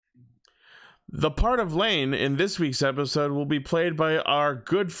The part of Lane in this week's episode will be played by our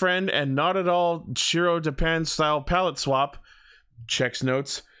good friend and not at all Shiro Japan style palette swap, checks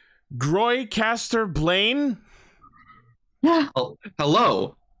notes, Groy Caster Blaine. Oh,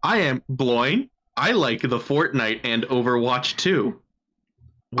 hello, I am Bloin. I like the Fortnite and Overwatch 2.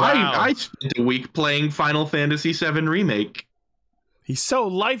 Wow. I spent a week playing Final Fantasy VII Remake. He's so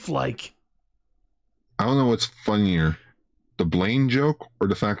lifelike. I don't know what's funnier, the Blaine joke or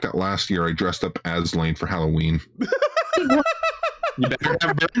the fact that last year I dressed up as Lane for Halloween. You better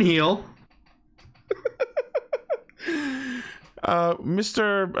have Burn Heal.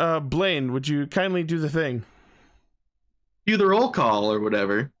 Mr. Blaine, would you kindly do the thing? Do the roll call or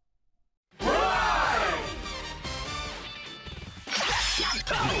whatever.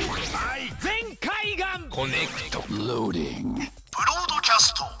 Connect. Loading.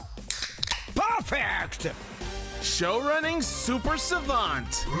 Broadcast. Perfect! Show running super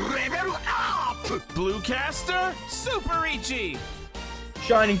savant. Level up. Bluecaster, super Ichi.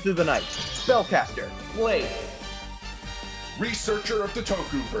 Shining through the night. Spellcaster. Blade. Researcher of the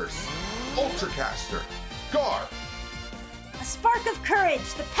Tokuverse, Ultracaster, Gar, A spark of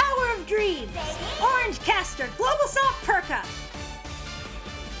courage, the power of dreams. Orange caster, global soft perka.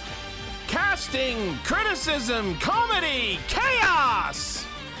 Casting, criticism, comedy, chaos.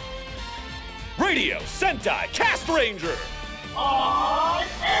 Radio Sentai Cast Ranger!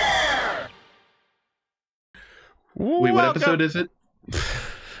 Wait, what episode is it?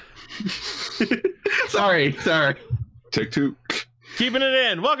 Sorry. Take two. Keeping it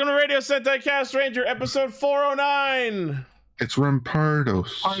in. Welcome to Radio Sentai Cast Ranger, episode 409. It's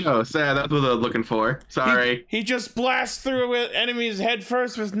Rampardos. Oh, sad. That's what I was looking for. Sorry. He just blasts through enemies head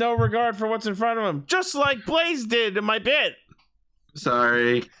first with no regard for what's in front of him, just like Blaze did in my bit.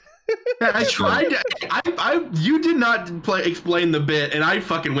 Sorry. I tried. You did not explain the bit, and I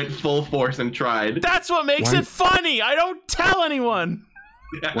fucking went full force and tried. That's what makes it funny. I don't tell anyone.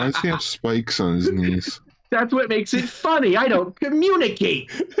 Why does he have spikes on his knees? That's what makes it funny. I don't communicate.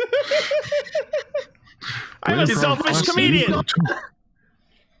 I'm a selfish comedian. All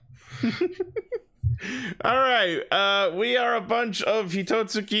right, we are a bunch of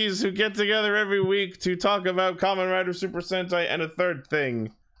Hitotsukis who get together every week to talk about Kamen Rider Super Sentai and a third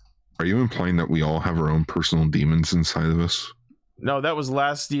thing. Are you implying that we all have our own personal demons inside of us? No, that was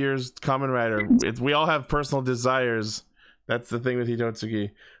last year's Kamen Rider. We all have personal desires. That's the thing with Hitotsuki.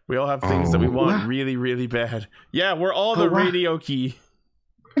 We all have things that we want really, really bad. Yeah, we're all the radio key.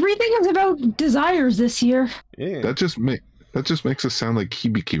 Everything is about desires this year. Yeah. That just makes us sound like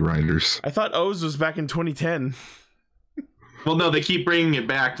Hibiki riders. I thought O's was back in 2010. Well, no, they keep bringing it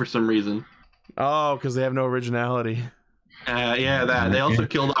back for some reason. Oh, because they have no originality. Yeah, that. They also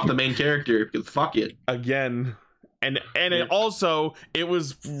killed off the main character because fuck it. Again. And it also, it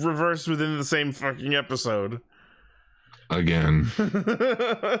was reversed within the same fucking episode. Again.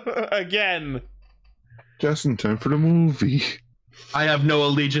 Again. Just in time for the movie. I have no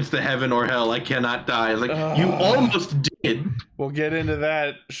allegiance to heaven or hell. I cannot die. Like, you almost did. We'll get into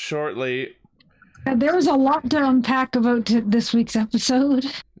that shortly. There was a lot to unpack about this week's episode.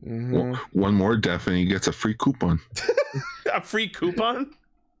 Mm-hmm. Well, one more death and he gets a free coupon. A free coupon?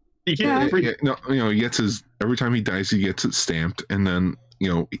 Yeah. He gets his, every time he dies, he gets it stamped. And then,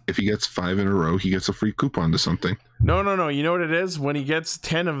 if he gets 5 in a row, he gets a free coupon to something. No. You know what it is? When he gets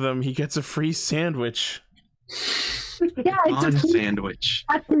 10 of them, he gets a free sandwich. Yeah, it's Dawn a sandwich.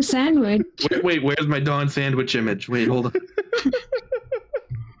 Sandwich. Wait, where's my Dawn sandwich image? Wait, hold on.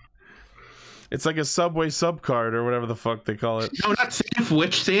 It's like a Subway sub card or whatever the fuck they call it. No, not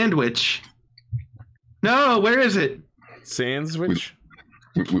sandwich. No, where is it? Sandwich?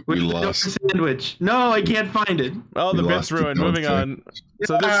 We lost. Sandwich. No, I can't find it. Oh, the We bit's lost the ruined. Dawn Moving on.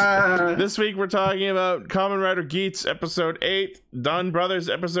 So this week we're talking about Kamen Rider Geats episode 8, Dawn Brothers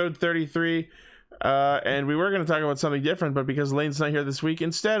episode 33. And we were going to talk about something different, but because Lane's not here this week,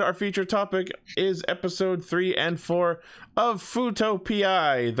 instead our feature topic is episode 3 and 4 of Futo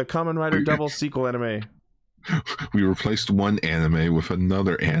PI, the Kamen Rider double sequel anime. We replaced one anime with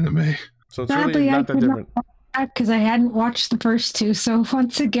another anime. So it's really not that different. Because I hadn't watched the first two, so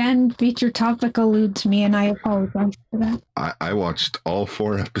once again, feature topic eludes me, and I apologize for that. I watched all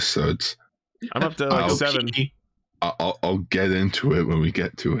 4 episodes. I'm up to like 7. I'll get into it when we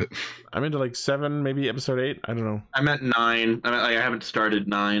get to it. I'm into like 7, maybe episode 8. I don't know. I'm at 9. I haven't started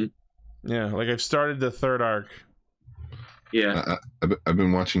 9. Yeah, like I've started the 3rd arc. Yeah. I've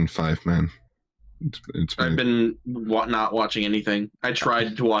been watching 5 Man. I've been not watching anything. I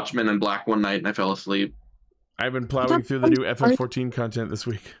tried to watch Men in Black one night and I fell asleep. I've been plowing through the new FF14 content this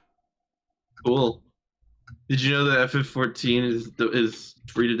week. Cool. Did you know that FF14 is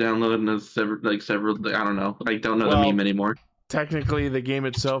free to download and has several? I don't know. I don't know the meme anymore. Technically, the game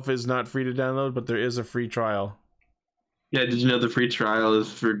itself is not free to download, but there is a free trial. Yeah, did you know the free trial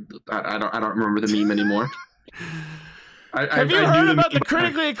is for? I don't remember the meme anymore. Have you heard about the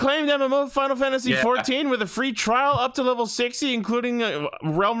critically acclaimed MMO Final Fantasy XIV with a free trial up to level 60, including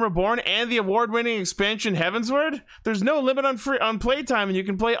Realm Reborn and the award-winning expansion Heavensward? There's no limit on playtime, and you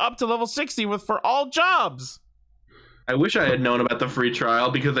can play up to level 60 for all jobs. I wish I had known about the free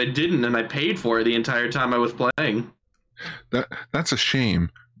trial because I didn't, and I paid for it the entire time I was playing. That's a shame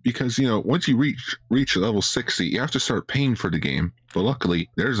because once you reach level 60, you have to start paying for the game. But luckily,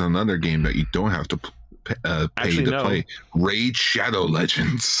 there's another game that you don't have to pay to play. Raid Shadow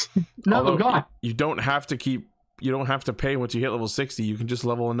Legends. No, God. You don't have to pay once you hit level 60. You can just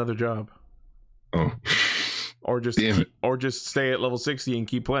level another job. Oh. Or just stay at level 60 and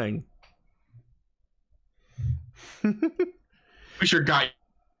keep playing. We sure got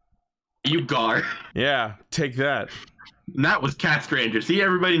you, Gar. Yeah, take that. And that was Cast Ranger. See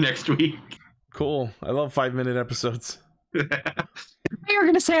everybody next week. Cool. I love 5-minute episodes. You were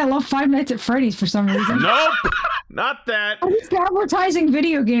gonna say I love Five Nights at Freddy's for some reason. Nope, not that. I'm just advertising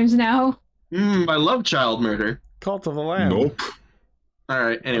video games now. I love child murder. Cult of the Lamb. Nope. All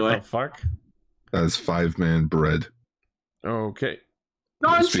right. Anyway. What the fuck? That's 5-man bread. Okay.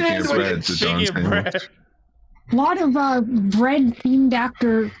 Speaking of bread, A lot of bread themed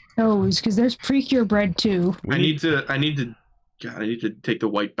after those because there's Precure bread too. I need to take the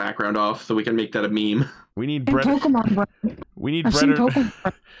white background off so we can make that a meme. We need bread. Pokemon bread. We need bread.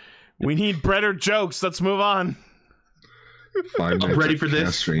 We need breader jokes. Let's move on. I'm ready for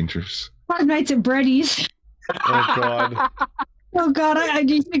this. Strangers. Five Nights at Freddy's. Oh God. Oh God! I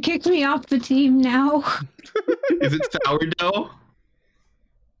need to kick me off the team now. Is it sourdough?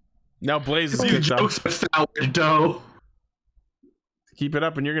 Now Blaze is kicked off. Sourdough. Keep it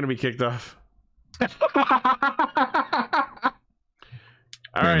up, and you're gonna be kicked off.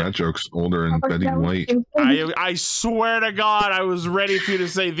 All right. That joke's older than Betty White. I swear to God, I was ready for you to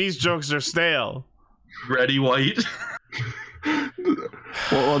say these jokes are stale. Betty White.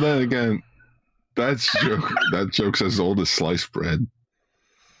 well, then again, that joke's as old as sliced bread.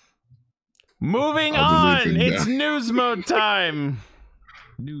 Moving on, it's news mode time.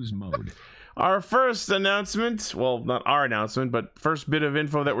 News mode. Our first announcement, well, not our announcement, but first bit of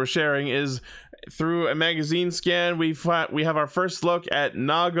info that we're sharing is through a magazine scan. We have our first look at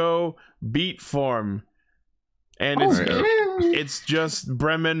Nago beat form, and it's just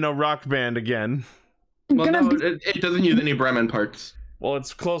Bremen no rock band again. Well, no, it doesn't use any Bremen parts. Well,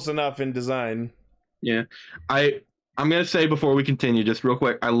 it's close enough in design. Yeah, I'm gonna say before we continue, just real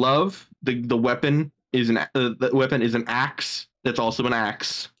quick, I love the weapon is the weapon is an axe. That's also an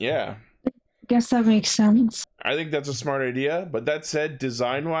axe. Yeah. Guess that makes sense. I think that's a smart idea, but that said,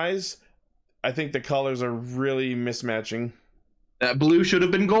 design-wise, I think the colors are really mismatching. That blue should have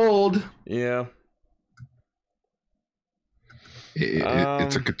been gold. Yeah.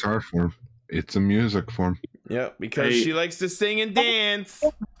 It's a guitar form. It's a music form. Yeah, because she likes to sing and dance.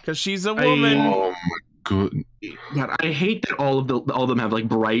 Because she's a woman. Oh my goodness. God, I hate that all of them have like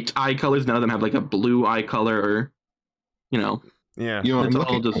bright eye colors. None of them have like a blue eye color or, Yeah. It's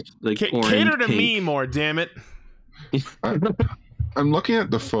all just like cater to me more, damn it. I'm looking at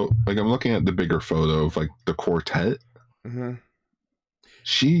the photo. Like I'm looking at the bigger photo of like the quartet. Mm-hmm.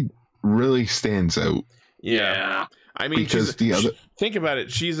 She really stands out. Yeah. I mean, because think about it.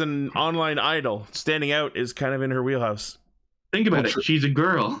 She's an online idol. Standing out is kind of in her wheelhouse. Think about it. She's a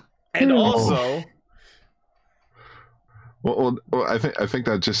girl, and also. Well, I think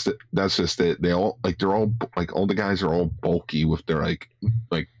that's just it. They're all all the guys are all bulky with their like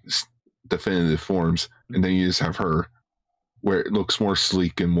definitive forms, and then you just have her, where it looks more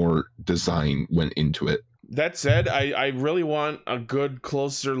sleek and more design went into it. That said, I really want a good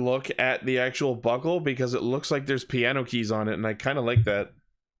closer look at the actual buckle because it looks like there's piano keys on it, and I kind of like that.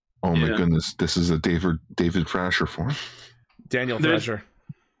 Oh my goodness, this is a David Thrasher form. Daniel Thrasher.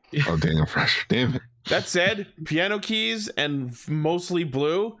 Oh, Daniel Thrasher, damn it. That said, piano keys and mostly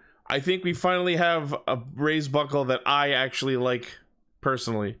blue, I think we finally have a raised buckle that I actually like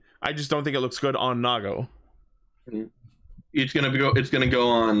personally. I just don't think it looks good on Nago. It's gonna go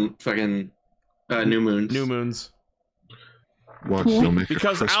on fucking New Moons. New Moons. Watch,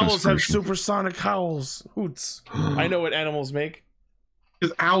 because owls have supersonic howls. Hoots. I know what animals make.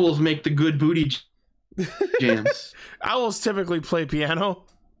 Because owls make the good booty jams. Owls typically play piano.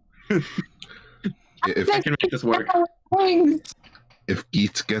 If I can make this work. If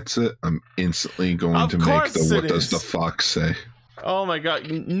Geets gets it, I'm instantly going to make the "What does the fox say?" Oh my god.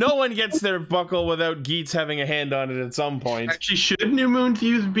 No one gets their buckle without Geets having a hand on it at some point. Actually, should New Moons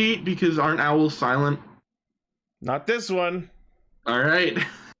use beat because aren't owls silent? Not this one. All right.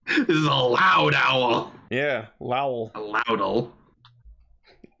 This is a loud owl. Yeah, Lowell. A loud owl.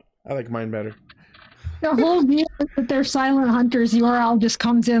 I like mine better. The whole deal is that they're silent hunters. URL just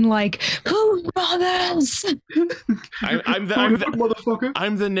comes in like, who brothers? I'm the motherfucker.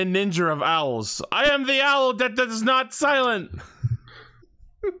 I'm the ninja of owls. I am the owl that is not silent.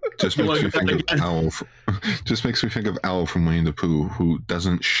 Just makes me think of Owl. Just makes me think of Owl from Winnie the Pooh, who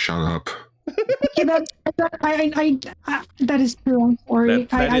doesn't shut up. Yeah, that is true. I'm sorry.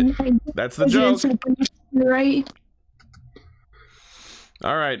 That's the joke. You're right.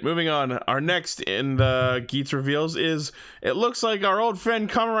 All right, moving on. Our next in the Geets reveals is it looks like our old friend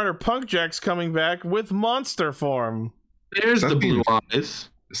Kamen Rider Punkjack's coming back with monster form. There's the blue eyes.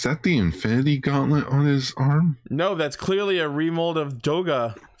 Is that the Infinity Gauntlet on his arm? No, that's clearly a remold of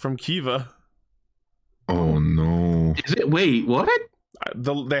Doga from Kiva. Oh no. Is it? Wait, what?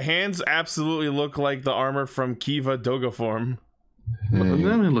 The hands absolutely look like the armor from Kiva Doga form. Let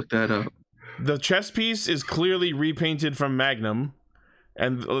me look that up. The chest piece is clearly repainted from Magnum.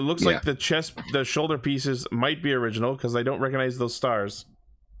 And it looks like the shoulder pieces might be original because I don't recognize those stars.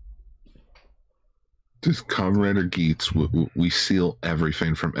 This Kamen Rider Geets, we steal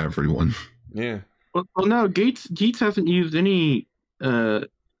everything from everyone. Yeah. Well, no, Geets hasn't used any. No,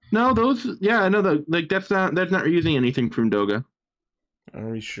 those. Yeah, no, like that's not using anything from Doga. Are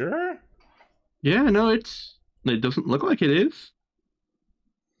we sure? Yeah, no, it doesn't look like it is.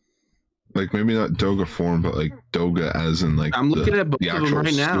 Like maybe not Doga form, but like Doga as in like I'm looking at both the of them actual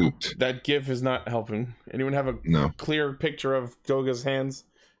right now. suit. That GIF is not helping. Anyone have a clear picture of Doga's hands,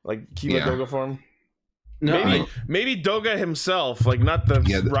 like Kiva Doga form? No, maybe Doga himself, like not the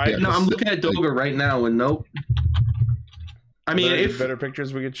rider. No, I'm looking at Doga right now, and nope. I mean, if better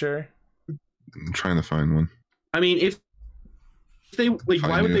pictures we could share. I'm trying to find one. I mean, if they like,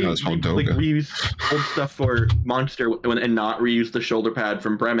 why would they reuse old stuff for Monster and not reuse the shoulder pad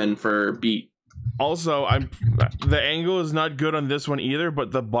from Bremen for Beat? Also, the angle is not good on this one either,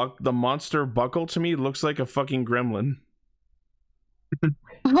 but the monster buckle to me looks like a fucking gremlin.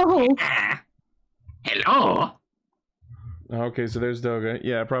 Oh. Hello. Okay, so there's Doga.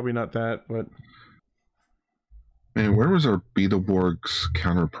 Yeah, probably not that, but man, where was our Beetleborg's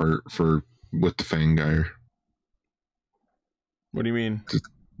counterpart with the Fangire? What do you mean?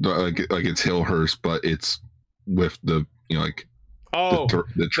 Like it's Hillhurst, but it's with the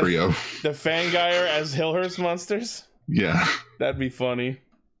the trio. The Fangire as Hillhurst monsters? Yeah. That'd be funny.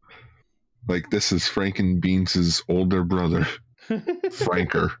 Like this is Frankenbeans' older brother,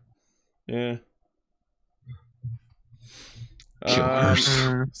 Franker. Yeah.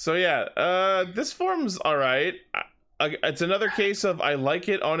 So yeah, this form's all right. It's another case of I like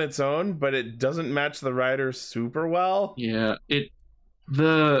it on its own, but it doesn't match the rider super well. Yeah,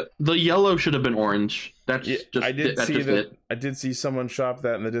 the yellow should have been orange. That's just I did see someone shop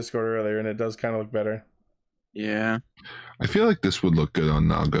that in the Discord earlier, and it does kind of look better. Yeah, I feel like this would look good on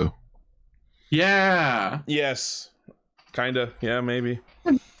Nago. Yeah. Yes. Kinda. Yeah, maybe.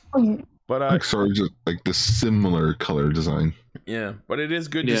 But like sort of just like the similar color design. Yeah, but it is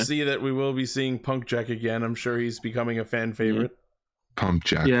good to see that we will be seeing Punkjack again. I'm sure he's becoming a fan favorite.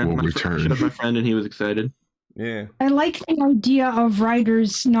 Punkjack will return. My friend, and he was excited. Yeah. I like the idea of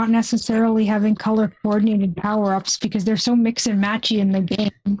riders not necessarily having color coordinated power ups because they're so mix and matchy in the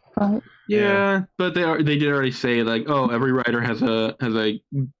game. But but they did already say like, oh, every rider has a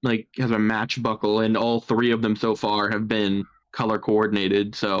match buckle, and all three of them so far have been color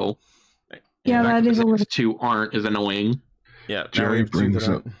coordinated. So that is a little. Two aren't is annoying. Yeah, Jerry brings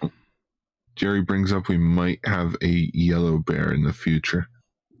up we might have a yellow bear in the future.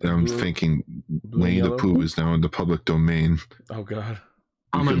 I'm thinking Winnie the Pooh is now in the public domain. Oh god.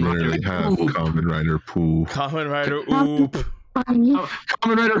 We could literally have Kamen Rider Pooh. Kamen Rider Oop.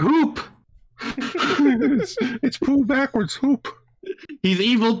 Kamen Rider Hoop. It's Pooh backwards, Hoop. He's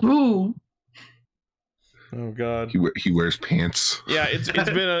evil Pooh. Oh god. He wears pants. Yeah, it's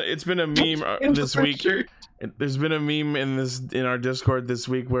been a meme this week. There's been a meme in our Discord this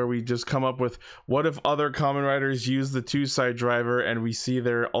week where we just come up with what if other Kamen Riders use the two-side driver and we see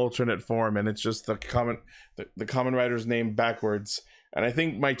their alternate form, and it's just the Kamen Rider's name backwards. And I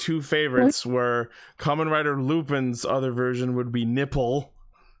think my two favorites were Kamen Rider Lupin's other version would be Nipple,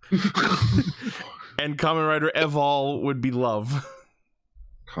 and Kamen Rider Evol would be Love.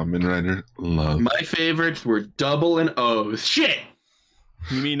 Kamen Rider Love. My favorites were double and O's. Shit.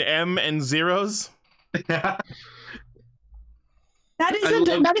 You mean M and zeros? That's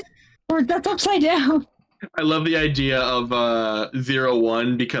upside down. I love the idea of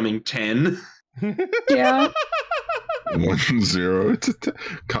 01 becoming 10. Yeah. 1-0 to 10.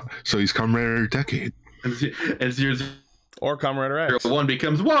 So he's Kamen Rider Decade. And 0 Or Kamen Rider X. 01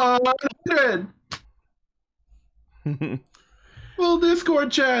 becomes 100. Full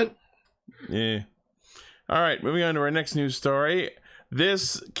Discord chat. Yeah. All right, moving on to our next news story.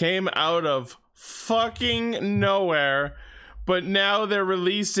 This came out of fucking nowhere, but now they're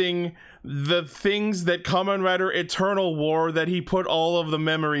releasing the things that Kamen Rider Eternal wore that he put all of the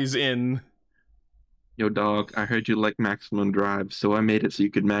memories in. Yo, dog, I heard you like maximum drive, so I made it so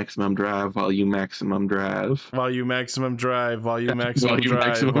you could maximum drive while you maximum drive. While you maximum drive, while you maximum While you drive,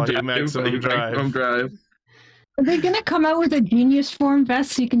 maximum while you drive, maximum while you drive. maximum drive. Are they gonna come out with a Genius Form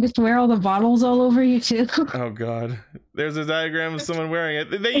vest so you can just wear all the bottles all over you too? Oh god. There's a diagram of someone wearing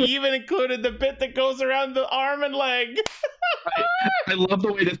it. They even included the bit that goes around the arm and leg. I love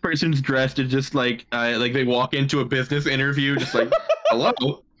the way this person's dressed. It's just like they walk into a business interview, just like,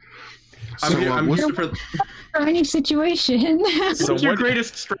 hello. I'm what's here for any situation. So what's your what-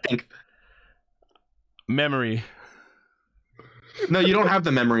 greatest strength? Memory. No, you don't have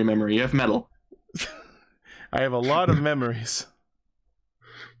the memory. You have metal. I have a lot of memories.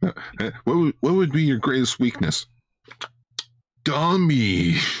 What would be your greatest weakness?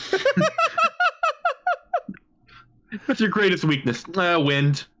 Dummy. What's your greatest weakness?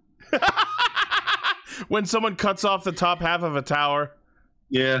 Wind. When someone cuts off the top half of a tower.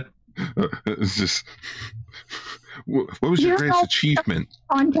 Yeah. It's just. What was your greatest achievement?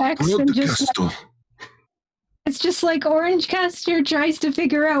 Context Road and to just Castle. it's just like Orange Caster tries to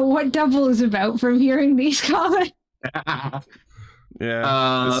figure out what Double is about from hearing these comments.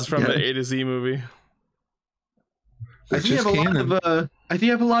 Yeah. This is from the A to Z movie. I think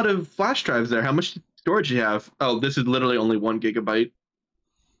you have a lot of flash drives there. How much storage do you have? Oh, this is literally only 1 gigabyte.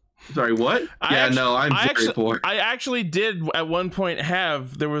 Sorry, what? I'm very poor. I actually did at one point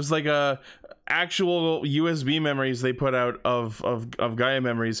have, there was like a actual USB memories they put out of Gaia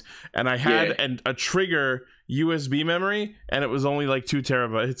memories, and I had a trigger USB memory, and it was only like 2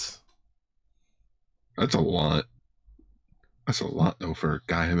 terabytes. That's a lot. That's a lot though for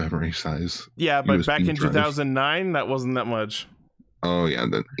Gaia memory size. Yeah, but USB back in drive. 2009, that wasn't that much. Oh yeah,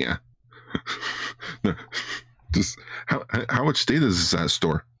 yeah. Just how much data does that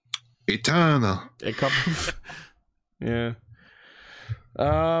store? Eternal. A couple. Yeah.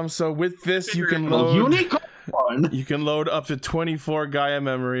 So with this, you can load. You can load up to 24 Gaia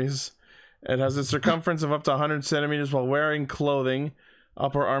memories. It has a circumference of up to 100 centimeters while wearing clothing.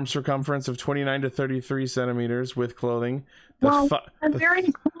 Upper arm circumference of 29 to 33 centimeters with clothing. I'm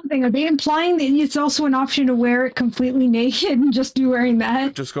wearing clothing. Are they implying that it's also an option to wear it completely naked and just do wearing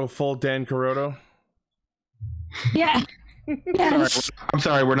that? Just go full Dan Kuroto. Yeah. Yes. I'm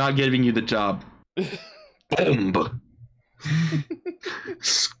sorry, we're not giving you the job. Boom.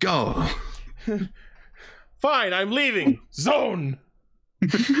 Skull. Fine, I'm leaving. Zone.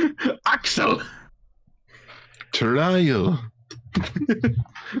 Axel. Trial.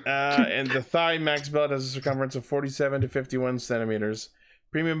 And the thigh max belt has a circumference of 47 to 51 centimeters.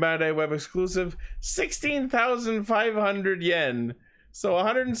 Premium Bandai web exclusive, 16,500 yen. So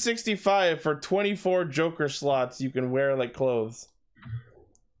 165 for 24 Joker slots you can wear like clothes.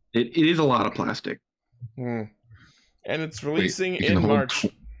 It is a lot of plastic. And it's releasing you can in hold March.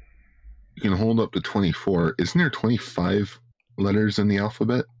 You can hold up to 24. Isn't there 25 letters in the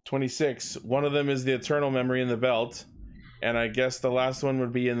alphabet? 26. One of them is the eternal memory in the belt. And I guess the last one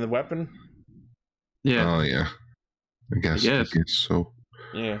would be in the weapon. Yeah. Oh yeah. I guess so.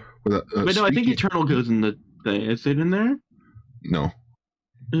 Yeah. But no, I think Eternal goes in the thing. Is it in there? No.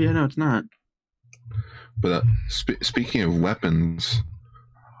 Yeah, no, it's not. But speaking of weapons,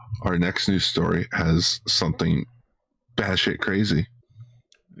 our next news story has something batshit crazy.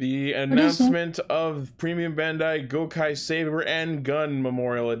 The announcement of Premium Bandai Gokai Saber and Gun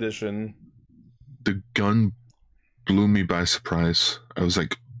Memorial Edition. The gun blew me by surprise. I was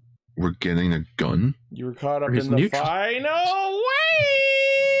like, we're getting a gun? You were caught up in the final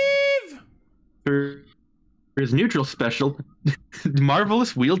wave! For his neutral special,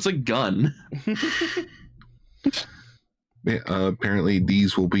 Marvelous wields a gun. Yeah, apparently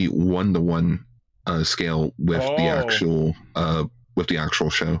these will be 1-to-1 scale with the actual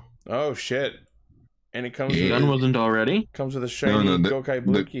show. Oh shit! And it comes. The gun wasn't already. Comes with a shiny Gokai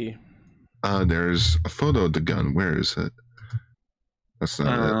Blue Key. There's a photo of the gun. Where is it? That's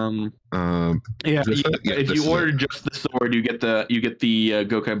not it. If you order just the sword, you get the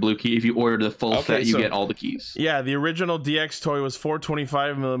Gokai Blue Key. If you order the full set, you get all the keys. Yeah, the original DX toy was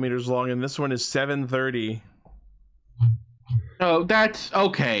 425 millimeters long, and this one is 730. Oh, that's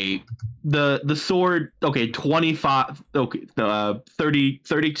okay. the sword. Okay, 25. Okay,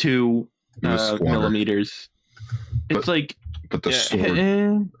 32 millimeters. It's like. But the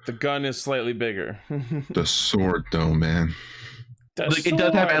sword. The gun is slightly bigger. The sword, though, man. It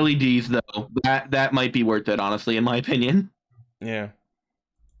does have LEDs, though. That might be worth it, honestly, in my opinion. Yeah.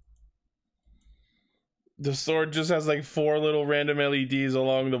 The sword just has like 4 little random LEDs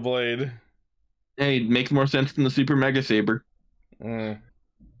along the blade. Hey, it makes more sense than the Super Mega Saber.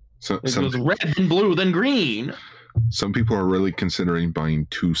 So it goes red, then blue, then green. Some people are really considering buying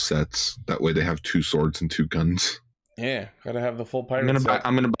 2 sets. That way they have 2 swords and 2 guns. Yeah, gotta have the full pirate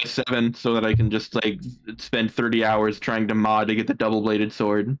I'm gonna buy 7 so that I can just like spend 30 hours trying to mod to get the double-bladed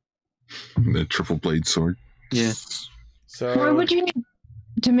sword. The triple blade sword. Yeah. So why would you need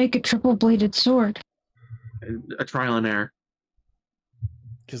to make a triple bladed sword? A trial and error.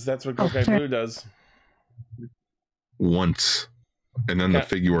 Because that's what Gokai Blue does. Once. And then the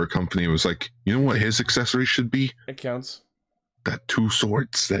figure company was like, you know what his accessory should be? It counts. That 2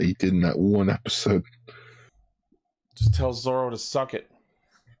 swords that he did in that one episode. Just tell Zoro to suck it.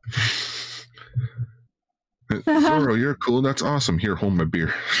 Zoro, you're cool. That's awesome. Here, hold my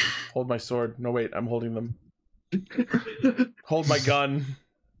beer. Hold my sword. No, wait, I'm holding them. Hold my gun.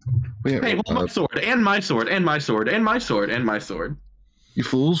 Yeah, hey, hold my sword, and my sword, and my sword, and my sword, and my sword. You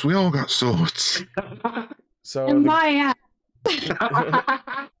fools, we all got swords. So and my ass.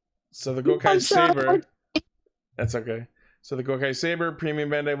 So the Gokai Saber. That's okay. So the Gokai Saber premium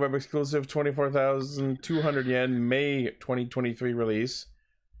Bandai Web exclusive, 24,200 yen, May 2023 release.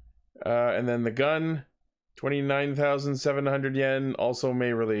 And then the gun, 29,700 yen, also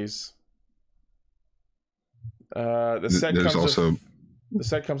May release. The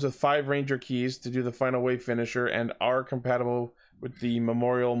set comes with 5 Ranger keys to do the final wave finisher and are compatible with the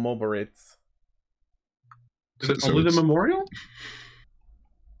Memorial Mobiritz. Is it only the Memorial?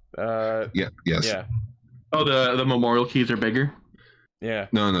 Yes. Yeah. Oh, the Memorial keys are bigger? Yeah.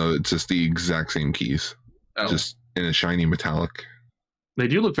 No, it's just the exact same keys. Oh. Just in a shiny metallic. They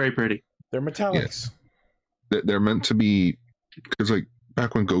do look very pretty. They're metallics. Yeah. They're meant to be, because like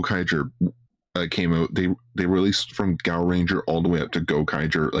back when Gokaiger came out, they released from Gao Ranger all the way up to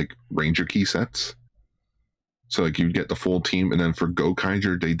Gokaiger like Ranger key sets. So like you get the full team, and then for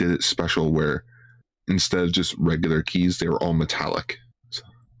Gokaiger they did it special where instead of just regular keys, they were all metallic.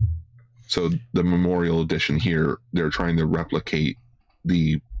 So the Memorial Edition here, they're trying to replicate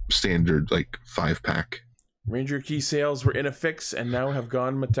the standard like 5-pack. Ranger key sales were in a fix and now have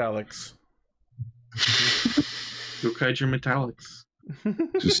gone metallics. Gokaiger metallics.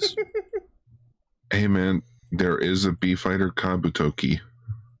 Just, hey man, there is a B-Fighter Kabutoki.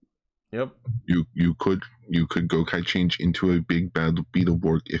 Yep. You could Gokai change into a big bad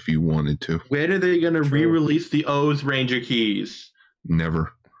Beetleborg if you wanted to. When are they gonna re-release the O's Ranger keys?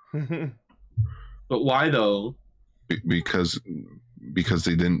 Never. But why though? Because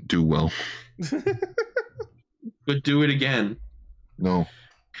they didn't do well. But do it again. No.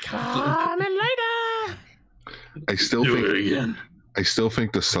 Kamen Rider. I still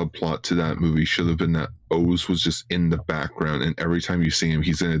think the subplot to that movie should have been that Oz was just in the background, and every time you see him,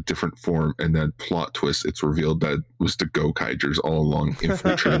 he's in a different form. And then plot twist, it's revealed that it was the Gokaigers all along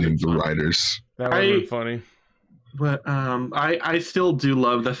infiltrating the riders. That would be funny. But I still do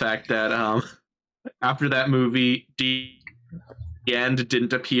love the fact that after that movie, D-End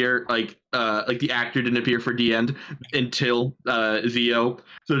didn't appear, like the actor didn't appear for D-End until Zio.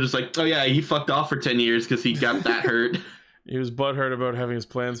 So just like, oh yeah, he fucked off for 10 years because he got that hurt. He was butthurt about having his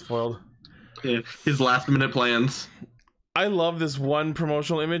plans foiled. Yeah, his last minute plans. I love this one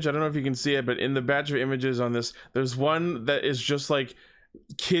promotional image. I don't know if you can see it, but in the batch of images on this, there's one that is just like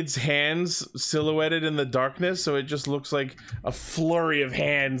kids' hands silhouetted in the darkness, so it just looks like a flurry of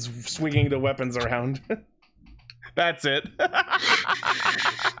hands swinging the weapons around. That's it.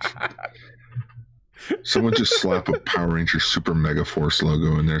 Someone just slap a Power Ranger Super Mega Force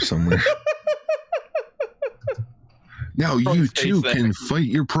logo in there somewhere. Now you too can fight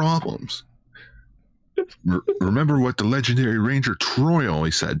your problems. Remember what the legendary Ranger Troy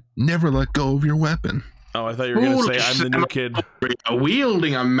always said: never let go of your weapon. Oh, I thought you were going to say I'm the new kid.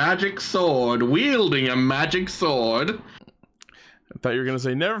 Wielding a magic sword. Wielding a magic sword. I thought you were going to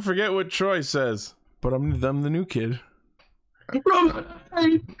say, never forget what Troy says. But I'm the new kid.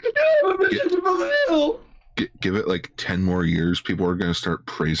 Give it like 10 more years, people are going to start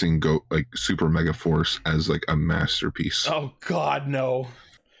praising Super Mega Force as like a masterpiece. Oh God, no.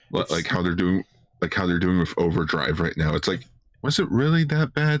 Like how they're doing with Overdrive right now. It's like, was it really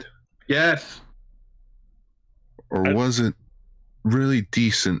that bad? Yes. Or was it really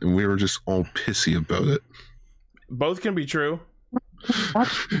decent and we were just all pissy about it? Both can be true.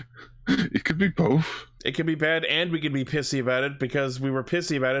 It could be both. It could be bad, and we could be pissy about it because we were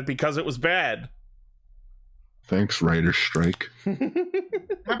pissy about it because it was bad. Thanks, writer's strike.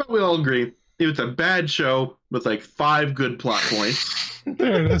 How about we all agree? If it's a bad show with like 5 good plot points.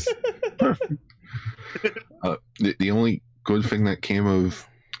 There it is. Perfect. The only good thing that came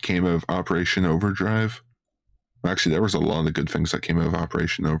of Operation Overdrive. Actually, there was a lot of good things that came out of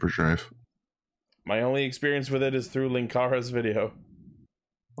Operation Overdrive. My only experience with it is through Linkara's video.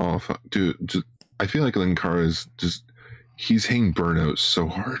 Oh, dude! I feel like Linkara is he's hitting burnout so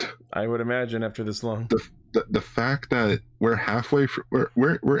hard. I would imagine after this long. The fact that we're halfway,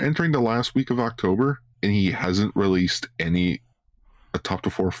 we're entering the last week of October, and he hasn't released any Top to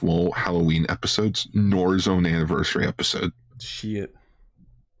 4 full Halloween episodes, nor his own anniversary episode. Shit.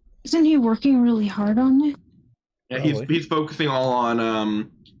 Isn't he working really hard on it? Yeah, he's focusing all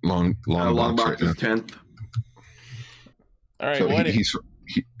on long box's 10th. All right, so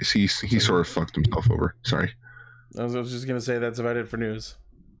he sort of fucked himself over. Sorry. I was just gonna say that's about it for news.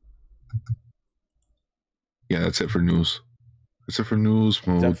 Yeah, that's it for news. That's it for news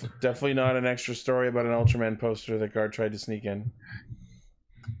mode. Definitely not an extra story about an Ultraman poster that Guard tried to sneak in.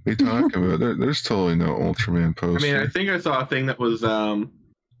 What are you talking about? There's totally no Ultraman poster. I mean, I think I saw a thing that was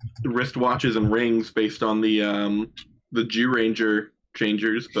wristwatches and rings based on the Zyuranger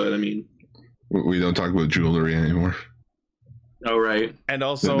changers, but I mean, we don't talk about jewelry anymore. Oh right. And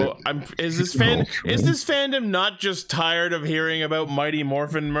also, is this fandom not just tired of hearing about Mighty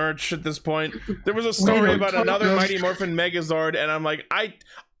Morphin merch at this point? There was a story about another Mighty Morphin Megazord, and I'm like,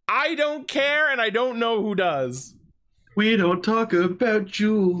 I don't care, and I don't know who does. We don't talk about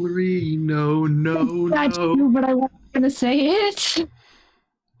jewelry, no. True, but I wasn't gonna say it.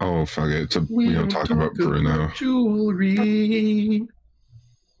 Oh fuck it! We don't talk about Bruno. Jewelry.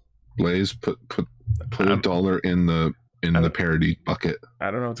 Blaze, put $1 in the parody bucket.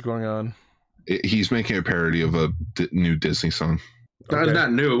 I don't know what's going on. He's making a parody of a new Disney song. That's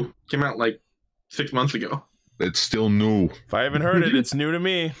not new. Came out like 6 months ago. It's still new. If I haven't heard it, it's new to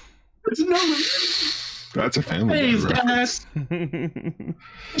me. It's new. That's a family reference. You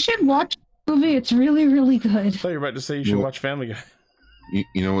should watch the movie. It's really, really good. I thought you were about to say you should watch Family Guy.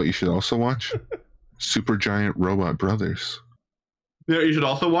 You know what you should also watch? Super Giant Robot Brothers. You know, you should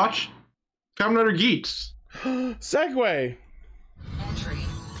also watch Kamen Rider Geats. Segway.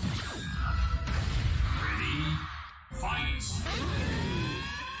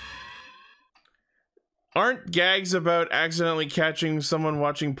 Aren't gags about accidentally catching someone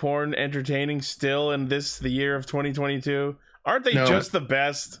watching porn entertaining still in the year of 2022? Aren't they just the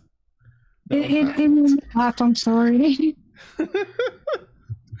best? It made me laugh. I'm sorry.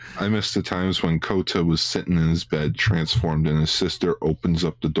 I miss the times when Kota was sitting in his bed transformed and his sister opens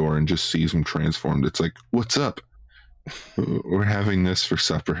up the door and just sees him transformed. It's like, what's up? We're having this for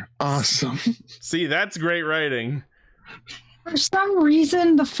supper. Awesome. See, that's great writing. For some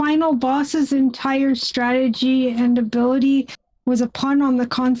reason, the final boss's entire strategy and ability was a pun on the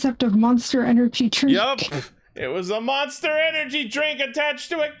concept of Monster Energy drink. Yup. It was a Monster Energy drink attached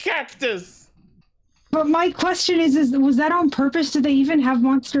to a cactus. But my question is was that on purpose? Did they even have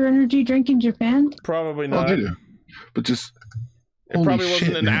Monster Energy drink in Japan? Probably not. Oh, they do. But just... It probably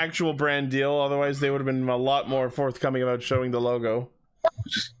wasn't an actual brand deal, otherwise they would have been a lot more forthcoming about showing the logo. I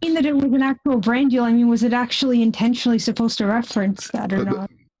mean that it was an actual brand deal. I mean, was it actually intentionally supposed to reference that or not?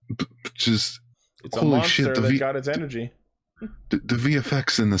 Just it's a monster that got its energy. The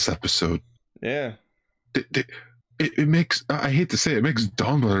VFX in this episode. Yeah. It makes, I hate to say it, makes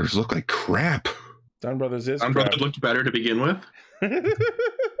Dawn Brothers look like crap. Dawn Brothers is Dawn crap. Brothers looked better to begin with.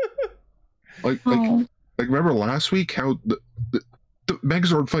 Like remember last week how the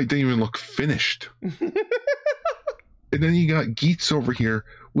Megazord fight didn't even look finished. And then you got Geats over here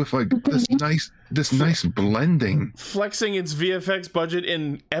with like this nice blending, flexing its VFX budget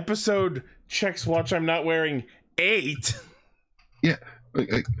in episode checks watch I'm not wearing 8. Yeah,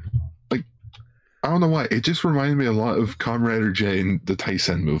 like I don't know why it just reminded me a lot of Kamen Rider J in the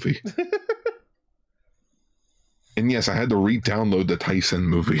Tyson movie. And yes, I had to re-download the Tyson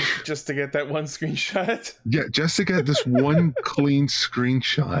movie just to get that one screenshot. Yeah, just to get this one clean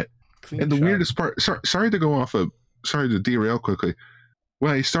screenshot. And the weirdest part, sorry to derail quickly.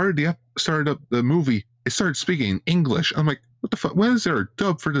 When I started up the movie, it started speaking in English. I'm like, what the fuck? Why is there a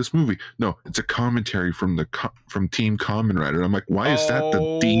dub for this movie? No, it's a commentary from Team Kamen Rider. I'm like, why is that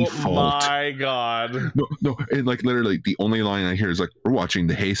the default? Oh my god! No, and like literally the only line I hear is like, we're watching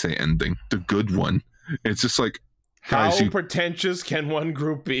the Heisei ending, the good one. And it's just like, guys, how pretentious can one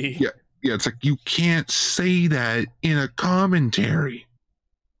group be? Yeah, it's like you can't say that in a commentary.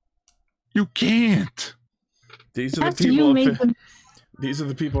 You can't. These are the people. These are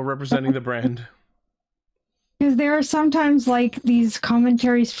the people representing the brand. Because there are sometimes like these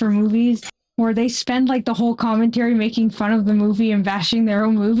commentaries for movies where they spend like the whole commentary making fun of the movie and bashing their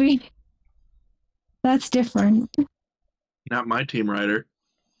own movie. That's different. Not my Team Rider.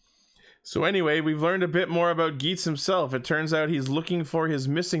 So anyway, we've learned a bit more about Geats himself. It turns out he's looking for his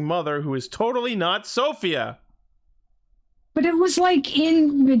missing mother, who is totally not Sophia. But it was like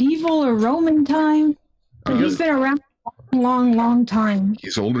in medieval or Roman time. He's been around a long time.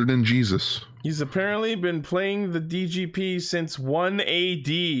 He's older than Jesus. He's apparently been playing the DGP since 1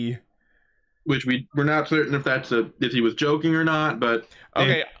 AD. Which we're not certain if he was joking or not, but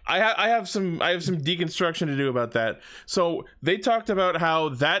okay, I have some deconstruction to do about that. So they talked about how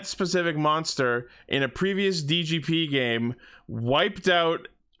that specific monster in a previous DGP game wiped out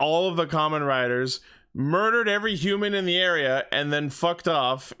all of the Kamen Riders, murdered every human in the area, and then fucked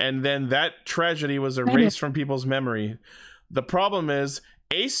off, and then that tragedy was erased from people's memory. The problem is,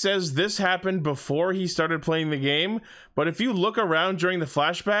 Ace says this happened before he started playing the game, but if you look around during the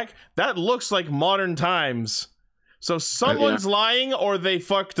flashback, that looks like modern times. So someone's lying or they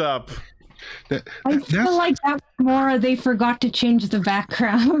fucked up. I feel like that more they forgot to change the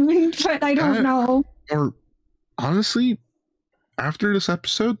background, but I don't know. Or honestly, after this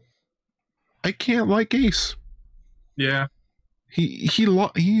episode, I can't like Ace. Yeah. He's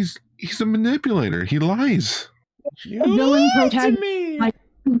a manipulator. He lies. You lied to me.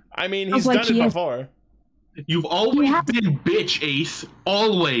 I mean, he's done it before. You've always been bitch, Ace.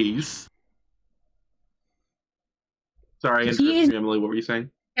 Always. Sorry, Emily, what were you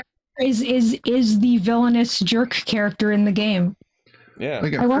saying? Is the villainous jerk character in the game. Yeah.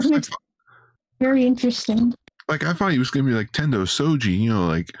 Like, I wasn't very interesting. Like, I thought he was gonna be like Tendo Soji, you know,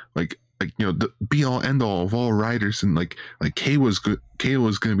 like the be all end all of all riders, and like Kay was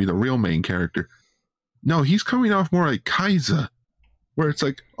gonna be the real main character. No, he's coming off more like Kaiza, where it's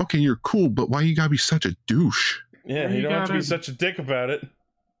like, okay, you're cool, but why you gotta be such a douche? Yeah, you don't have to be such a dick about it.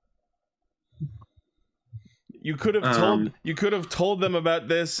 You could have told them about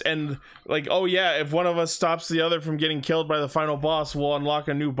this, and like, oh yeah, if one of us stops the other from getting killed by the final boss, we'll unlock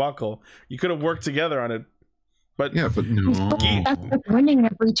a new buckle. You could have worked together on it. But yeah, but no. That's winning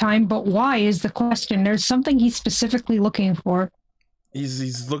every time, but why is the question. There's something he's specifically looking for.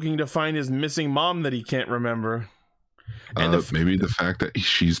 He's looking to find his missing mom that he can't remember. And maybe the fact that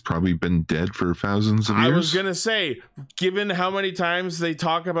she's probably been dead for thousands of years. I was gonna say, given how many times they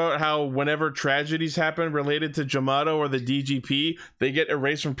talk about how whenever tragedies happen related to Jamato or the DGP, they get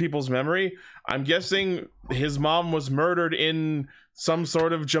erased from people's memory, I'm guessing his mom was murdered in some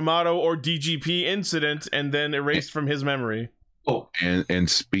sort of Jamato or DGP incident and then erased from his memory. Oh, and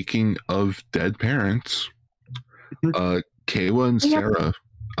speaking of dead parents, Kayla and Sarah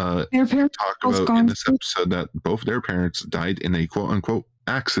talk about in this episode that both their parents died in a quote-unquote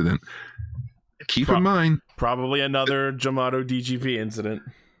accident. Keep in mind, probably another Jamato DGP incident.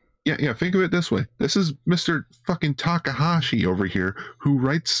 Yeah, think of it this way. This is Mr. fucking Takahashi over here who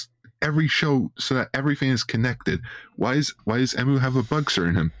writes every show so that everything is connected. Why does Emu have a bugster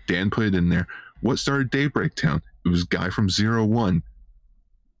in him? Dan put it in there. What started Daybreak Town? It was Guy from 01.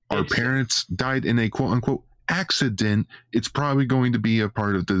 Our parents died in a quote-unquote accident. It's probably going to be a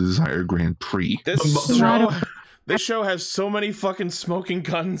part of the Desire Grand Prix. This show has so many fucking smoking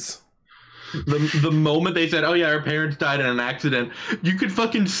guns. The moment they said, oh yeah, our parents died in an accident, you could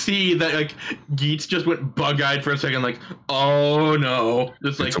fucking see that like Geats just went bug-eyed for a second, like, oh no.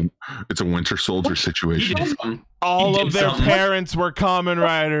 Just like it's a Winter Soldier situation. All of their parents were Kamen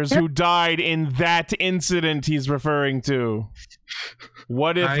Riders who died in that incident he's referring to.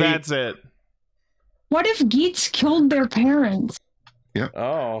 What if that's it? What if Geats killed their parents? Yep.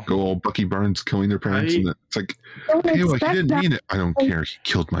 Oh. Go old Bucky Barnes killing their parents. And it's like, hey, well, he didn't mean it. I don't care. He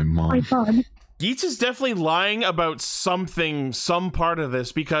killed my mom. Geats is definitely lying about some part of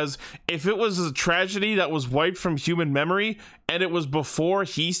this, because if it was a tragedy that was wiped from human memory and it was before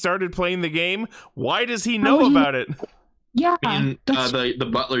he started playing the game, why does he know about it? Yeah. And the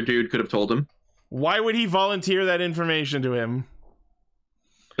butler dude could have told him. Why would he volunteer that information to him?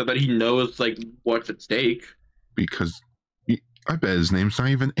 So that he knows like what's at stake. Because I bet his name's not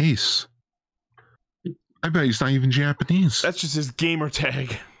even Ace. I bet he's not even Japanese. That's just his gamer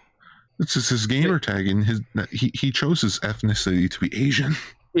tag. It's just his gamer tag, and he chose his ethnicity to be Asian.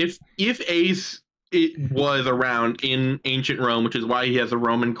 If Ace was around in ancient Rome, which is why he has a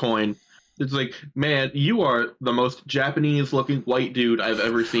Roman coin, It's like, man, you are the most Japanese-looking white dude I've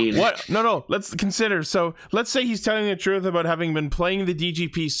ever seen. What? No. Let's consider. So let's say he's telling the truth about having been playing the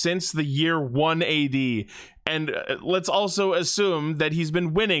DGP since the year 1 AD. And let's also assume that he's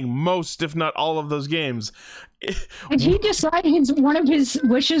been winning most, if not all, of those games. Did he decide one of his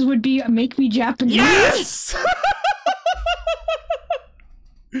wishes would be make me Japanese? Yes!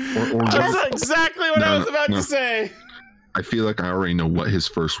 That's exactly what I was about to say. I feel like I already know what his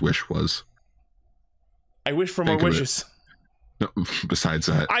first wish was. I wish for more wishes. No, besides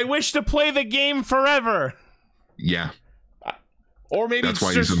that, I wish to play the game forever. Yeah. Or maybe that's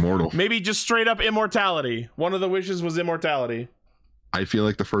why he's immortal. Maybe just straight up immortality. One of the wishes was immortality. I feel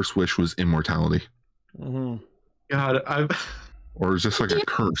like the first wish was immortality. Mm-hmm. God, or is this like a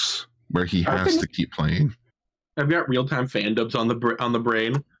curse where he has to keep playing? I've got real-time fandubs on the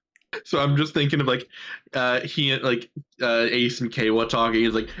brain. So I'm just thinking of like he like Ace and Kawa talking.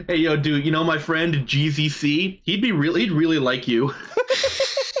 He's like, "Hey, yo, dude, you know my friend GZC? He'd really like you."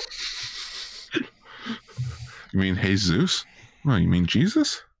 You mean Jesus? Oh, you mean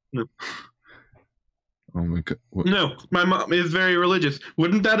Jesus? No. Oh my God. What? No, my mom is very religious.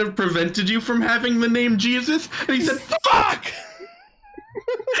 Wouldn't that have prevented you from having the name Jesus? And he said, "Fuck!"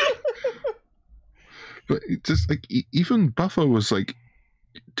 But just like even Buffo was like,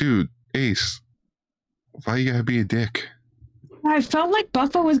 dude, Ace, why you gotta be a dick? I felt like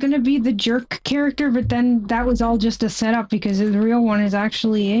Buffo was gonna be the jerk character, but then that was all just a setup because the real one is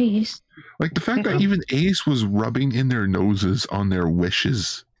actually Ace. Like the fact that even Ace was rubbing in their noses on their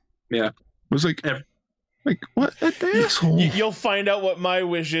wishes. Yeah. Was like what an asshole. You'll find out what my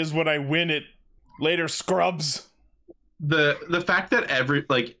wish is when I win it later, scrubs. The fact that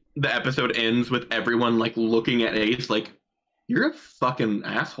the episode ends with everyone like looking at Ace like, you're a fucking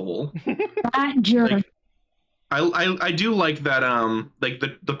asshole. That jerk. Like, I do like that like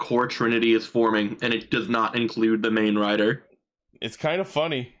the core trinity is forming and it does not include the main writer. It's kind of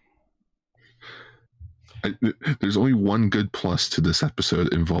funny. There's only one good plus to this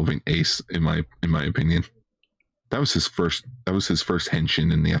episode involving Ace, in my opinion. That was his first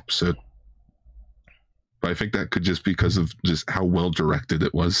henshin in the episode. But I think that could just be because of just how well directed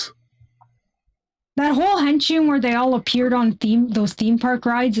it was. That whole henshin where they all appeared on those theme park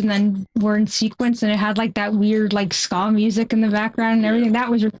rides and then were in sequence and it had like that weird like ska music in the background and everything.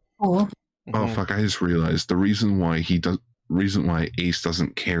 That was really cool. Oh fuck! I just realized the reason why Ace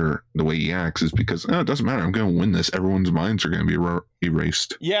doesn't care the way he acts is because it doesn't matter. I'm going to win this. Everyone's minds are going to be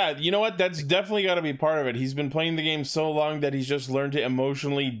erased. Yeah, you know what? That's definitely got to be part of it. He's been playing the game so long that he's just learned to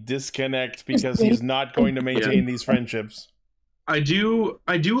emotionally disconnect because he's not going to maintain these friendships. I do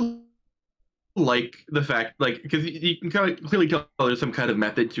like the fact, like, because you can kind of clearly tell there's some kind of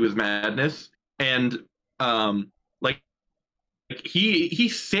method to his madness, and like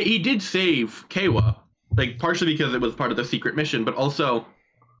he did save Kawa. Like, partially because it was part of the secret mission, but also,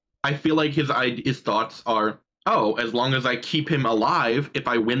 I feel like his thoughts are, oh, as long as I keep him alive, if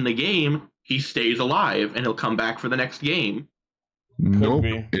I win the game, he stays alive, and he'll come back for the next game. Nope,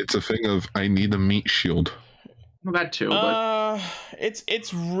 it's a thing of, I need a meat shield. Well, that too, but...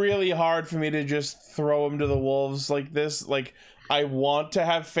 It's really hard for me to just throw him to the wolves like this. Like, I want to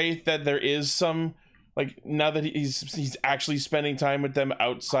have faith that there is some, like, now that he's actually spending time with them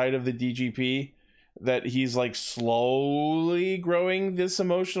outside of the DGP, that he's like slowly growing this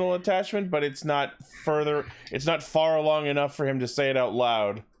emotional attachment, but it's not far along enough for him to say it out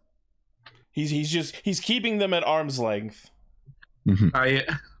loud. He's keeping them at arm's length.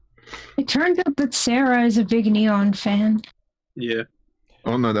 Mm-hmm. It turns out that Sarah is a big Neon fan. Yeah.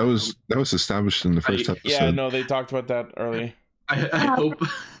 Oh no, that was established in the first episode. Yeah, no, they talked about that early. I hope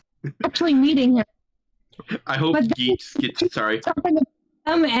actually meeting him. I hope Geeks gets sorry.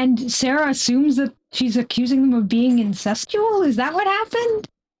 And Sarah assumes that she's accusing them of being incestual? Is that what happened?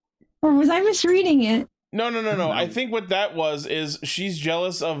 Or was I misreading it? No. I think what that was is she's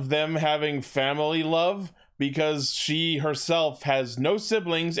jealous of them having family love because she herself has no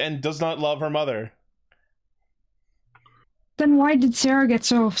siblings and does not love her mother. Then why did Sarah get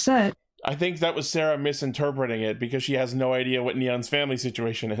so upset? I think that was Sarah misinterpreting it because she has no idea what Neon's family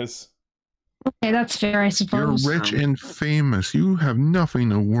situation is. Okay, that's fair, I suppose. You're rich and famous. You have nothing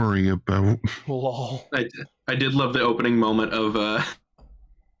to worry about. Lol. I did love the opening moment of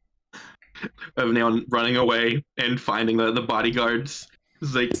Neon running away and finding the bodyguards.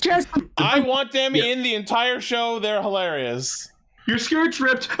 It's like, I want them in the entire show. They're hilarious. Your skirt's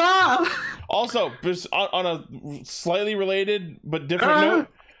ripped. Ah! Also, on a slightly related but different note,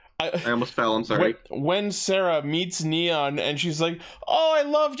 I almost fell. I'm sorry. When Sarah meets Neon and she's like, "Oh, I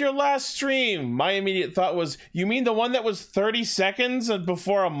loved your last stream," my immediate thought was, "You mean the one that was 30 seconds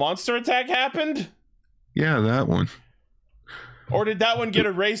before a monster attack happened?" Yeah, that one. Or did that one get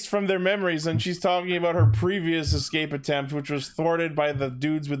erased from their memories and she's talking about her previous escape attempt, which was thwarted by the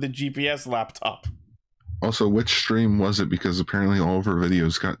dudes with the GPS laptop? Also, which stream was it? Because apparently all of her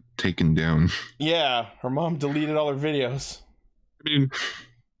videos got taken down. Yeah, her mom deleted all her videos. I mean,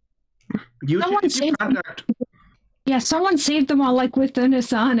 someone saved them all, like with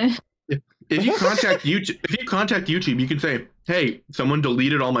Asana. If you contact YouTube, you can say, "Hey, someone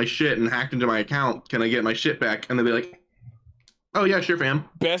deleted all my shit and hacked into my account. Can I get my shit back?" And they'll be like, "Oh yeah, sure, fam."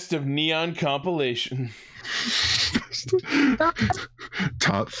 Best of Neon compilation.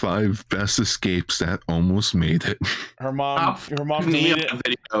 Top 5 best escapes that almost made it. Her mom deleted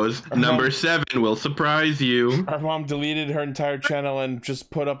videos. Number 7 will surprise you. Her mom deleted her entire channel and just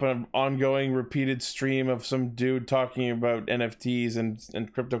put up an ongoing repeated stream of some dude talking about NFTs and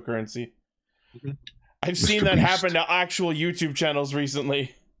cryptocurrency. Mm-hmm. I've seen that happen to actual YouTube channels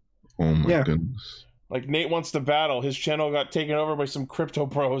recently. Oh my goodness. Like Nate Wants to Battle, his channel got taken over by some crypto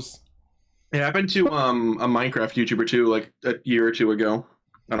pros. It happened to a Minecraft YouTuber too, like a year or two ago.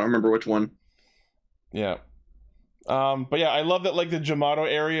 I don't remember which one. Yeah. But yeah, I love that like the Jamato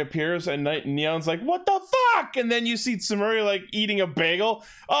area appears and Neon's like, "What the fuck?" And then you see Tsumuri like eating a bagel.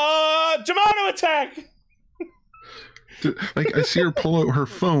 Jamato attack! Like I see her pull out her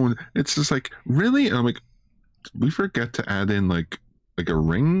phone. It's just like, really? And I'm like, did we forget to add in like a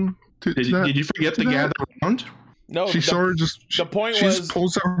ring? Did you forget to gather around? No, she saw her just. The point she was just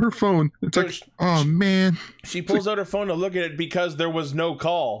pulls out her phone. It's like, oh man. She pulls out her phone to look at it because there was no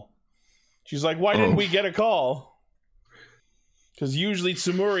call. She's like, "Why didn't we get a call?" Because usually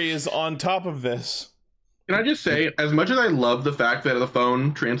Tsumuri is on top of this. Can I just say, as much as I love the fact that the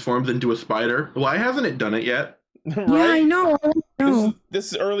phone transforms into a spider, why hasn't it done it yet? Right? Yeah, I know.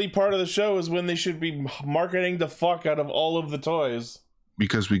 This early part of the show is when they should be marketing the fuck out of all of the toys.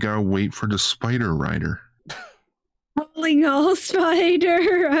 Because we gotta wait for the Spider Rider. Calling all Spider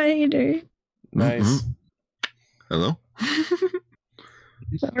Rider. Nice. Mm-hmm. Hello?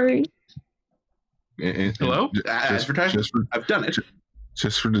 Sorry. Hello? Advertising? I've done it.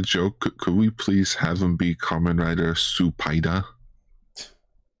 Just for the joke, could we please have him be Kamen Rider Supaida?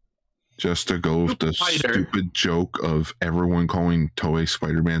 Just to go with the stupid joke of everyone calling Toei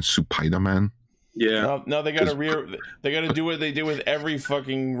Spider-Man Supaida-Man. Yeah. No, they gotta do what they do with every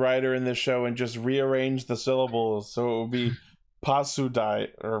fucking writer in this show and just rearrange the syllables so it will be Pasudai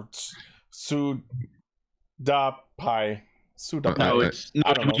or Sudapai. Sudapai. No, it's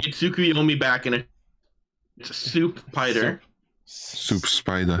Tsukuyomi back in it's a soup spider. Soup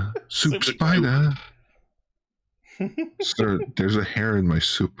spider. Soup spider. Sir, there's a hair in my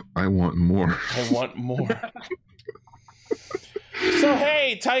soup. I want more. I want more. So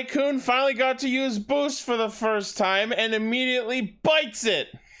hey, Tycoon finally got to use Boost for the first time and immediately bites it.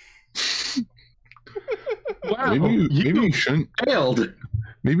 Wow. Maybe you shouldn't. Failed.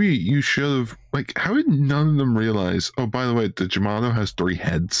 Maybe you should have. Like, how did none of them realize? Oh, by the way, the Jamato has 3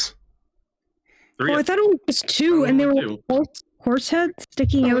 heads. I thought it was 2, and they were horse heads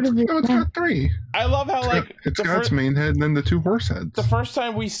sticking out of it. No, it's got 3. I love how it's got its main head and then the 2 horse heads. The first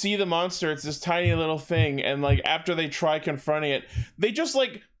time we see the monster, it's this tiny little thing, and like after they try confronting it, they just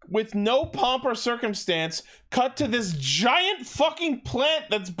like with no pomp or circumstance cut to this giant fucking plant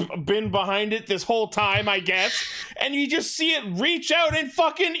that's been behind it this whole time, I guess, and you just see it reach out and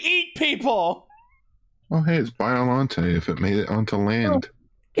fucking eat people. Oh hey, it's Biollante if it made it onto land.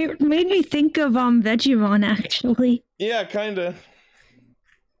 It made me think of Vegemon, actually. Yeah, kinda.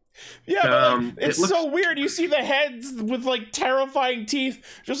 Yeah, but like, it's so weird. You see the heads with like terrifying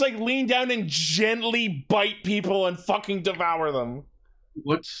teeth just like lean down and gently bite people and fucking devour them.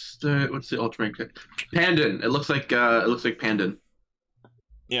 What's the ultimate? Pandan. It looks like Pandan.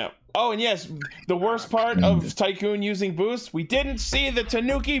 Yeah. Oh, and yes, the worst part of Tycoon using Boost, we didn't see the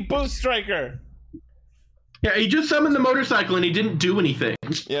Tanuki Boost Striker. Yeah, he just summoned the motorcycle and he didn't do anything.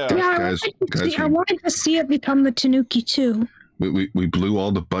 Yeah, I wanted to see it become the Tanuki too. We blew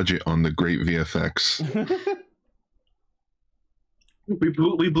all the budget on the great VFX. we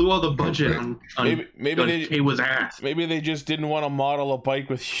blew all the budget on maybe they was ass. Maybe they just didn't want to model a bike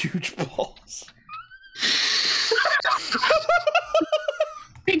with huge balls.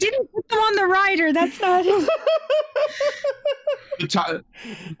 They didn't put them on the rider. That's not it.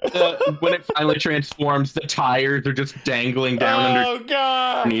 When it finally transforms, the tires are just dangling down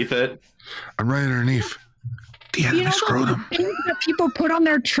underneath it. I'm right underneath. You know the things that people put on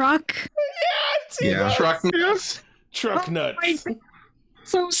their truck? Yeah, truck nuts. Truck nuts.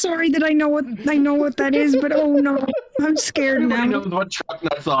 so sorry that I know what that is, but oh no, I'm scared Everybody now. knows what truck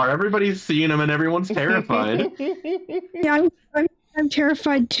nuts are. Everybody's seeing them, and everyone's terrified. Yeah, I'm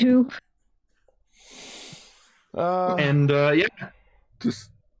terrified too. Just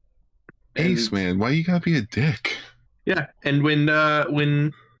Ace, man, why you gotta be a dick? Yeah, and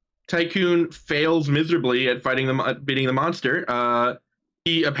when Tycoon fails miserably at beating the monster,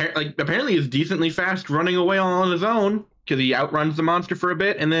 he apparently is decently fast running away on his own because he outruns the monster for a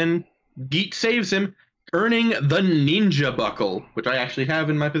bit, and then Geet saves him, earning the Ninja Buckle, which I actually have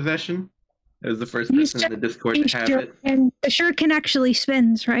in my possession. That was the first person in the Discord to have it. And the shuriken actually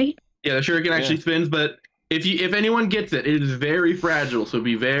spins, right? Yeah, the shuriken actually spins, but if anyone gets it, it is very fragile, so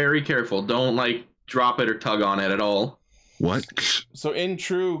be very careful. Don't drop it or tug on it at all. What? So in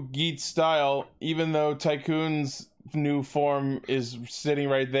true Geet style, even though Tycoon's new form is sitting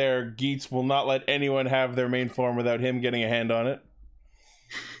right there, Geets will not let anyone have their main form without him getting a hand on it.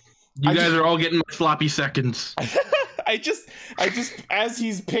 You guys are all getting my sloppy seconds. I just as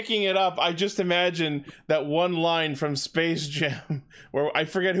he's picking it up, I just imagine that one line from Space Jam where I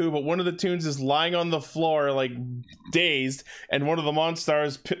forget who, but one of the tunes is lying on the floor dazed, and one of the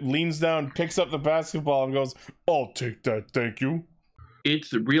Monstars leans down, picks up the basketball, and goes, "I'll take that, thank you."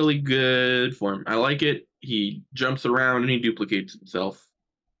 It's a really good form. I like it. He jumps around and he duplicates himself.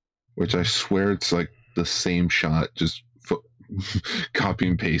 Which I swear it's the same shot, just copy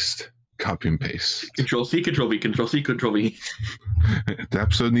and paste. Copy and paste. Control C, Control V, Control C, Control V. The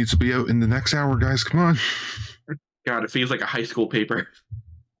episode needs to be out in the next hour, guys. Come on. God, it feels like a high school paper.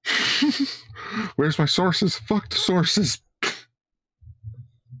 Where's my sources? Fuck the sources.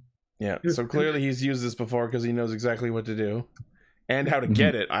 Yeah, so clearly he's used this before because he knows exactly what to do. And how to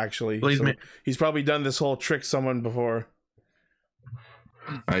get it, actually. So he's probably done this whole trick someone before.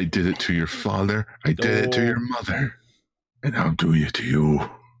 I did it to your father. I did it to your mother. And I'll do it to you.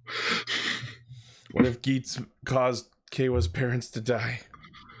 What if Geets caused Keiwa's parents to die?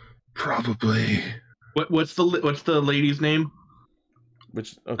 Probably. What's the lady's name?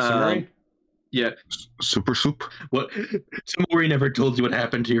 Which Sumori? Yeah. Super Soup? What? Sumori never told you what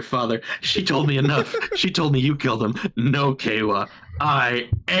happened to your father. She told me enough. She told me you killed him. No, Keiwa. I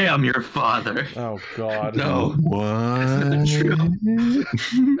am your father. Oh, God. No. What? That's not true.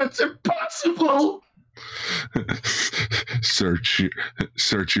 That's impossible. Search your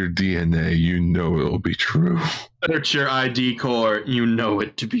DNA. You know it'll be true. Search your ID core. You know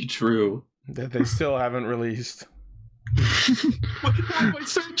it to be true. That they still haven't released. Why do I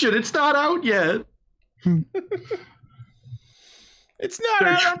search it? It's not out yet. It's not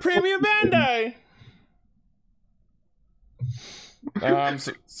out on Premium Bandai.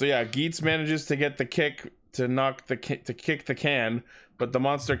 So yeah, Geets manages to get the kick to kick the can, but the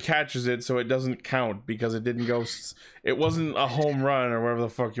monster catches it, so it doesn't count because it didn't go. It wasn't a home run or whatever the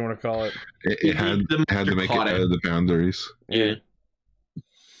fuck you want to call it. It had to make it out of the boundaries. Yeah.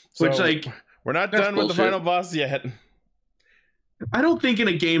 So, which we're not done with the final boss yet. I don't think in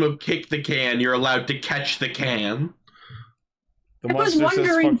a game of kick the can you're allowed to catch the can. I was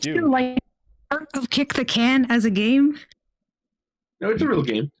wondering too, part of kick the can as a game. No, it's a real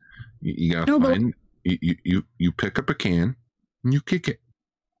game. You gotta find. You pick up a can and you kick it.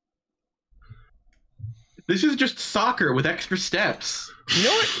 This is just soccer with extra steps. You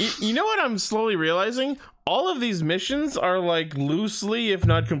know what? You know what I'm slowly realizing? All of these missions are loosely, if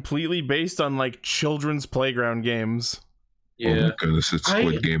not completely, based on children's playground games. Yeah. Oh my goodness, it's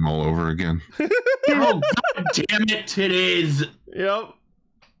Squid Game all over again. Oh, God damn it, it is. Yep.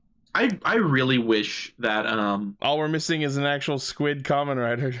 I really wish that all we're missing is an actual Squid Kamen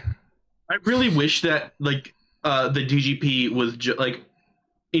Rider. I really wish that the DGP was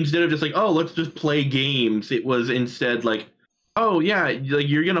instead of just let's just play games, it was instead oh yeah,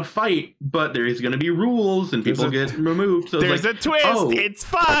 you're gonna fight, but there's gonna be rules and people get removed. So there's a twist. It's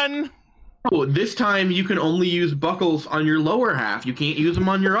fun. Oh, this time you can only use buckles on your lower half. You can't use them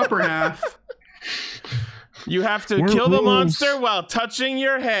on your upper half. You have to kill the monster while touching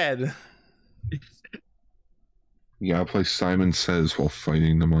your head. You gotta play Simon Says while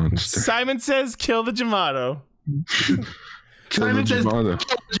fighting the monster. Simon Says, kill the Jamato. Simon Says, kill the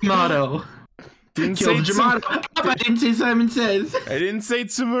Jamato. Didn't kill say the Jamato. I didn't say Simon Says. I didn't say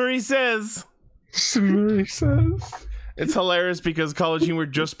Tsumuri Says. Tsumuri Says. It's hilarious because College Humor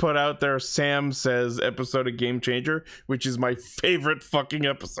just put out their Sam Says episode of Game Changer, which is my favorite fucking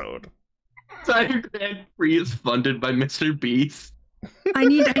episode. Desire Grand Prix is funded by Mr. Beast. I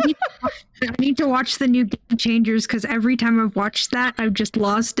need to watch the new Game Changers because every time I've watched that, I've just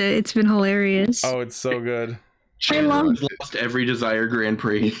lost it. It's been hilarious. Oh, it's so good. I lost every Desire Grand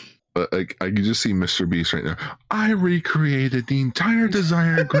Prix. like I can just see Mr. Beast right now. I recreated the entire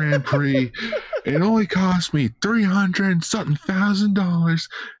Desire Grand Prix. It only cost me $300,000,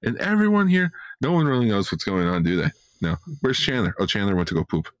 and everyone here, no one really knows what's going on, do they? No. Where's Chandler? Oh, Chandler went to go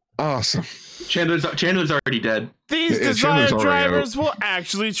poop. Awesome. Chandler's already dead. These Desire drivers will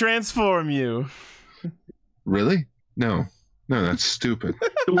actually transform you. Really? No, that's stupid.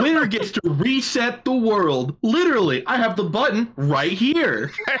 The winner gets to reset the world. Literally, I have the button right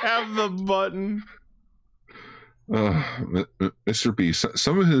here. I have the button. Mr. Beast,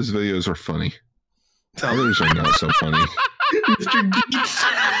 some of his videos are funny. Others are not so funny. Mr. Geets.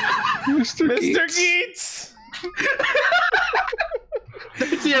 Mr. Geets.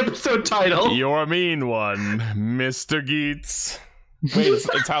 That's the episode title. You're a mean one, Mr. Geets. Wait,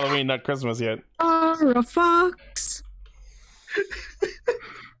 it's Halloween, not Christmas yet. A fox.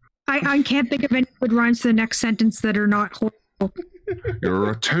 I can't think of any good rhymes to the next sentence that are not horrible.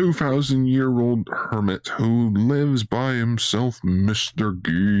 You're a 2,000-year-old hermit who lives by himself, Mr.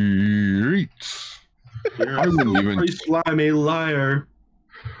 Geets. I wouldn't even. I'm a liar.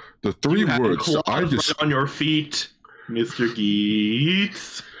 The three words I just on your feet, Mr.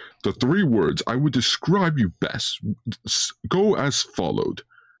 Geets. The three words I would describe you best go as followed: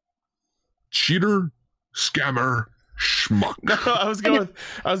 cheater, scammer, schmuck. No, I was going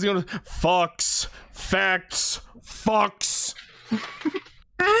with fox, facts, fox.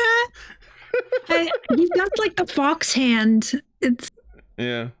 He's got like the fox hand. It's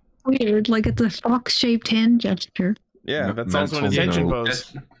weird, like it's a fox-shaped hand gesture. Yeah, that's also an attention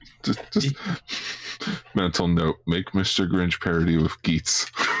pose. Just mental note: make Mr. Grinch parody with Geets.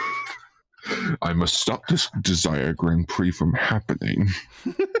 I must stop this Desire Grand Prix from happening.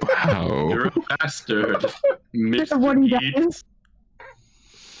 How? You're a bastard, Mr. Geets.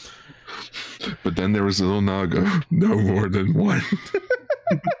 But then there was a little Nago. No more than one.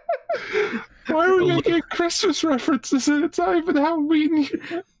 Why are we making Christmas references and it's not even Halloween?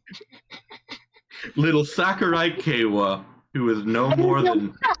 Little Sakurai Keiwa, who is no more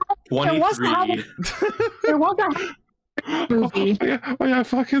than 23. There was a movie. Oh, yeah, I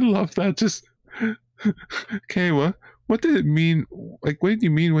fucking love that. Just Keiwa, what did it mean? Like, what did you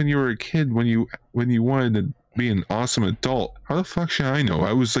mean when you were a kid? When you wanted to be an awesome adult? How the fuck should I know?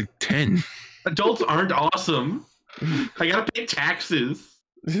 I was like 10. Adults aren't awesome. I gotta pay taxes.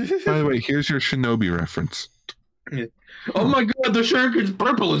 By the way, here's your Shinobi reference. Oh my god, the shark is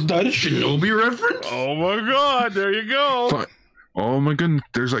purple. Is that a Shinobi reference? Oh my god, there you go. Oh my goodness,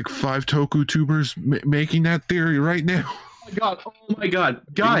 there's like 5 Toku tubers making that theory right now. Oh my god.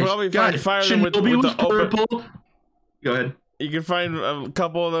 Guys, fire them with the purple. Go ahead. You can find a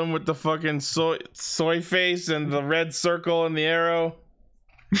couple of them with the fucking soy face and the red circle and the arrow.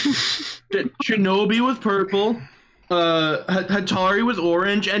 Shinobi was purple. Hatari was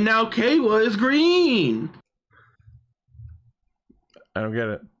orange, and now Keiwa is green. I don't get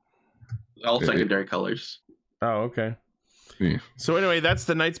it. All secondary colors. Oh, okay. Yeah. So anyway, that's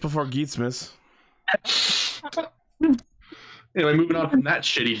the Nights Before Geetsmas. Anyway, moving on from that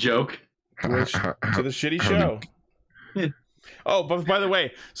shitty joke to the shitty show. Oh, but by the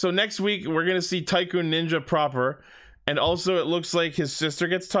way, so next week we're gonna see Tycoon Ninja proper, and also it looks like his sister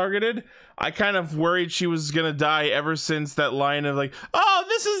gets targeted. I kind of worried she was gonna die ever since that line of like, "Oh,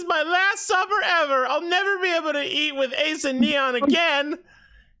 this is my last supper ever. I'll never be able to eat with Ace and Neon again."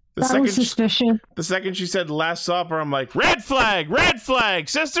 That was suspicious. The second she said "Last Supper," I'm like, red flag,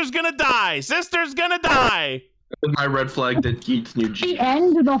 sister's gonna die, That was my red flag that Geets knew. The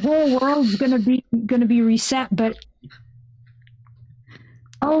end, the whole world's gonna be reset, but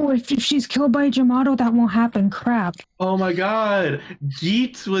if she's killed by Jamato, that won't happen. Crap. Oh my god,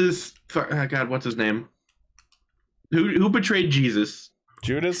 Geets was. Oh god, what's his name? Who betrayed Jesus?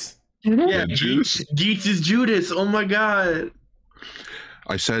 Judas. Yeah, Judas. Geets is Judas. Oh my god.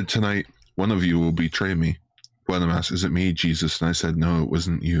 I said tonight, one of you will betray me. One of them asked, "Is it me, Jesus?" And I said, "No, it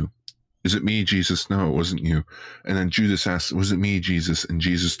wasn't you." "Is it me, Jesus?" "No, it wasn't you." And then Judas asked, "Was it me, Jesus?" And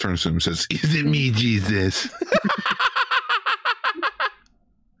Jesus turns to him and says, "Is it me, Jesus?"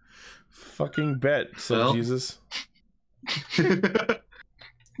 Fucking bet, so Jesus.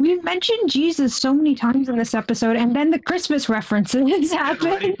 We've mentioned Jesus so many times in this episode, and then the Christmas references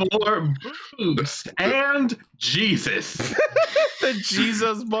happen. For boobs and Jesus. The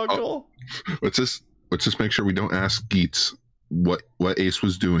Jesus buckle. Let's just make sure we don't ask Geets what Ace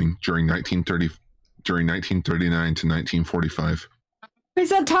was doing during 1939 to 1945. Is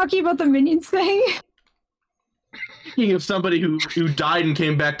that talking about the Minions thing? Speaking of somebody who died and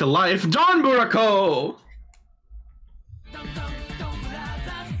came back to life, Don Burako!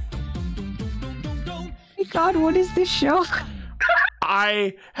 My God, what is this show?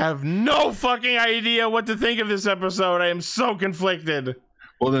 I have no fucking idea what to think of this episode. I am so conflicted.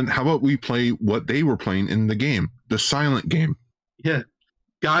 Well, then how about we play what they were playing in the game, the silent game? Yeah.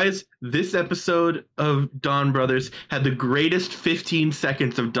 Guys, this episode of Dawn Brothers had the greatest 15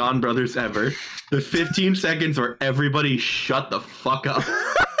 seconds of Dawn Brothers ever. The 15 seconds where everybody shut the fuck up.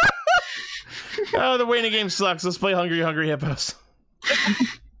 Oh, the waiting game sucks. Let's play Hungry Hungry Hippos.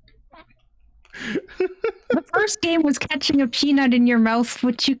 The first game was catching a peanut in your mouth,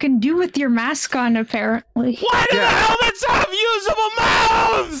 which you can do with your mask on, apparently. Why do the helmets have usable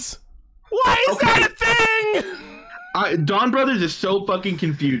mouths? Why is that a thing? Dawn Brothers is so fucking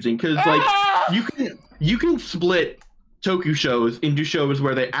confusing because like you can split Toku shows into shows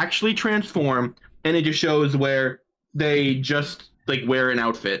where they actually transform and into shows where they just like wear an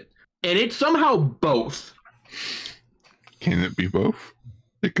outfit, and it's somehow both. Can it be both?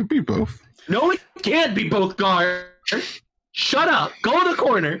 It could be both. No, it can't be both, Gar. Shut up. Go in the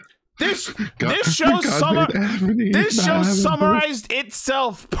corner. This show summarized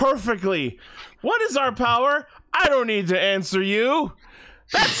itself perfectly. What is our power? I don't need to answer you.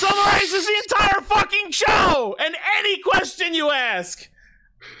 That summarizes the entire fucking show and any question you ask.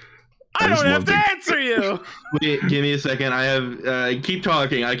 I don't have to answer you. Wait, give me a second. I have keep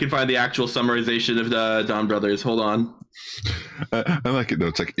talking. I can find the actual summarization of the Dawn Brothers. Hold on. I like it though.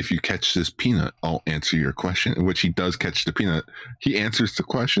 It's like, if you catch this peanut, I'll answer your question. In which he does catch the peanut. He answers the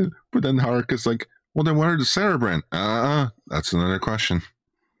question, but then Haruka's like, well, then what are the Cerebrand? That's another question.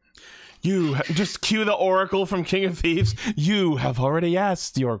 You just cue the Oracle from King of Thieves. You have already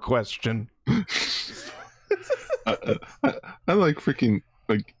asked your question. I like freaking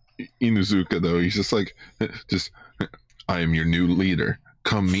like Inuzuka though. He's just like, I am your new leader.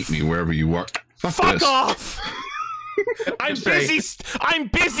 Come meet me wherever you are. Fuck off! I'm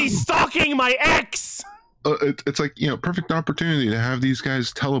busy stalking my ex. It's like, perfect opportunity to have these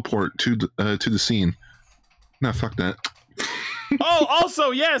guys teleport to the scene. Nah, fuck that. Oh,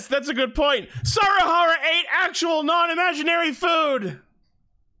 also, yes, that's a good point. Sarahara ate actual non-imaginary food.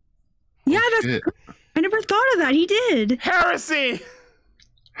 Yeah, I never thought of that. He did. Heresy.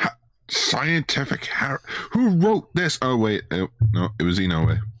 Scientific Who wrote this? Oh wait, no, it was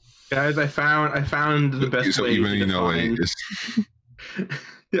Inoue. Guys, I found the best way to define.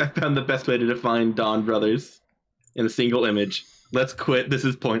 I found the best way to define Dawn Brothers in a single image. Let's quit. This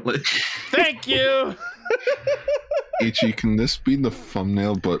is pointless. Thank you. Ichi, can this be the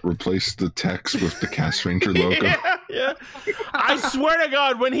thumbnail but replace the text with the Cast Ranger logo? Yeah. I swear to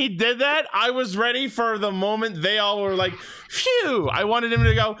God, when he did that, I was ready for the moment they all were like, phew. I wanted him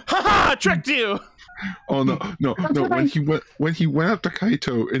to go, ha, tricked you. Oh no. When he went up to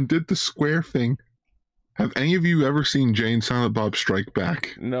Kaito and did the square thing. Have any of you ever seen Jay and Silent Bob Strike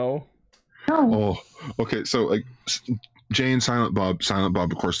Back? No. Oh, okay. So like Jay and Silent Bob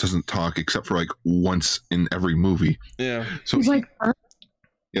of course doesn't talk except for like once in every movie. Yeah. So he's like,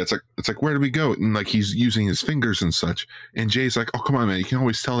 yeah, it's like where do we go? And like he's using his fingers and such. And Jay's like, oh come on man, you can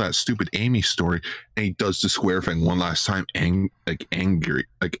always tell that stupid Amy story. And he does the square thing one last time, angry.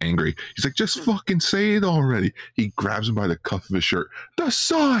 He's like, just fucking say it already. He grabs him by the cuff of his shirt. The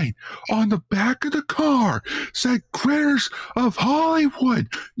sign on the back of the car said "Critters of Hollywood."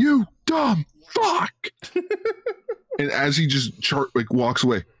 You dumb fuck. And as he just walks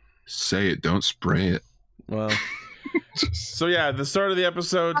away, say it, don't spray it. Well. So yeah, the start of the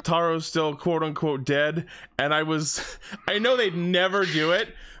episode, Taro's still quote unquote dead, and I know they'd never do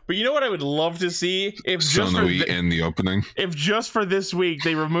it, but you know what I would love to see if Sonoe in the opening. If just for this week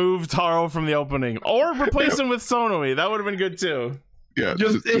they remove Taro from the opening or replace him with Sonoe, that would have been good too. Yeah,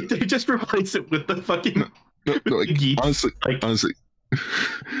 they just replace it with the fucking honestly,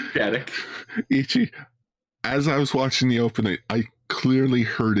 static. Ichi, as I was watching the opening, I clearly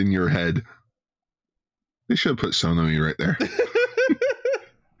heard in your head, they should have put Sonoe right there.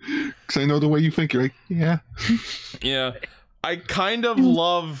 Because I know the way you think. You're like, yeah. Yeah. I kind of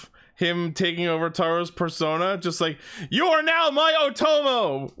love him taking over Taro's persona. Just like, you are now my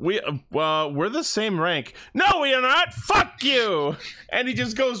Otomo. We're the same rank. No, we are not. Fuck you. And he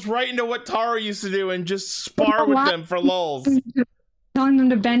just goes right into what Taro used to do and just spar with them for lulz. Telling them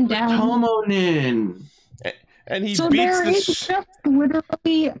to bend down. Tomonin. And he so beats there is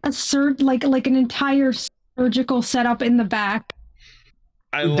literally like an entire surgical setup in the back.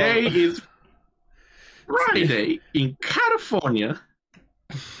 Today is Friday in California.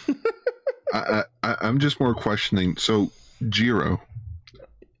 I'm just more questioning. So Jiro,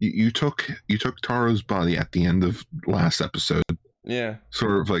 you took Taro's body at the end of last episode. Yeah.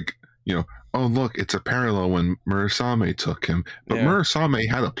 Sort of like, oh look, it's a parallel when Murasame took him, but Murasame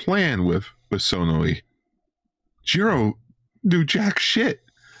had a plan with Sonoe. Jiro do jack shit.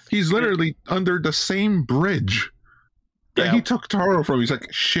 He's literally under the same bridge that he took Taro from. He's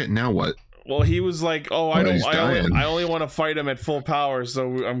like, shit, now what? Well, he was like, "Oh, I only want to fight him at full power."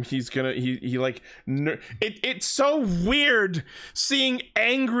 So he's gonna it's so weird seeing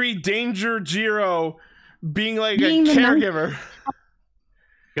angry Danger Jiro being like a caregiver.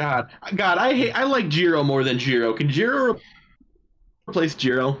 God, I like Jiro more than Jiro. Can Jiro replace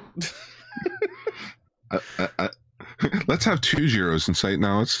Jiro? Let's have 2 Jiros in sight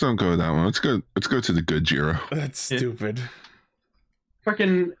now. Let's don't go with that one. Let's go to the good Jiro. That's stupid.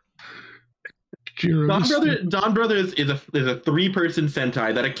 Fucking Don Brothers is a 3-person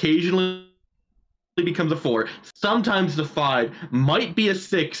Sentai that occasionally becomes a 4, sometimes a 5, might be a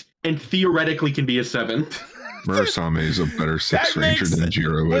 6, and theoretically can be a 7. Murasame is a better 6 ranger than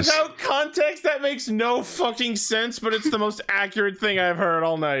Jiro is. Without context, that makes no fucking sense, but it's the most accurate thing I've heard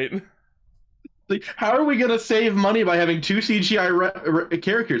all night. Like, how are we gonna save money by having 2 CGI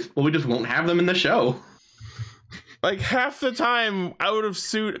characters? Well, we just won't have them in the show. Like, half the time out of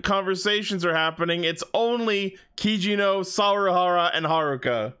suit conversations are happening, it's only Kijino, Saruhara, and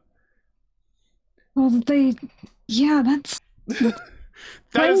Haruka. Well, that's that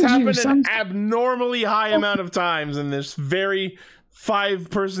has happened an abnormally high amount of times in this very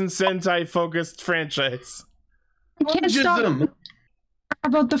 5-person Sentai focused franchise. I can't stop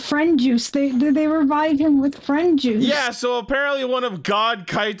about the friend juice. They revive him with friend juice. Yeah, so apparently one of God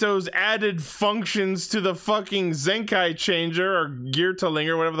Kaito's added functions to the fucking Zenkai changer or Geartling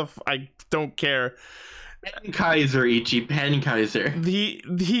or whatever I don't care. Penkaiser, Ichi, Penkaiser.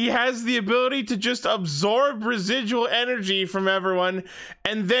 He has the ability to just absorb residual energy from everyone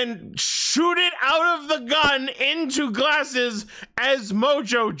and then shoot it out of the gun into glasses as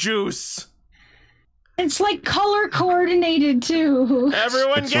Mojo Juice. It's like color coordinated too.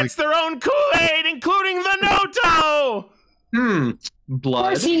 Everyone gets their own Kool-Aid, including the Noto! Blood. Of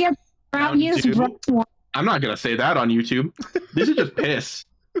course he gets I'm not gonna say that on YouTube. This is just piss.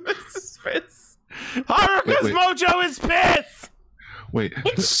 This is piss. Haruka's Mojo is piss! Wait.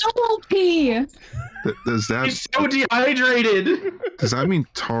 It's so OP! Does that... He's so dehydrated! Does that mean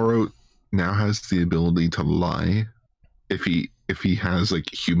Taro now has the ability to lie? If he has,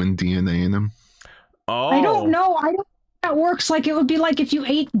 like, human DNA in him? Oh. I don't know. I don't think that works. Like, it would be like if you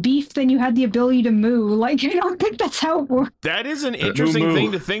ate beef, then you had the ability to moo. Like, I don't think that's how it works. That is an interesting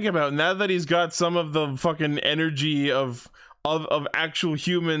thing to think about. Now that he's got some of the fucking energy of actual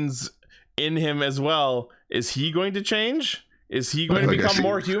humans in him as well, is he going to change? Is he going to become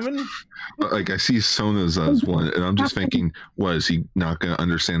more human? Like, I see Sona's as one, and I'm just thinking, is he not going to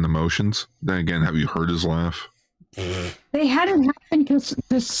understand emotions? Then again, have you heard his laugh? They hadn't happened to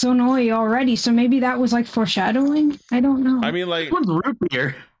Sonoi already, so maybe that was like foreshadowing. I don't know. I mean, like, what's root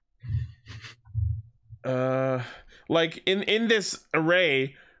beer? Like in this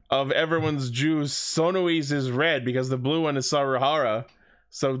array of everyone's juice, Sonoi's is red because the blue one is Saruhara.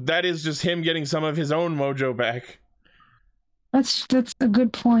 So that is just him getting some of his own mojo back. That's a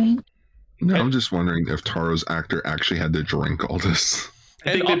good point. No, I'm just wondering if Taro's actor actually had to drink all this.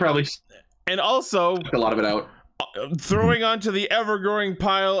 I think they probably also took a lot of it out. Throwing onto the ever-growing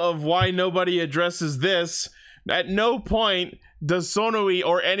pile of why nobody addresses this, at no point does Sonoi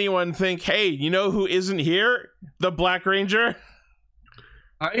or anyone think, hey, you know who isn't here? The Black Ranger?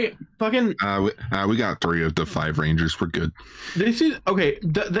 I fucking... we got 3 of the 5 Rangers. We're good. This is... Okay,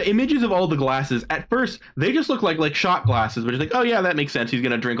 the images of all the glasses, at first, they just look like shot glasses, but it's like, oh yeah, that makes sense. He's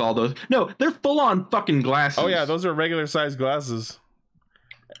gonna drink all those. No, they're full-on fucking glasses. Oh yeah, those are regular-sized glasses.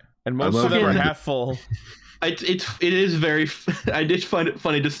 And most of them are half full. It is very. I did find it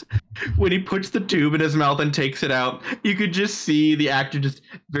funny just when he puts the tube in his mouth and takes it out. You could just see the actor just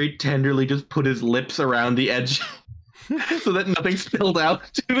very tenderly just put his lips around the edge so that nothing spilled out.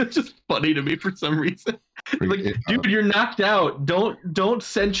 It's just funny to me for some reason. Like, dude, you're knocked out. Don't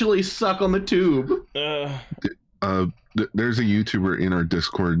sensually suck on the tube. There's a YouTuber in our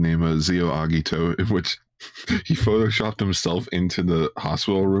Discord named Zio Agito, in which he photoshopped himself into the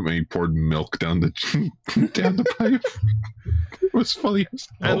hospital room and he poured milk down the pipe. It was funny as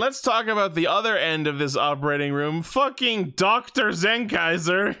hell. And let's talk about the other end of this operating room. Fucking Dr.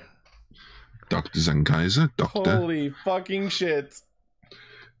 Zenkaiser. Dr. Zenkaiser? Doctor? Holy fucking shit.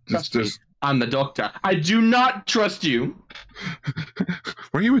 Trust me, I'm the doctor. I do not trust you.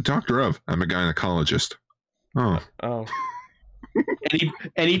 What are you a doctor of? I'm a gynecologist. Oh.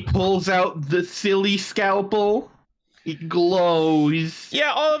 And he pulls out the silly scalpel. It glows.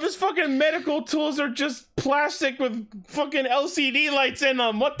 Yeah, all of his fucking medical tools are just plastic with fucking LCD lights in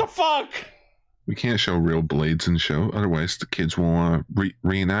them. What the fuck? We can't show real blades in show, otherwise the kids will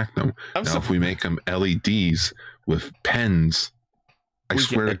reenact them. If we make them LEDs with pens. I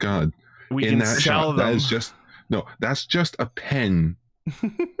swear to God. We can sell them. That is just that's just a pen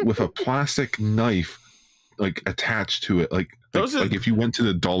with a plastic knife like attached to it. Like if you went to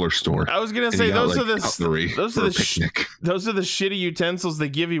the dollar store. I was gonna say those are the shitty utensils they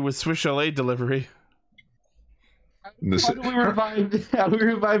give you with Swiss Chalet delivery. How do we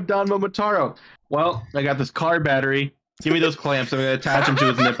revive Don Momotaro? Well, I got this car battery. Give me those clamps. I'm gonna attach them to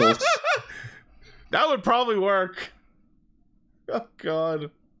his nipples. That would probably work. Oh God.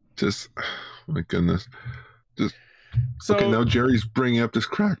 Just, oh my goodness. So okay, now Jerry's bringing up this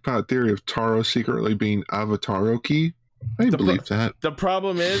crackpot theory of Taro secretly being Avataroki. I believe that. The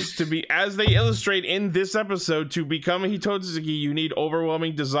problem is, as they illustrate in this episode, to become a Hitotsuki, you need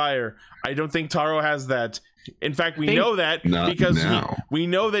overwhelming desire. I don't think Taro has that. In fact, we know that because we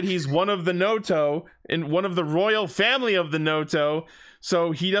know that he's one of the Noto and one of the royal family of the Noto,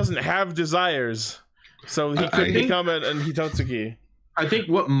 so he doesn't have desires. So he could become an Hitotsuki. I think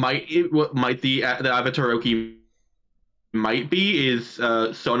what might the Avataroki might be is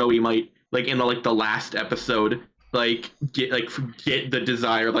Sonoe might in the last episode get the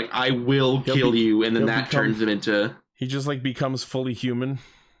desire, I will kill you, and then that turns him into he just becomes fully human.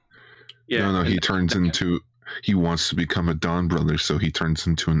 Yeah. No, he turns into he wants to become a Dawn brother, so he turns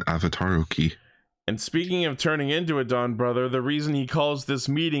into an Avataroki. And speaking of turning into a Dawn brother, the reason he calls this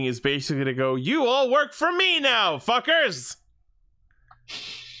meeting is basically to go, "You all work for me now, fuckers."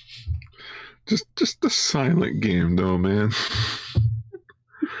 Just a silent game, though, man.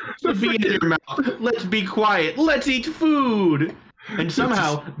 Let's be in your mouth. Let's be quiet. Let's eat food. And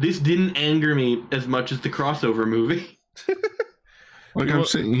somehow this didn't anger me as much as the crossover movie. I'm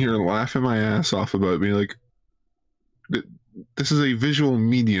sitting here laughing my ass off about being like, this is a visual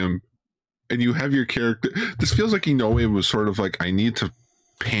medium, and you have your character. This feels like Inoue was sort of like, I need to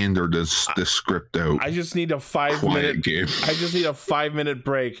pander this script out. I just need a 5-minute game. I just need a 5-minute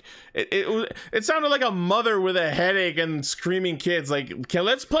break. It sounded like a mother with a headache and screaming kids.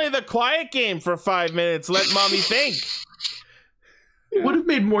 Let's play the quiet game for 5 minutes. Let mommy think. It would have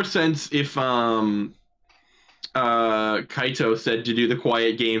made more sense if Kaito said to do the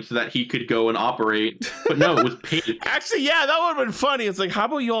quiet game so that he could go and operate, but no, it was paid. Actually, yeah, that would have been funny. It's how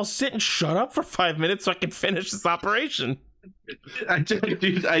about you all sit and shut up for 5 minutes so I can finish this operation? I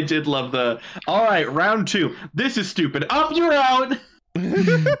did love all right, round 2. This is stupid. Up, you're out.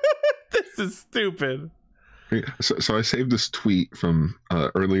 This is stupid. So I saved this tweet from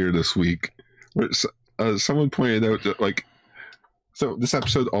earlier this week where someone pointed out that so this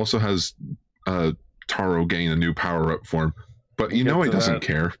episode also has Taro gain a new power-up form, but he doesn't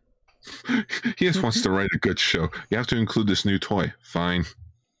care. He just wants to write a good show. You have to include this new toy. Fine.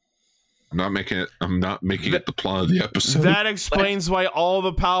 I'm not making it the plot of the episode. That explains why all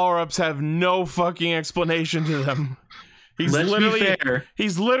the power-ups have no fucking explanation to them. He's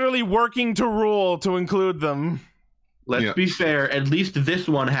literally working to rule to include them. Let's be fair. At least this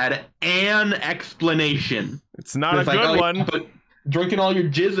one had an explanation. It's not a good one. But drinking all your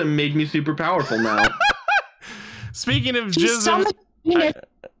jism made me super powerful now. Speaking of jism, yeah.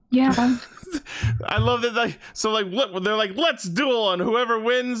 I love that. Look, they're let's duel, and whoever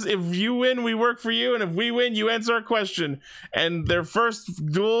wins, if you win, we work for you, and if we win, you answer our question. And their first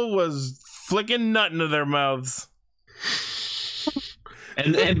duel was flicking nut into their mouths.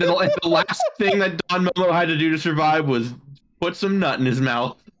 And the last thing that Don Momo had to do to survive was put some nut in his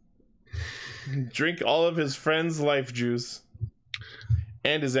mouth. Drink all of his friends' life juice.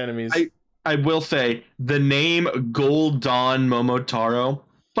 And his enemies. I will say, the name Gold Dawn Momotaro,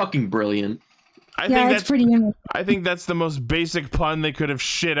 fucking brilliant. I think that's the most basic pun they could have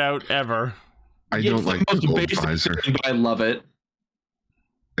shit out ever. I don't like the gold visor. But I love it.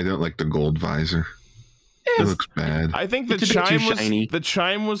 I don't like the gold visor. It looks bad. I think the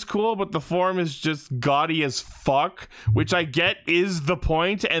chime was cool, but the form is just gaudy as fuck, which I get is the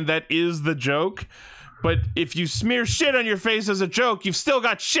point, and that is the joke. But if you smear shit on your face as a joke, you've still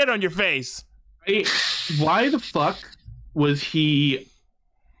got shit on your face. Why the fuck was he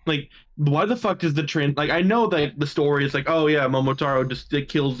why the fuck is the trend? I know that the story is oh yeah, Momotaro just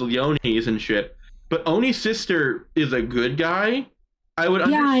kills the Onis and shit, but Oni's sister is a good guy. I would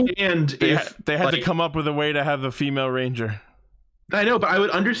understand if they had to come up with a way to have the female ranger. I know, but I would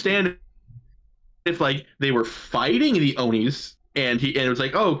understand if they were fighting the Onis and it was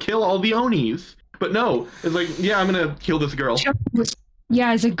oh, kill all the Onis. But no, it's yeah, I'm gonna kill this girl.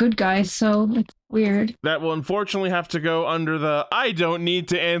 Yeah, he's a good guy, so it's weird. That will unfortunately have to go under the I don't need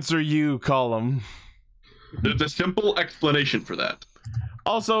to answer you column. There's a simple explanation for that.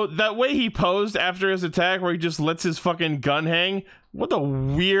 Also, that way he posed after his attack where he just lets his fucking gun hang, what a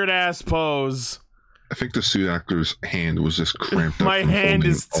weird ass pose. I think the suit actor's hand was just cramped up. My hand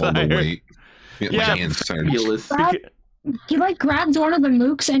is tired. My hand's tired. He like grabs one of the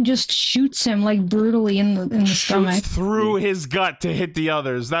mooks and just shoots him like brutally in the stomach. Through his gut to hit the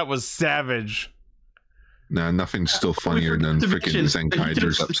others. That was savage. Nah, nothing's still funnier than freaking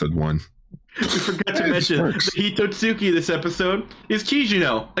Zenkaiger's episode 1. We forgot to mention the Hitotsuki this episode is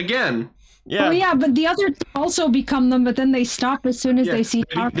Kijino again. Yeah. Oh yeah, but the others also become them, but then they stop as soon as they see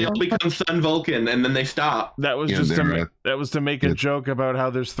Taro. They all become Sun Vulcan, and then they stop. That was just to make a joke about how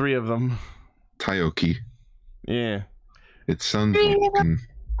there's 3 of them. Taioki. Yeah. It's Sun Vulcan.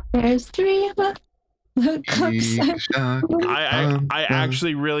 There's 3 of us. I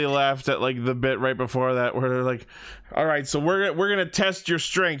actually really laughed at like the bit right before that where they're like, all right, so we're gonna test your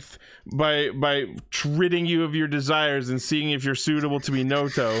strength by ridding you of your desires and seeing if you're suitable to be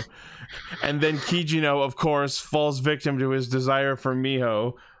Noto. And then Kijino, of course, falls victim to his desire for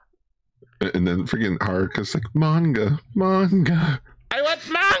Miho. And then freaking Haruka's like, manga. I want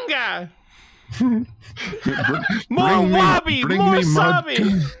manga. More wabi, more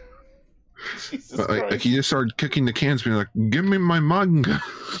sabi. Like he just started kicking the cans, being like, "Give me my manga."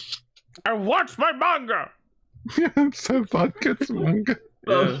 I want my manga. Yeah, so vodka manga.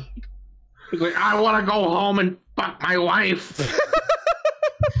 Yeah. He's like, I want to go home and fuck my wife.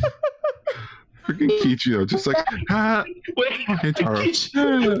 Freaking Kijino, just like,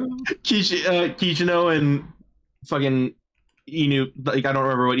 Kijino and fucking Inu, like I don't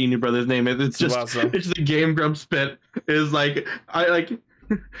remember what Inu brother's name is. It's just it's the Game Grumps bit. Is like I like.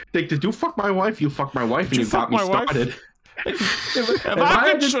 Like, did you fuck my wife? You fucked my wife, and you got me started. If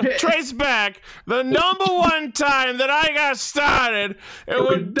I could trace back the number one time that I got started, it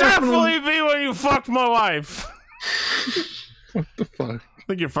would definitely be when you fucked my wife. What the fuck? I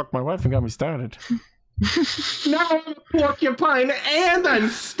think you fucked my wife and got me started. Now I'm a porcupine and I'm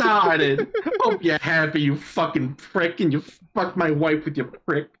started. Hope you're happy, you fucking prick, and you fucked my wife with your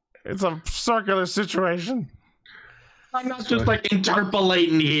prick. It's a circular situation. I'm not just like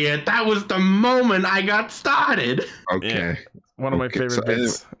interpolating here. That was the moment I got started. Okay. Yeah, one of my favorite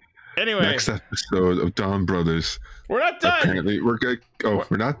bits. Anyway. Next episode of Dawn Brothers. We're not done. Apparently we're good. Oh,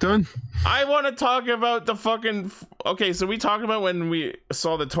 we're not done? I want to talk about the fucking... Okay, so we talked about when we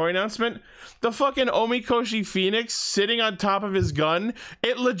saw the toy announcement. The fucking Omikoshi Phoenix sitting on top of his gun.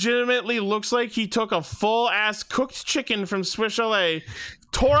 It legitimately looks like he took a full-ass cooked chicken from Swiss Chalet,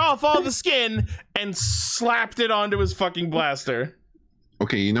 tore off all the skin, and slapped it onto his fucking blaster.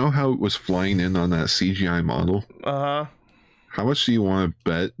 Okay, you know how it was flying in on that CGI model? Uh-huh. How much do you want to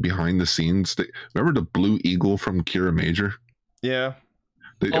bet behind the scenes? Remember the Blue Eagle from Kira Major? Yeah.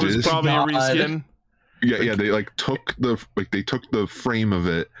 It was probably a reskin. Yeah, they like took the frame of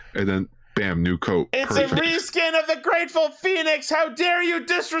it and then bam, new coat. It's perfect. A reskin of the Grateful Phoenix. How dare you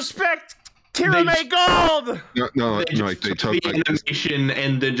disrespect Kirame Gold? No, like they took the animation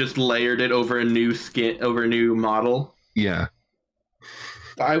and then just layered it over a new new model. Yeah.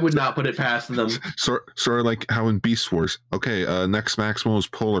 I would not put it past them. Sort of like how in Beast Wars. Okay, next Maximo is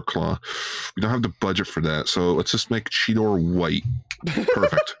Polar Claw. We don't have the budget for that, so let's just make Cheetor white.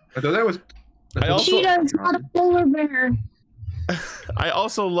 Perfect. I thought that was. Cheetah's not a polar bear. I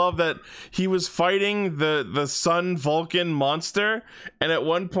also love that he was fighting the Sun Vulcan monster, and at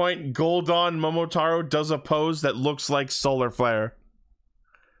one point, Goldon Momotaro does a pose that looks like Solar Flare.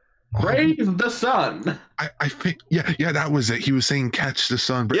 Praise the sun. I think yeah, that was it. He was saying catch the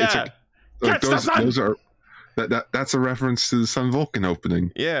sun, but it's like those are that's a reference to the Sun Vulcan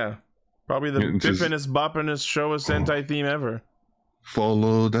opening. Yeah. Probably the bippinest boppinest Showa Sentai theme ever.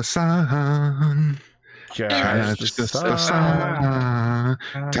 Follow the sun. Catch the sun.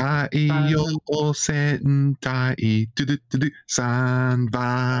 Taiyo sentai san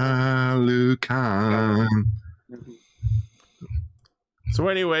valukan. So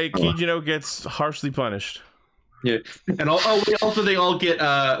anyway, Kijino gets harshly punished. Yeah, and they all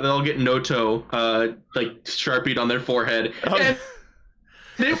get Noto like sharpied on their forehead, and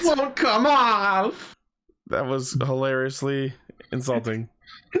it won't come off. That was hilariously insulting.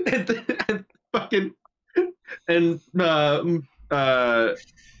 and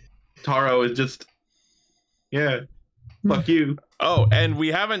Taro is just fuck you. Oh, and we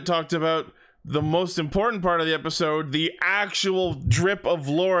haven't talked about the most important part of the episode, the actual drip of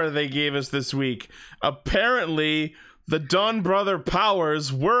lore they gave us this week. Apparently, the Dawn Brother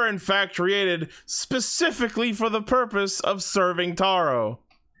powers were in fact created specifically for the purpose of serving Taro.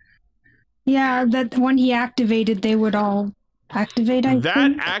 Yeah, that when he activated, they would all activate, I think.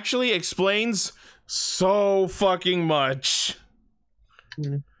 That actually explains so fucking much.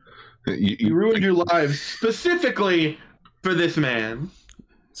 You ruined your lives specifically for this man.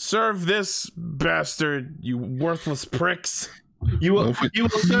 Serve this bastard, you worthless pricks. You will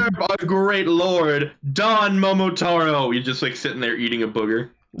serve our great lord, Don Momotaro. You're just like sitting there eating a booger.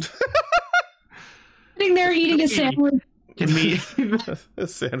 Sitting there eating a sandwich. Can we a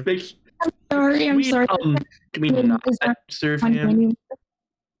sandwich? I'm sorry. Can we not serve him?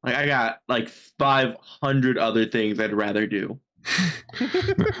 Like, I got like 500 other things I'd rather do.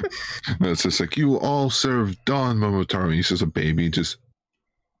 It's just like, you all serve Don Momotaro. He's just a baby, just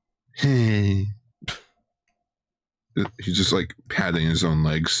hey. He's just like patting his own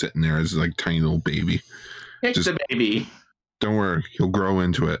legs, sitting there as like tiny little baby. It's just, the baby. Don't worry, he'll grow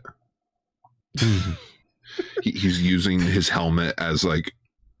into it. He's using his helmet as like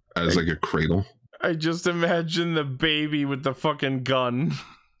a cradle. I just imagine the baby with the fucking gun.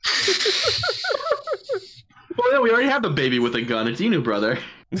 Well, yeah, we already have the baby with a gun. It's Inu, brother.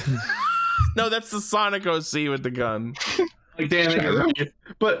 No, that's the Sonic OC with the gun. Like, damn it.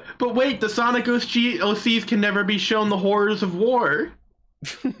 But wait, the Sonic OCs can never be shown the horrors of war.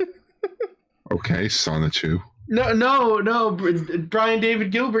 Okay, Sonichu. No. Brian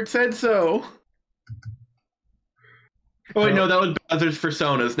David Gilbert said so. Oh wait, no, that was Bowser's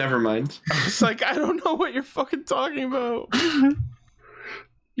Personas. Never mind. It's like, I don't know what you're fucking talking about.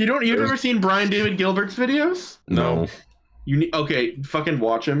 You've never seen Brian David Gilbert's videos? No. Okay, fucking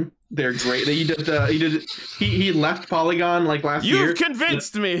watch him. They're great. He left Polygon like last year. You've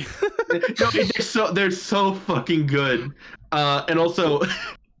convinced me. No, they're so fucking good. And also,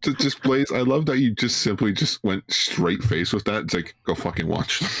 just Blaze, I love that you just simply just went straight face with that. It's like, go fucking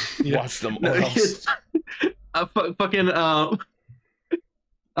watch them. Yeah. Watch them or else.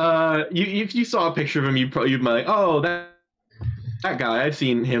 If you saw a picture of him, you'd be like, oh, that guy. I've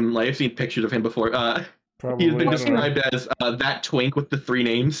seen him. Like, I've seen pictures of him before. He's been described as that twink with the 3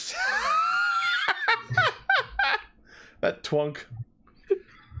 names. That twunk.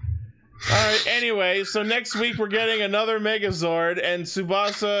 Alright, anyway, so next week we're getting another Megazord, and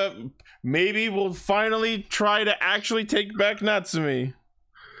Tsubasa maybe will finally try to actually take back Natsumi.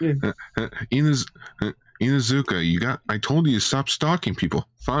 Inuzuka, I told you to stop stalking people.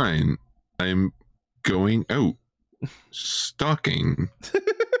 Fine. I'm going out. Stalking.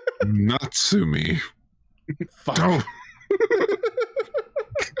 Natsumi. Fuck. Oh.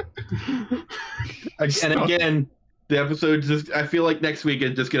 And again, the episode I feel like next week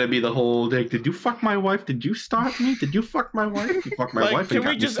is just gonna be the whole thing. Did you fuck my wife? Did you stalk me? Did you fuck my wife? You fuck my wife. Can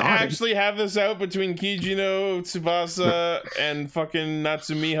we just actually have this out between Kijino, Tsubasa, and fucking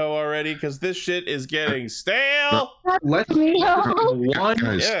Natsumiho already? Because this shit is getting stale.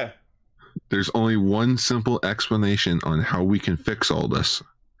 Guys, yeah. There's only one simple explanation on how we can fix all this.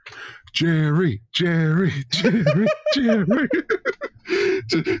 Jerry. Just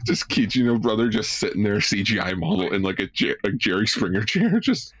Kijino brother just sitting there, CGI model in like a Jerry Springer chair,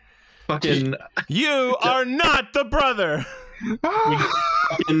 just fucking. You are not the brother.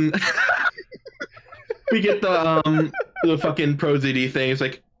 We get the fucking Pro-ZD thing. It's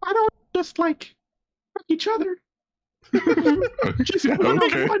like, I don't just like each other. Just one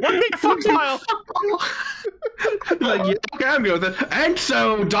big fuck pile. Like, yeah, okay, I'm good with it. And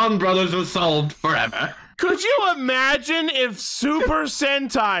so Don Brothers was solved forever. Could you imagine if Super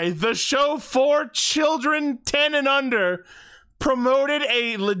Sentai, the show for children 10 and under, promoted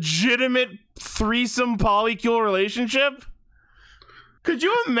a legitimate threesome polycule relationship? Could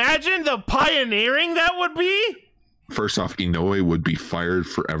you imagine the pioneering that would be? First off, Inoue would be fired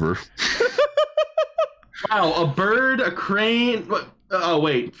forever. Wow, a bird, a crane. Oh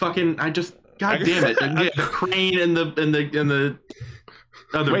wait, fucking! God damn it! The crane and the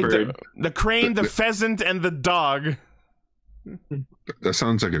other bird. The crane, the pheasant, and the dog. That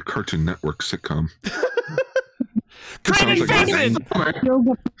sounds like a Cartoon Network sitcom. Crane and pheasant.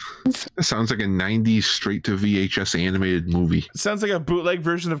 That sounds like a '90s straight to VHS animated movie. It sounds like a bootleg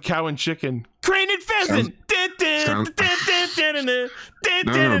version of Cow and Chicken. Crane and pheasant. Crane and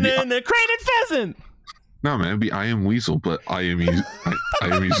pheasant. No, man, it'd be I Am Weasel, but I am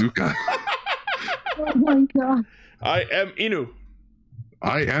Izuka. Oh my god. I am Inu.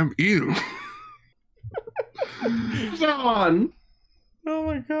 I am Inu. John. Oh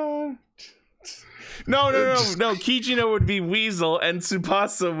my god. No. Kijino would be Weasel, and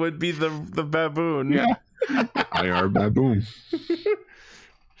Tsubasa would be the baboon. Yeah. IR baboon.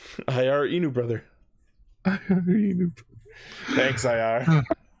 IR Inu brother. IR Inu. Thanks, IR.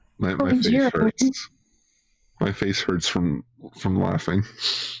 My face hurts. My face hurts from laughing.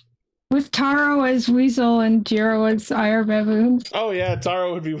 With Taro as Weasel and Jiro as IR Baboon. Oh yeah,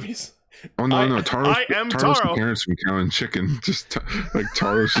 Taro would be Weasel. Oh no, Taro's Taro. the parents from Cow and Chicken. Just like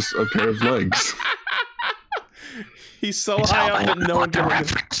Taro's just a pair of legs. He's so high up that no one can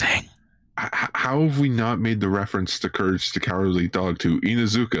referencing. How have we not made the reference to Courage the Cowardly Dog to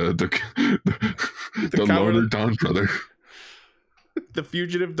Inuzuka, the loner Dawn brother? The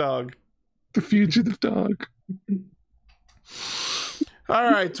fugitive dog. The fugitive dog. All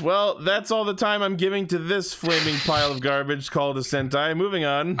right, well, that's all the time I'm giving to this flaming pile of garbage called a Sentai. Moving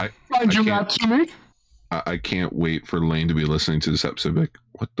on. I can't wait for Lane to be listening to this episode. Like,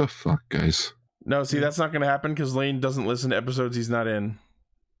 what the fuck, guys? No, see, that's not going to happen because Lane doesn't listen to episodes he's not in.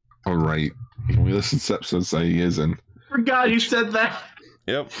 All right. When we listen to episodes that he is in. Forgot you said that.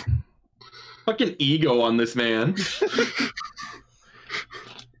 Yep. Fucking ego on this man.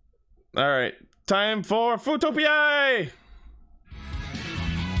 All right. Time for Futopia!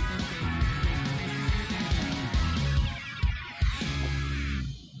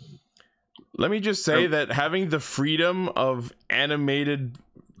 Let me just say that having the freedom of animated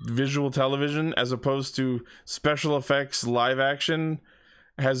visual television as opposed to special effects live action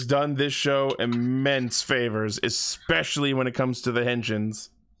has done this show immense favors, especially when it comes to the henshins.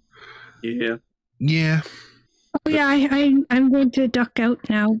 Yeah. Yeah. Oh yeah, I'm going to duck out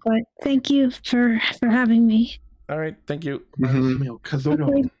now, but thank you for having me. All right, thank you.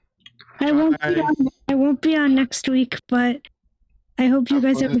 Okay. I won't be on next week, but I hope you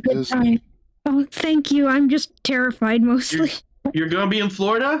guys have a good time. Oh, thank you. I'm just terrified mostly. You're gonna be in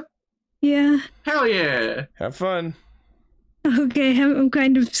Florida? Yeah. Hell yeah. Have fun. Okay, I'm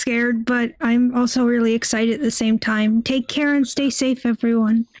kind of scared, but I'm also really excited at the same time. Take care and stay safe,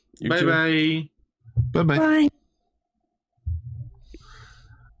 everyone. Bye-bye. Bye-bye. Bye.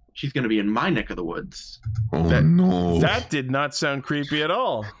 She's gonna be in my neck of the woods. Oh, no. That did not sound creepy at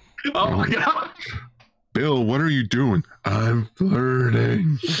all. Oh my god. Bill, what are you doing? I'm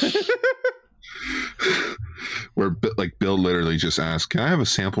flirting. Where Bill literally just asked, "Can I have a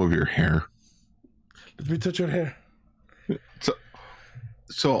sample of your hair?" Let me touch your hair.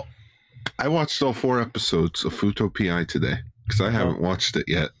 So I watched all 4 episodes of Futopia today because I haven't watched it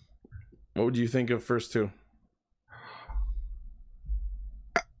yet. What would you think of first 2?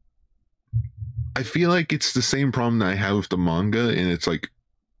 I feel like it's the same problem that I have with the manga, and it's like,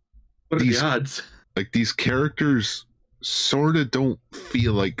 what are the odds? Like, these characters sort of don't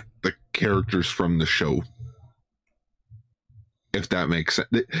feel like the characters from the show. If that makes sense.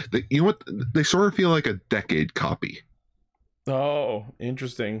 You know what? They sort of feel like a Decade copy. Oh,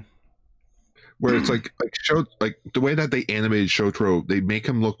 interesting. Where it's like the way that they animated Shotaro, they make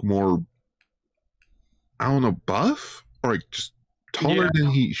him look more, I don't know, buff? Or like just taller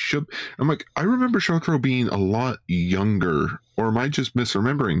than he should. I'm like, I remember Shotaro being a lot younger, or am I just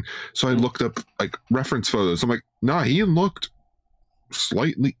misremembering? So I looked up like reference photos. I'm like, nah, he looked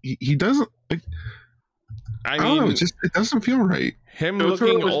slightly. He doesn't like. I don't know. It doesn't feel right. Him Shotaro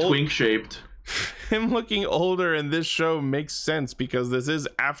looking was old, twink shaped. Him looking older in this show makes sense because this is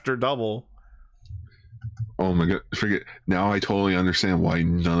after Double. Oh my god! Forget now. I totally understand why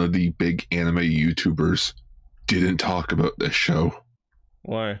none of the big anime YouTubers didn't talk about this show.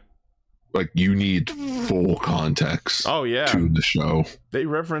 Why? Like, you need full context. Oh yeah, to the show. They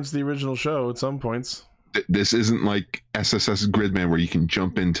reference the original show at some points. This isn't like SSS Gridman where you can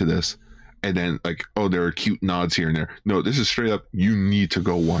jump into this and then like, oh, there are cute nods here and there. No, this is straight up. You need to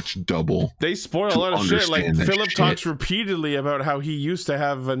go watch Double. They spoil a lot of shit. Like Philip talks repeatedly about how he used to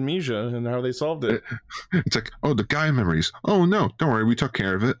have amnesia and how they solved it. It's like, oh, the guy memories. Oh no, don't worry, we took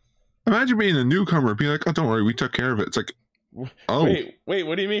care of it. Imagine being a newcomer and being like, oh, don't worry, we took care of it. It's like, oh, wait,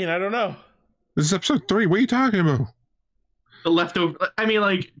 what do you mean? I don't know. This is episode 3. What are you talking about? The leftover. I mean,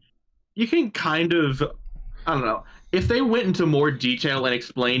 like, you can kind of, I don't know. If they went into more detail and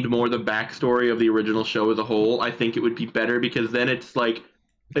explained more the backstory of the original show as a whole, I think it would be better, because then it's like,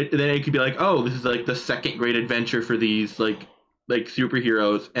 then it could be like, oh, this is like the second great adventure for these like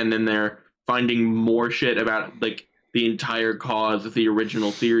superheroes, and then they're finding more shit about like the entire cause of the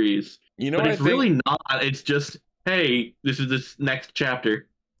original series. You know, but it's really not. It's just, hey, this is this next chapter.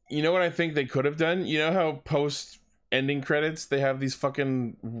 You know what I think they could have done? You know how post ending credits they have these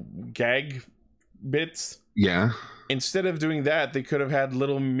fucking gag bits? Yeah. Instead of doing that, they could have had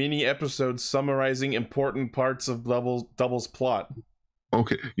little mini episodes summarizing important parts of Double's plot.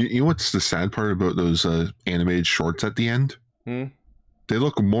 Okay, you know what's the sad part about those animated shorts at the end? They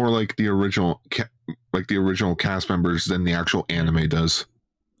look more like the original cast members than the actual anime does.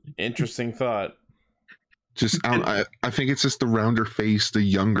 Interesting thought. Just I think it's just the rounder face, the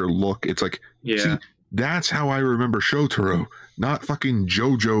younger look. It's like, see, that's how I remember Shotaro, not fucking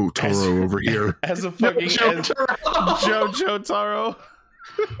Jojo Taro over here. As a fucking Jojo Taro.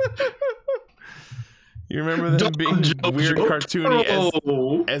 You remember them being weird, cartoony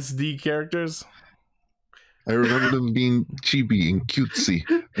SD characters? I remember them being chibi and cutesy.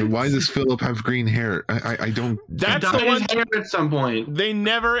 And why does Philip have green hair? I don't. That's the one. Hair at some point. They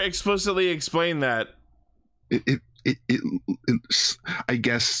never explicitly explain that. I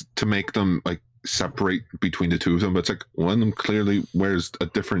guess to make them like separate between the two of them, but it's like one of them clearly wears a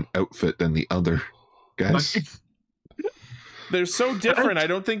different outfit than the other. Guys, they're so different. I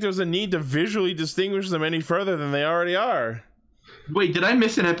don't think there's a need to visually distinguish them any further than they already are. Wait, did I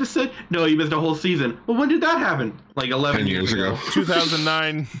miss an episode? No, you missed a whole season. Well, when did that happen? Like 11 years ago.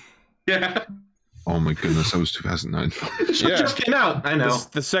 2009. Yeah. Oh my goodness, that was 2009. It just came out. I know.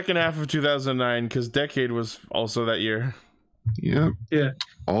 The second half of 2009, because Decade was also that year. Yeah. Yeah.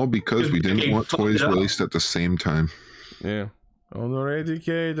 All because we didn't want toys released at the same time. Yeah. Honore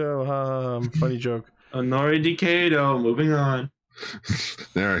Decado. Funny joke. Honore Decado. Moving on.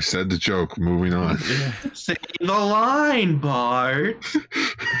 There, I said the joke. Moving on. Yeah. Say the line, Bart.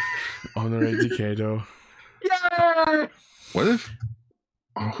 Honore Decado. Yeah. What if?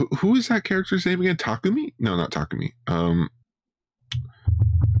 Oh, who is that character's name again? Takumi? No, not Takumi. The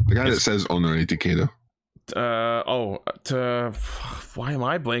guy that says Honore Decado. Why am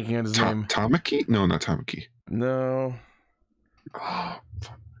I blanking on his name? Tamaki? No, not Tamaki. No. Oh,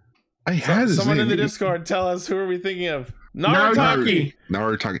 I had his someone name. in the Discord tell us, who are we thinking of? Narutaki.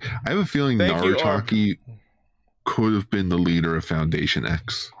 Narutaki. I have a feeling Narutaki could have been the leader of Foundation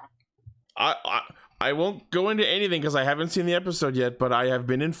X. I won't go into anything because I haven't seen the episode yet, but I have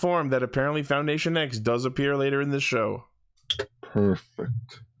been informed that apparently Foundation X does appear later in this show.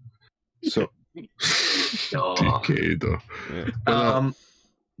 Perfect. So, Decado. Yeah.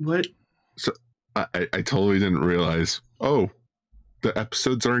 What? So I totally didn't realize. Oh, the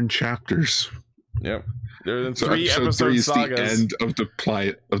episodes are in chapters. Yep. There's in so three episode 3 is sagas. the end of the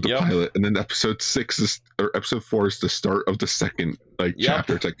pilot, and then episode 6 is, or episode 4 is the start of the second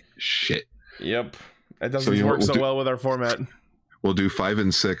chapter. It's like shit. Yep. That doesn't work so well with our format. We'll do 5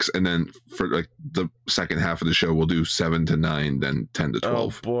 and 6, and then for like the second half of the show, we'll do 7 to 9, then 10 to 12.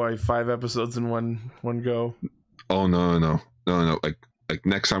 Oh boy, 5 episodes in one go. Oh no! Like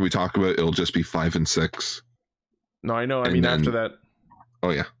next time we talk about it, it'll just be 5 and 6. No, I know. I mean, after that. Oh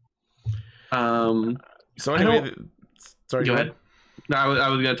yeah. So anyway, sorry. Go ahead. No, I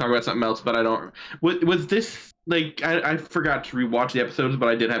was going to talk about something else, but I don't. Was this like I forgot to rewatch the episodes, but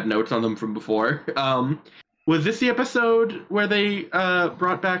I did have notes on them from before. Was this the episode where they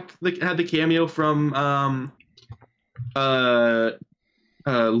brought back had the cameo from Leo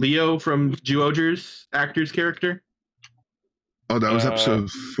from Zyuohger's actor's character? Oh, that was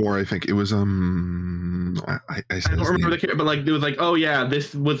episode 4, I think. It was I don't remember the character, but like it was like, oh yeah,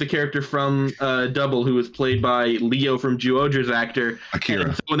 this was the character from Double, who was played by Leo from Zyuohger's actor, Akira.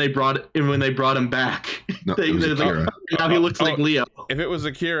 And so when they brought him back, no, it was Akira. Now he looks like Leo. If it was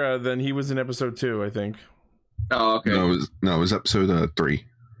Akira, then he was in episode 2, I think. Oh, okay. No, it was episode 3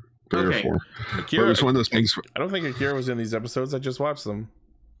 or 4. Akira, it was one of those things. I don't think Akira was in these episodes. I just watched them.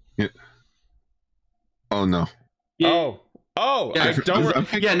 Yeah. Oh no. Yeah. Oh, yeah,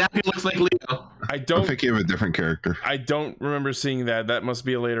 now he looks like Leo. I'm thinking of a different character. I don't remember seeing that. That must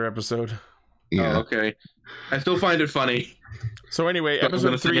be a later episode. Yeah. Oh, okay. I still find it funny. So anyway,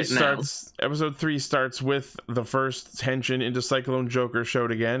 episode 3 starts. Episode 3 starts with the first tension into Cyclone Joker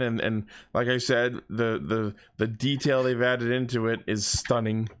showed again, and like I said, the detail they've added into it is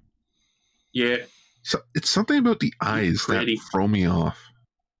stunning. Yeah. So it's something about the eyes that throw me off.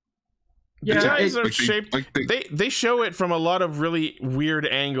 Yeah, the eyes are shaped. They show it from a lot of really weird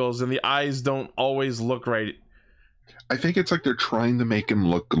angles, and the eyes don't always look right. I think it's like they're trying to make him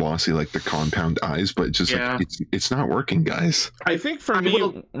look glossy, like the compound eyes, but just like it's not working, guys. I think for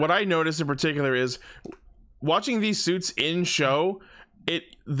me, what I notice in particular is watching these suits in show.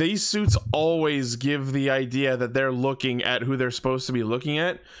 These suits always give the idea that they're looking at who they're supposed to be looking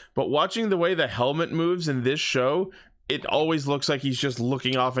at, but watching the way the helmet moves in this show, it always looks like he's just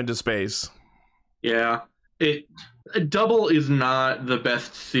looking off into space. Yeah. Double is not the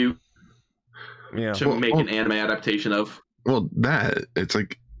best suit to make an anime adaptation of. Well, it's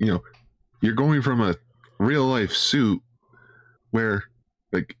like, you're going from a real life suit where,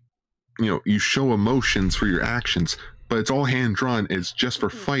 like, you show emotions for your actions, but it's all hand drawn. It's just for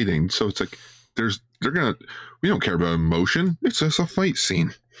fighting. So it's like, we don't care about emotion. It's just a fight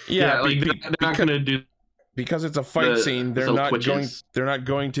scene. Yeah, like they're not going to do. Because it's a fight scene, they're not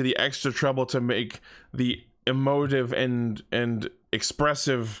going to the extra trouble to make the emotive and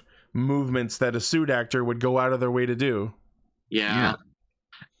expressive movements that a suit actor would go out of their way to do. Yeah.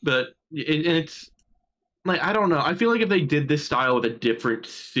 But it's like, I don't know. I feel like if they did this style with a different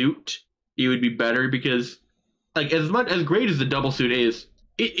suit, it would be better, because like as great as the double suit is,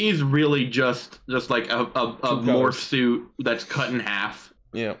 it is really just like a morph suit that's cut in half.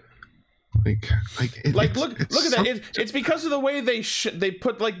 Yeah. Look at that. It's because of the way they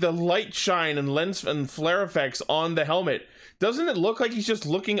put like the light shine and lens and flare effects on the helmet. Doesn't it look like he's just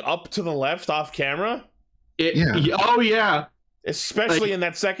looking up to the left off camera? Oh yeah. Especially in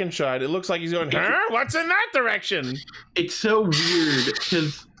that second shot, it looks like he's going, huh? What's in that direction? It's so weird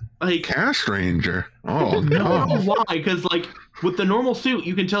because like Cast Ranger. Oh no! I don't know why? Because like with the normal suit,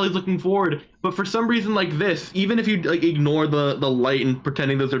 you can tell he's looking forward, but for some reason like this, even if you like ignore the light and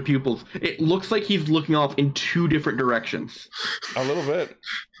pretending those are pupils, it looks like he's looking off in two different directions. A little bit.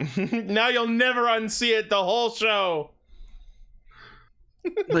 Now you'll never unsee it the whole show.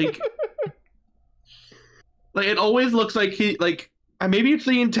 Like it always looks like he like maybe it's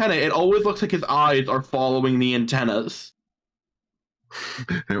the antenna. It always looks like his eyes are following the antennas.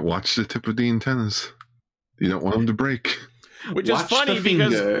 And watch the tip of the antennas. You don't want them to break. Which is funny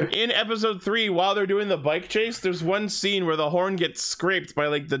because in episode 3, while they're doing the bike chase, there's one scene where the horn gets scraped by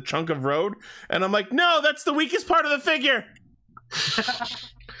like the chunk of road, and I'm like, no, that's the weakest part of the figure.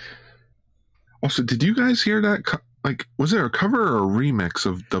 Also, did you guys hear that? Like, was there a cover or a remix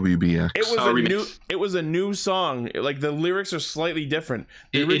of WBX? It was a new song. Like the lyrics are slightly different.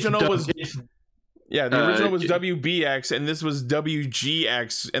 The original was WBX, and this was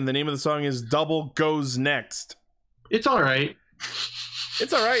WGX, and the name of the song is Double Goes Next. It's all right.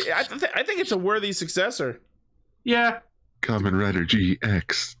 It's all right. I think it's a worthy successor. Yeah. Kamen Rider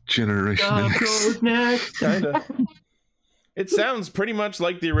GX Generation X. Goes next. Kinda. It sounds pretty much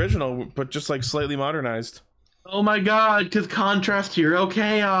like the original, but just like slightly modernized. Oh my god, because Contrast Hero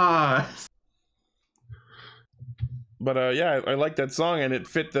Chaos. But yeah, I like that song, and it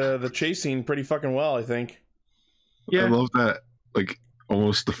fit the chase scene pretty fucking well, I think. Yeah. I love that, like,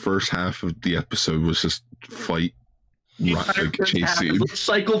 almost the first half of the episode was just fight, chase scene.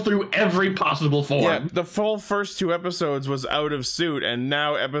 Cycle through every possible form. Yeah, the full first 2 episodes was out of suit, and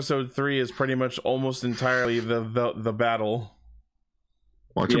now episode 3 is pretty much almost entirely the battle.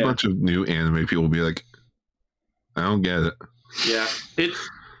 Watch a bunch of new anime people be like, I don't get it. Yeah,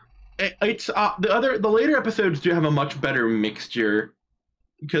 it's the later episodes do have a much better mixture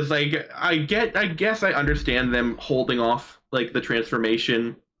because like I guess I understand them holding off like the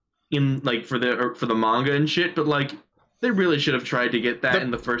transformation in like for the manga and shit, but like they really should have tried to get that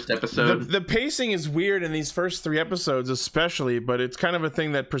in the first episode. The pacing is weird in these first 3 episodes especially, but it's kind of a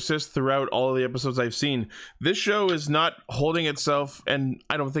thing that persists throughout all of the episodes I've seen. This show is not holding itself, and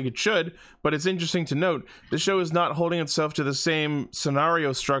I don't think it should, but it's interesting to note, this show is not holding itself to the same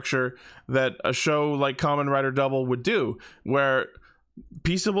scenario structure that a show like Kamen Rider Double would do, where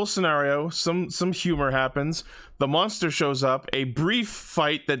peaceable scenario, some humor happens, the monster shows up, a brief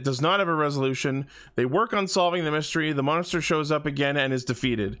fight that does not have a resolution, they work on solving the mystery, the monster shows up again and is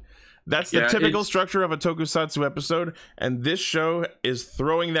defeated. That's the typical structure of a tokusatsu episode, and this show is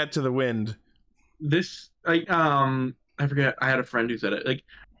throwing that to the wind. This I forget, I had a friend who said it, like,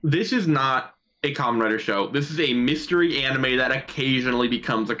 this is not a Kamen Rider show. This is a mystery anime that occasionally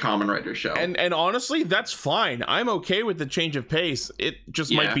becomes a Kamen Rider show. And honestly, that's fine. I'm okay with the change of pace. It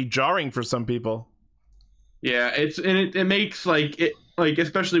just might be jarring for some people. Yeah, it makes like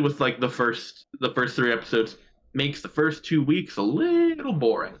especially with like the first 3 episodes, makes the first 2 weeks a little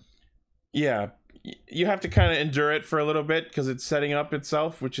boring. Yeah. You have to kind of endure it for a little bit because it's setting up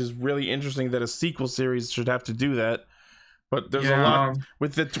itself, which is really interesting that a sequel series should have to do that. But there's a lot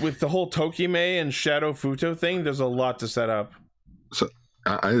with the whole Tokime and Shadow Futo thing. There's a lot to set up. So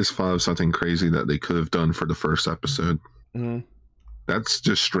I just thought of something crazy that they could have done for the first episode. Mm-hmm. That's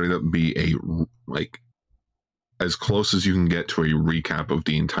just straight up be a like as close as you can get to a recap of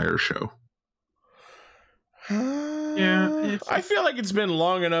the entire show. Yeah, I feel like it's been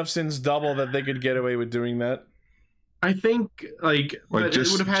long enough since Double that they could get away with doing that. I think like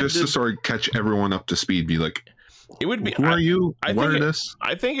just to sort of catch everyone up to speed, be like, it would be. Who are you? What are this?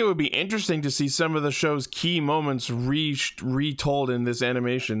 I think it would be interesting to see some of the show's key moments retold in this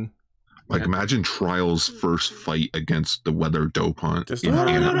animation. Like, imagine Trial's first fight against the Weather Dopant.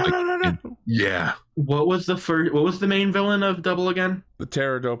 Yeah. What was the main villain of Double again? The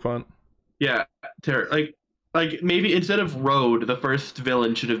Terror Dopant. Yeah, Terror. Like maybe instead of Road, the first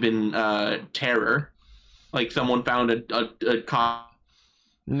villain should have been Terror. Like someone found a copy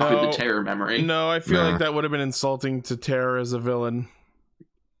of the Terror memory. No, I feel like that would have been insulting to Terror as a villain.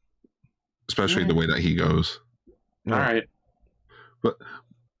 Especially the way that he goes. All right.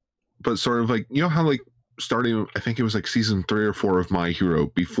 But sort of like, you know how like starting, I think it was like season 3 or 4 of My Hero,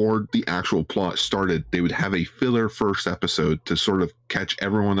 before the actual plot started, they would have a filler first episode to sort of catch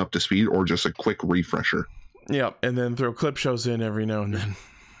everyone up to speed, or just a quick refresher. Yep, and then throw clip shows in every now and then.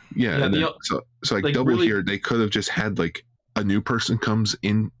 Yeah, and then, so like double really, here, they could have just had like a new person comes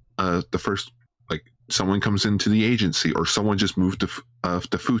in, the first, like someone comes into the agency, or someone just moved to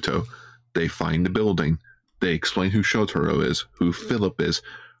Futo. They find the building. They explain who Shotaro is, who Philip is.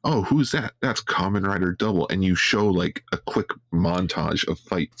 Oh, who's that? That's Kamen Rider Double, and you show like a quick montage of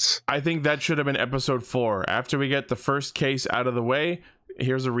fights. I think that should have been episode 4. After we get the first case out of the way,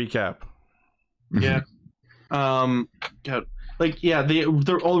 here's a recap. Yeah. God. Like, yeah,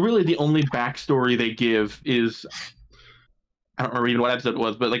 they're all really the only backstory they give is, I don't remember even what episode it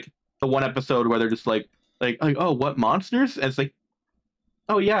was, but like the one episode where they're just like, oh, what monsters? And it's like,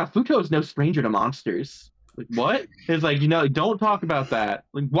 oh yeah, Futo's no stranger to monsters. Like, what? It's like, don't talk about that.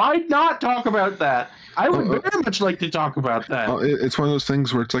 Like, why not talk about that? I would very much like to talk about that. It's one of those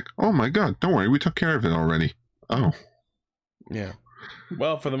things where it's like, oh my god, don't worry, we took care of it already. Oh. Yeah.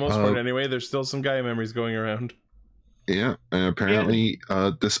 Well, for the most part anyway, there's still some Gaia memories going around. Yeah, and apparently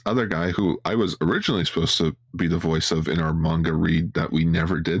this other guy who I was originally supposed to be the voice of in our manga read that we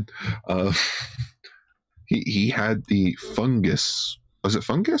never did, he had the fungus. Was it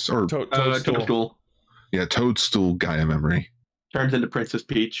fungus or toadstool? Yeah, toadstool Gaia memory. Turns into Princess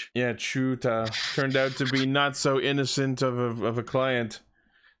Peach. Yeah, Chuta turned out to be not so innocent of a client.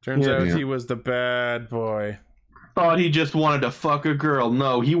 Turns out he was the bad boy. Thought he just wanted to fuck a girl.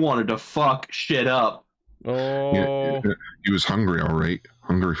 No, he wanted to fuck shit up. Oh, he was hungry, all right.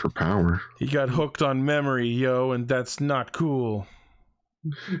 Hungry for power. He got hooked on memory, yo, and that's not cool.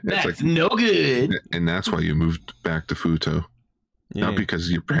 That's no good. And that's why you moved back to Futo. Yeah. Not because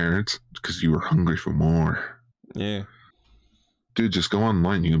of your parents, because you were hungry for more. Yeah. Dude, just go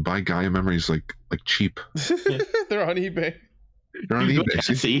online. You can buy Gaia memories like cheap. They're on eBay. They're on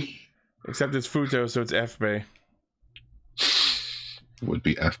eBay. See? Except it's Futo, so it's FBay. Would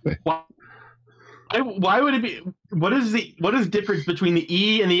be FBay. Why would it be? What is the difference between the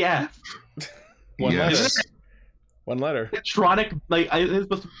E and the F? One letter. One letter. Electronic, like it's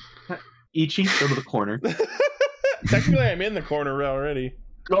supposed to. Ichi, go to the corner. Technically, I'm in the corner already.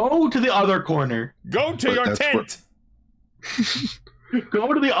 Go to the other corner. Go to your tent.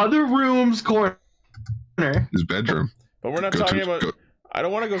 Go to the other room's corner. His bedroom. But we're not talking about. I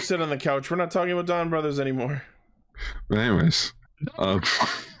don't want to go sit on the couch. We're not talking about Don Brothers anymore. But anyways,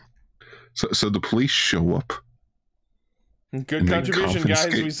 so the police show up. Good contribution,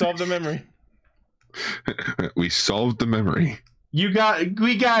 guys. We solved the memory. We solved the memory. We got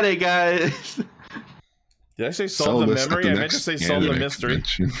it, guys. Did I say solve the memory? I meant to say solve the mystery.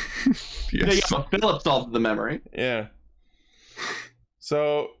 Yes. Yeah, Philip solved the memory. Yeah.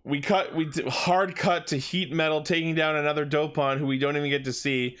 So we hard cut to Heat Metal taking down another Dopon who we don't even get to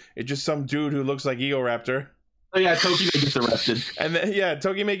see. It's just some dude who looks like Egoraptor. Oh yeah, Tokime gets arrested. And then,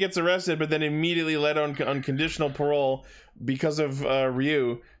 Tokime gets arrested, but then immediately let on conditional parole because of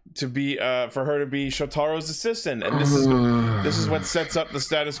Ryu to be for her to be Shotaro's assistant. And this is what sets up the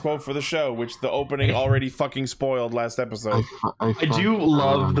status quo for the show, which the opening already fucking spoiled last episode. I do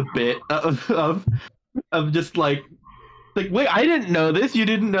love the bit of just like, wait, I didn't know this. You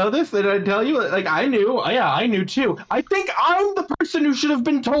didn't know this? Did I tell you? Like, I knew. Yeah, I knew too. I think I'm the person who should have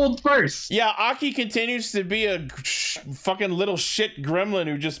been told first. Yeah, Aki continues to be a fucking little shit gremlin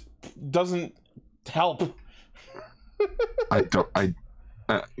who just doesn't help. I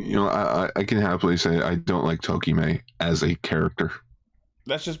can happily say I don't like Tokime as a character.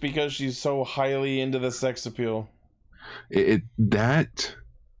 That's just because she's so highly into the sex appeal. That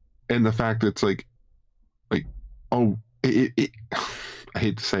and the fact that it's like oh. I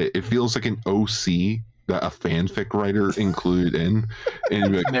hate to say it feels like an OC that a fanfic writer included in,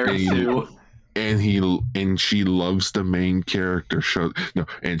 and she loves the main character.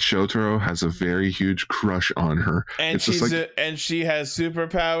 And Shotaro has a very huge crush on her, and and she has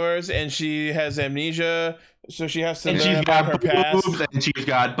superpowers, and she has amnesia, so she has to learn about her past. And she's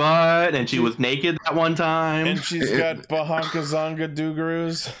got butt, and she was naked that one time, and she's got Bahanka Zonga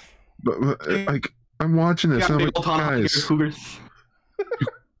Doogaroos. But like. I'm watching this. And I'm like, guys,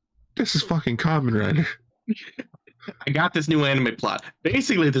 this is fucking Kamen Rider. I got this new anime plot.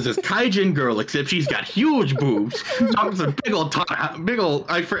 Basically, there's this Kaijin girl, except she's got huge boobs. Big old.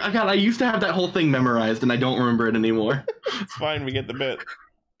 I used to have that whole thing memorized, and I don't remember it anymore. It's fine. We get the bit.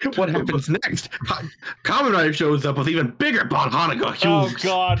 What happens next? Kamen Rider shows up with even bigger Bahanka. Oh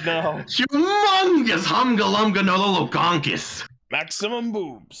God, no! Humongous Humgalumga Nolologonkis. Maximum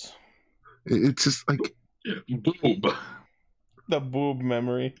boobs. It's just like boob. The boob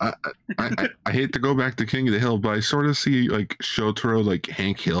memory. I hate to go back to King of the Hill, but I sort of see like Shotaro like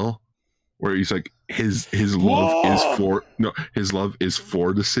Hank Hill, where he's like his love is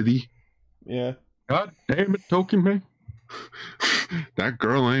for the city. Yeah. God damn it, Tokime. That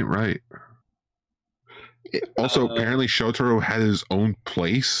girl ain't right. Also, apparently Shotaro had his own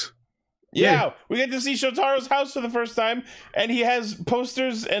place. Yeah, we get to see Shotaro's house for the first time, and he has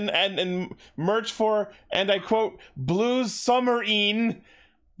posters and merch for, and I quote, Blues Summer-ine,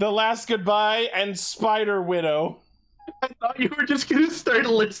 The Last Goodbye, and Spider Widow. I thought you were just going to start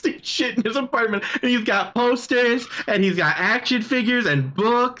listing shit in his apartment, and he's got posters, and he's got action figures, and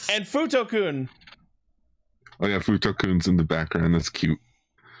books. And Futo-kun. Oh yeah, Futo-kun's in the background, that's cute.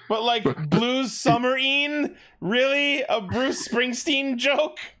 But like, Blues Summer-ine? Really? A Bruce Springsteen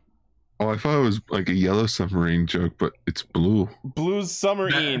joke? Oh, I thought it was like a Yellow Submarine joke, but it's blue. Blues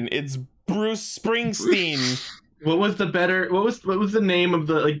Summer-ine. It's Bruce Springsteen. What was the name of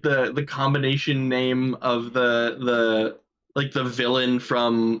the combination name of the villain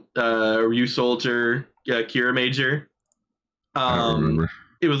from Ryu Soldier, Kira Major? I don't remember.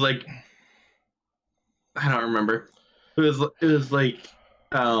 It was like, I don't remember. It was like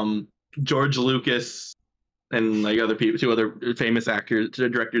George Lucas and like other people, 2 other famous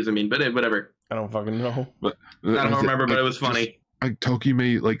directors. I mean, but whatever. I don't fucking know. But I don't remember, but it was funny. Like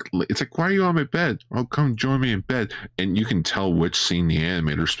Tokime, like it's like, why are you on my bed? Oh, come join me in bed. And you can tell which scene the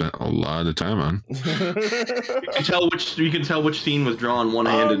animator spent a lot of time on. You can tell which scene was drawn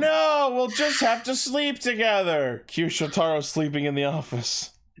one-handed. Oh no, we'll just have to sleep together. Cue Shotaro sleeping in the office.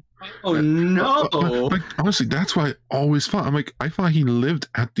 Oh no! Like, honestly, that's why I always thought. I'm like, I thought he lived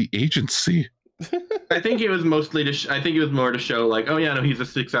at the agency. I think it was mostly I think it was more to show, like, oh yeah, no, he's a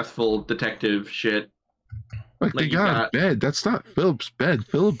successful detective. Shit. Like they got a bed. That's not Philip's bed.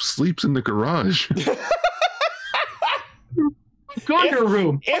 Philip sleeps in the garage. Go to your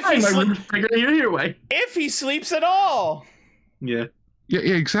room. If he sleeps at all. Yeah. Yeah,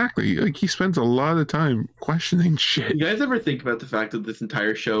 exactly. Like he spends a lot of time questioning shit. You guys ever think about the fact that this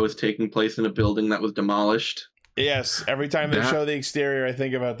entire show is taking place in a building that was demolished? Yes. Every time they show the exterior, I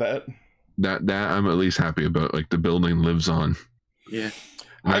think about that. That I'm at least happy about. Like the building lives on. Yeah.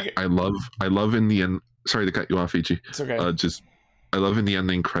 I love in the end. Sorry to cut you off, Ichi. It's okay. I love in the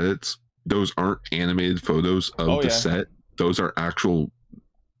ending credits. Those aren't animated photos of the set. Those are actual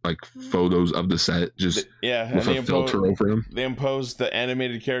like photos of the set, just with a filter over them. They imposed the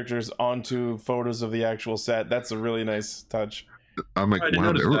animated characters onto photos of the actual set. That's a really nice touch. I'm like,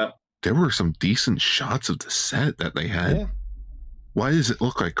 wow, there were some decent shots of the set that they had. Yeah. Why does it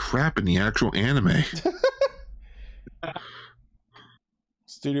look like crap in the actual anime?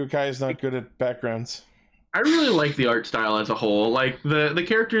 Studio Kai is not good at backgrounds. I really like the art style as a whole. Like the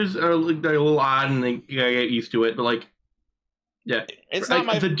characters are they're a little odd, and you gotta get used to it. But like, yeah, it's not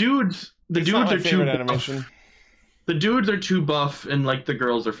my the dudes. The dudes are too animation. The dudes are too buff, and like the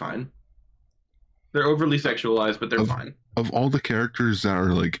girls are fine. They're overly sexualized, but they're fine. Of all the characters that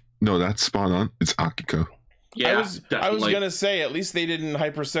are like, no, that's spot on. It's Akiko. Yeah, I was gonna say at least they didn't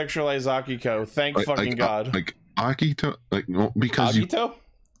hypersexualize Akiko. Thank fucking God. Like Akito, like no, because Agito?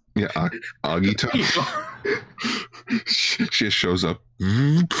 Yeah, Agito. She just shows up,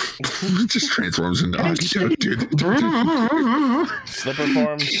 just transforms into Agito, dude. Slipper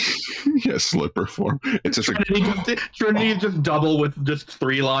form. Yeah, slipper form. It's just Trinity just double with just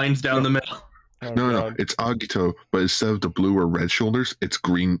 3 lines down the middle. Oh, no, it's Agito, but instead of the blue or red shoulders, it's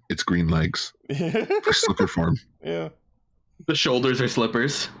green. It's green legs for slipper form. Yeah, the shoulders are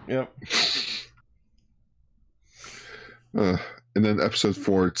slippers. Yep. And then episode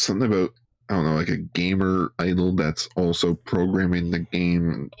 4, it's something about, I don't know, like a gamer idol that's also programming the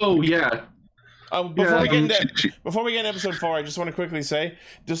game. Oh yeah. Before we get into episode 4, I just want to quickly say,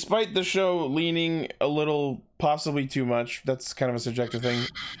 despite the show leaning a little, possibly too much, that's kind of a subjective thing,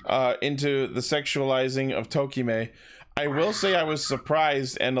 into the sexualizing of Tokime, I will say I was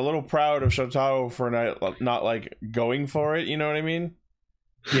surprised and a little proud of Shotaro for not like going for it. You know what I mean?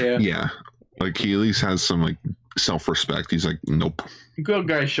 Yeah. Yeah. Like he at least has some like self-respect. He's like, nope. Good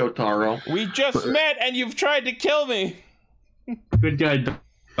guy, Shotaro. We just met and you've tried to kill me. Good guy,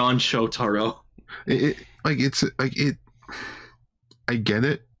 Don Shotaro. I get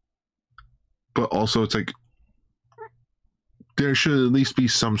it, but also it's like there should at least be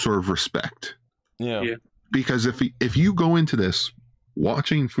some sort of respect. Yeah. Because if you go into this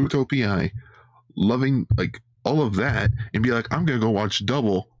watching Futopia, loving like all of that, and be like, I'm gonna go watch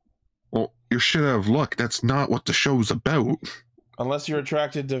Double, well, you're shit out of luck. That's not what the show's about. Unless you're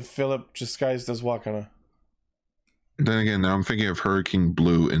attracted to Philip disguised as Wakana. Then again, now I'm thinking of Hurricane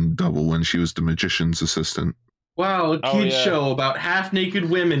Blue in Double when she was the magician's assistant. Wow, a kid's show about half-naked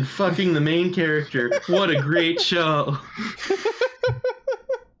women fucking the main character. What a great show.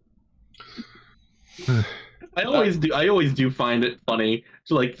 I always do find it funny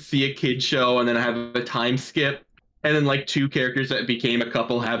to like see a kid show and then have a time skip, and then like two characters that became a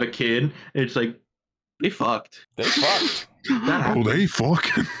couple have a kid. And it's like they fucked. They fucked. Oh, they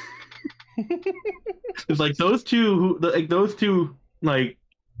fucking. It's like those two, like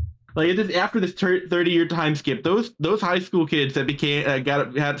it is after this 30-year time skip. Those high school kids that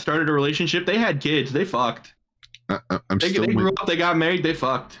had started a relationship, they had kids. They fucked. They grew up. They got married. They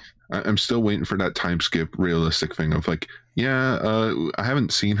fucked. I'm still waiting for that time skip realistic thing of like, I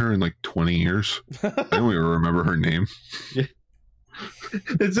haven't seen her in like 20 years. I don't even remember her name. Yeah.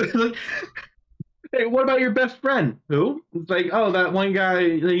 It's like, hey, what about your best friend? Who? It's like, oh, that one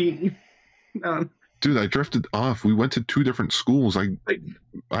guy. Dude, I drifted off. We went to 2 different schools. I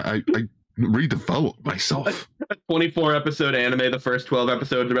redeveloped myself. A 24-episode anime. The first 12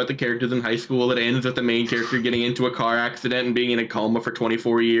 episodes about the characters in high school. It ends with the main character getting into a car accident and being in a coma for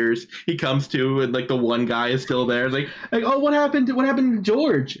 24 years. He comes to, and like the one guy is still there. It's like, oh, what happened to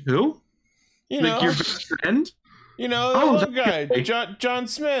George? Who? You like your best friend? You know, the little guy, John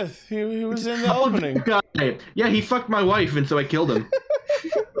Smith, who was in the opening. Guy. Yeah, he fucked my wife, and so I killed him.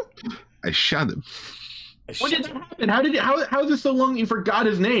 I shot him. When did that happen? How is this so long you forgot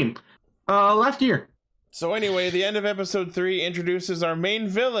his name? Last year. So anyway, the end of episode 3 introduces our main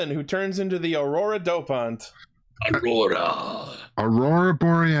villain, who turns into the Aurora Dopant. Aurora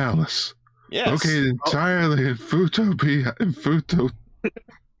Borealis. Yes. Located entirely in Futopia.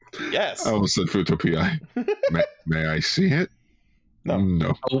 Yes. I almost said Futopia. May I see it?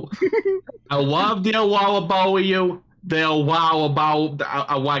 No. I love the wow about you. They'll wow about.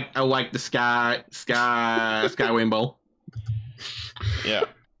 I like the sky rainbow. Yeah.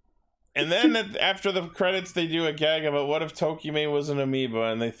 And then after the credits, they do a gag about what if Tokime was an amoeba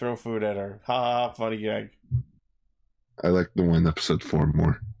and they throw food at her. Ha ha, funny gag. I like the one episode 4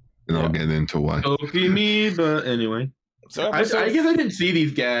 more. And I'll get into why. Tokime, but anyway. So I guess I didn't see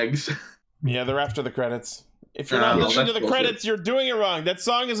these gags. Yeah, they're after the credits. If you're not listening to the credits, you're doing it wrong. That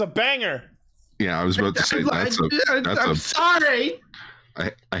song is a banger. Yeah, I was about to say I'm sorry.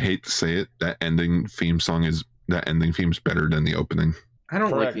 I hate to say it. That ending theme's better than the opening. I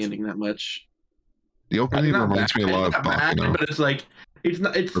don't like the ending that much. The opening reminds me a lot of Bacano. But it's like it's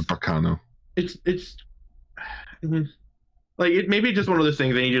not. It's or Bacano. It's like maybe just one of those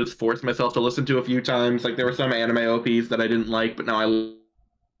things I need to just force myself to listen to a few times. Like there were some anime OPs that I didn't like, but now I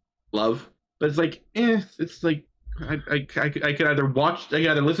love. But it's like, it's like I could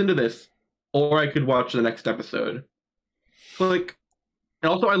either listen to this or I could watch the next episode. Like,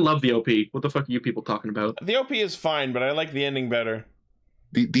 and also I love the OP. What the fuck are you people talking about? The OP is fine, but I like the ending better.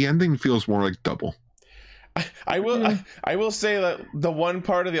 The ending feels more like double. I will say that the one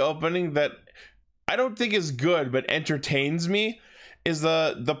part of the opening that I don't think is good but entertains me is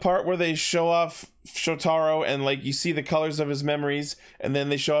the part where they show off Shotaro and like you see the colors of his memories, and then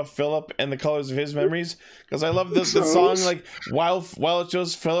they show off Philip and the colors of his memories. Because I love the song, like while it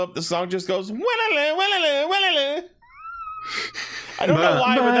shows Philip, the song just goes "Walala, walala, walala." I don't know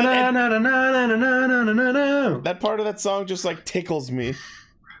why, but that part of that song just like tickles me.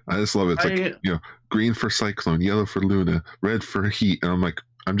 I just love it. It's like, green for Cyclone, yellow for Luna, red for Heat, and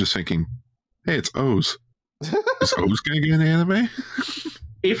I'm just thinking, hey, it's O's. Is O's gonna get an anime?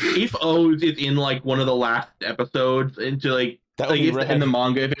 If O's is in like one of the last episodes into in the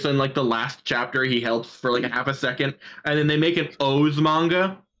manga, if it's in like the last chapter, he helps for like a half a second, and then they make an O's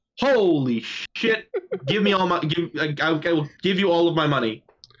manga. Holy shit! I will give you all of my money.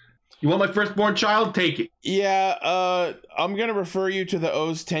 You want my firstborn child? Take it. Yeah, I'm gonna refer you to the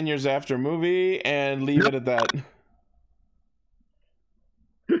O's 10 Years After movie and leave it at that.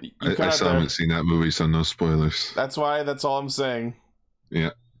 I still haven't seen that movie, so no spoilers. That's why. That's all I'm saying.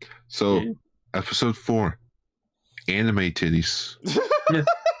 Yeah. So, episode 4, anime titties.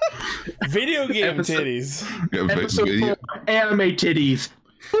 Video game titties. Yeah, episode 4, anime titties.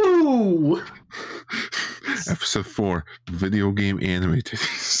 Ooh. Episode 4, video game anime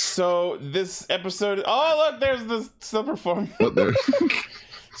titties. So this episode. Oh look, there's the still performing.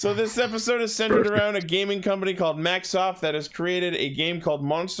 So this episode is centered around a gaming company called Maxsoft that has created a game called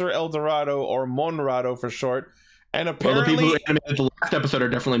Monster El Dorado, or Monrado for short. And apparently, the people who animated the last episode are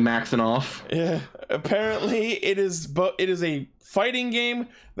definitely maxing off. Yeah, apparently it is a fighting game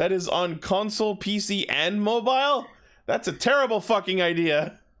that is on console, PC, and mobile. That's a terrible fucking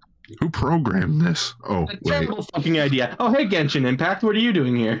idea. Who programmed this? Oh, wait. Terrible fucking idea. Oh, hey, Genshin Impact, what are you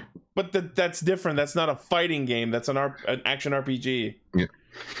doing here? But that's different. That's not a fighting game. That's an action RPG. Yeah.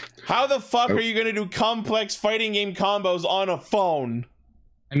 How the fuck are you gonna do complex fighting game combos on a phone?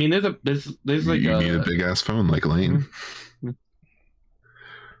 I mean, there's like you need a big ass phone like Lane.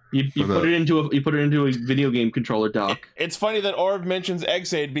 You put it into a video game controller dock. It's funny that Orb mentions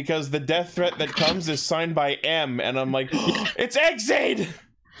Eggshade because the death threat that comes is signed by M, and I'm like, it's Eggshade!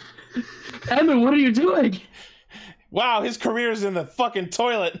 Emin, what are you doing? Wow, his career's in the fucking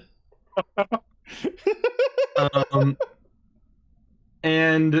toilet.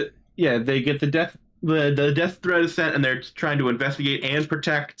 And yeah, they get the death threat is sent, and they're trying to investigate and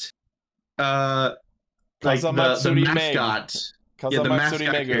protect the mascot. The mascot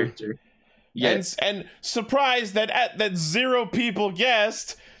character. Yes. And surprised that zero people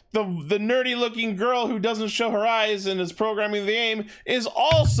guessed the nerdy looking girl who doesn't show her eyes and is programming the game is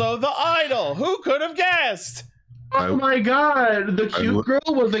also the idol. Who could have guessed? Oh my god, the cute girl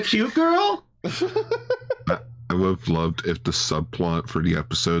was a cute girl? I would have loved if the subplot for the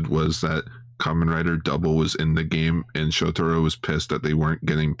episode was that Kamen Rider Double was in the game and Shotaro was pissed that they weren't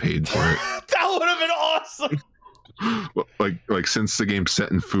getting paid for it. That would have been awesome. Like since the game's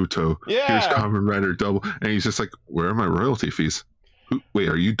set in Futo, yeah. Here's Kamen Rider Double, and he's just like, where are my royalty fees? Wait,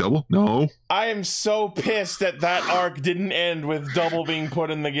 are you Double? No. I am so pissed that arc didn't end with Double being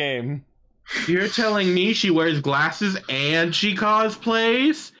put in the game. You're telling me she wears glasses and she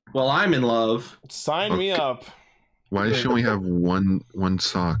cosplays? Well, I'm in love. Sign me up. Why does she only have one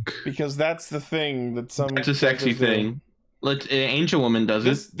sock? Because that's the thing that some. That's a sexy thing. Angel Woman does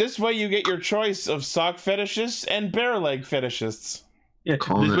it. This way you get your choice of sock fetishists and bare leg fetishists. Yeah,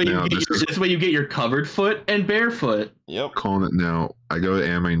 this way you get your covered foot and barefoot. Yep. Calling it now. I go to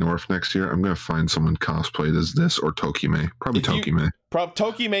Anime North next year. I'm gonna find someone cosplayed as this or Tokime. Probably Tokime.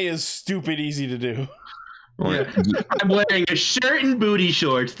 Tokime is stupid easy to do. Yeah. I'm wearing a shirt and booty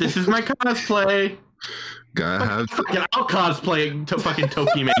shorts. This is my cosplay. I'll cosplay to fucking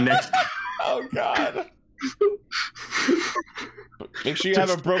Tokime next. Oh god. Make sure you have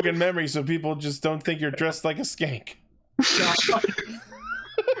a broken memory so people just don't think you're dressed like a skank.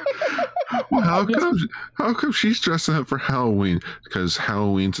 Well, how come she's dressing up for Halloween? Because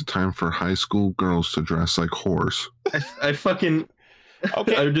Halloween's a time for high school girls to dress like whores. I fucking.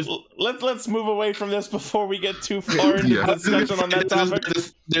 Okay, let's move away from this before we get too far into the discussion on that topic.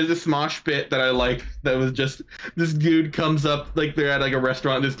 There's this mosh pit that I like that was just this dude comes up, like they're at like a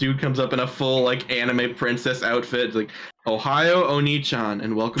restaurant, this dude comes up in a full like anime princess outfit. It's like, Ohio Oni-chan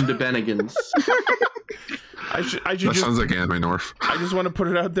and welcome to Bennigan's. That sounds like Anime North. I just want to put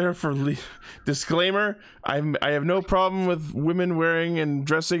it out there for disclaimer. I have no problem with women wearing and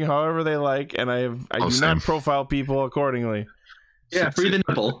dressing however they like, and I do not profile people accordingly. Yeah, free the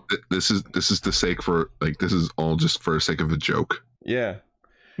nipple. This is the sake for this is all just for the sake of a joke. Yeah.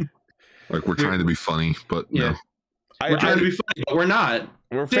 Like we're trying to be funny, but yeah. No. We're trying to be funny, but we're not.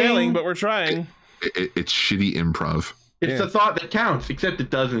 We're failing, but we're trying. It's shitty improv. It's the thought that counts, except it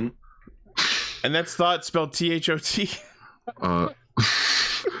doesn't. And that's thought spelled THOT.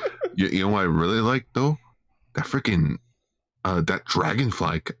 You know what I really like though? That freaking that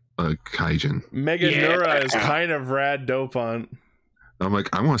dragonfly kaijin. Mega Nura is kind of rad dopant. I'm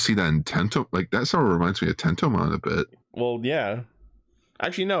like, I want to see that in Tento. Like that sort of reminds me of Tentomon a bit. Well, yeah.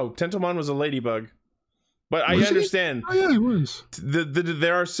 Actually, no. Tentomon was a ladybug. But I understand. Oh, yeah, he was.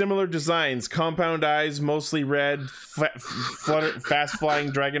 There are similar designs. Compound eyes, mostly red, fast-flying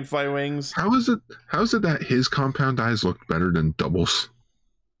dragonfly wings. How is it that his compound eyes look better than Double's?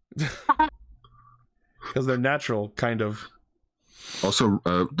 Because they're natural, kind of. Also,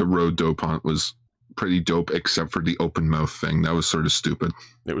 the Road Dopant was pretty dope, except for the open mouth thing. That was sort of stupid.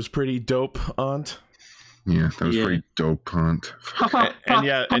 It was pretty dope, Aunt. Yeah, that was pretty dope, Aunt. and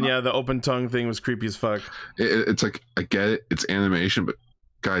yeah, the open tongue thing was creepy as fuck. It's like, I get it, it's animation, but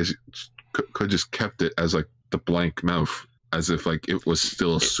guys could just kept it as like the blank mouth, as if like it was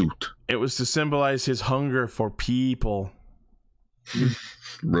still a suit. It was to symbolize his hunger for people.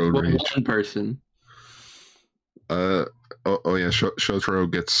 Road rage. One person. Oh yeah, Shotaro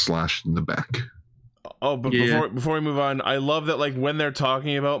gets slashed in the back. Oh, but before we move on, I love that like when they're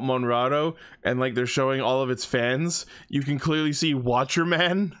talking about Monrado and like they're showing all of its fans, you can clearly see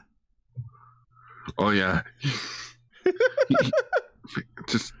Watcherman. Oh yeah.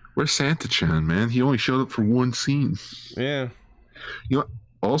 Just where's Santa-chan, man? He only showed up for one scene. Yeah. You know,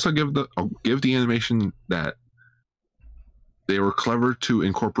 I'll give the animation that they were clever to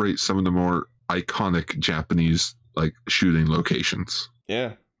incorporate some of the more iconic Japanese like shooting locations.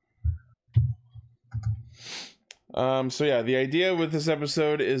 Yeah. So yeah, the idea with this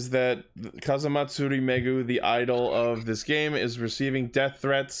episode is that Kazamatsuri Megu, the idol of this game, is receiving death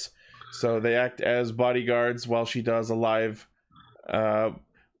threats. So they act as bodyguards while she does a live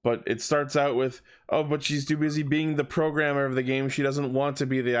But it starts out with, oh, but she's too busy being the programmer of the game. She doesn't want to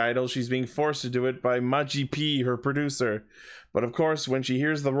be the idol. She's being forced to do it by Maji P, her producer. But of course, when she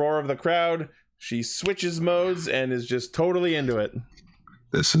hears the roar of the crowd, she switches modes and is just totally into it.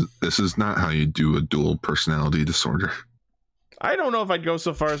 This is not how you do a dual personality disorder. I don't know if I'd go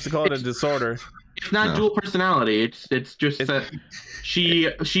so far as to call it a disorder. It's not dual personality. It's just that she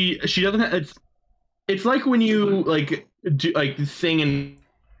doesn't have, it's like when you sing in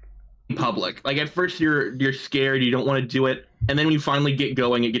public. Like at first you're scared, you don't want to do it, and then when you finally get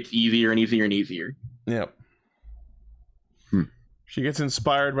going, it gets easier and easier and easier. Yep. She gets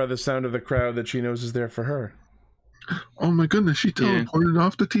inspired by the sound of the crowd that she knows is there for her. Oh my goodness, she teleported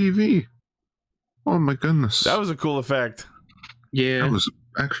off the TV. Oh my goodness. That was a cool effect. Yeah. That was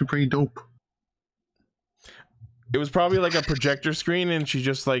actually pretty dope. It was probably like a projector screen and she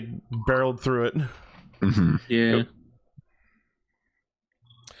just like barreled through it. Mm-hmm. Yeah. Yep.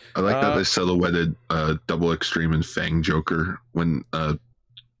 I like that they silhouetted Double Extreme and Fang Joker when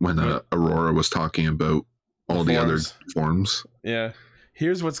Aurora was talking about all the other forms. Yeah.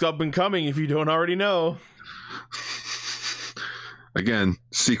 Here's what's been coming if you don't already know. Again,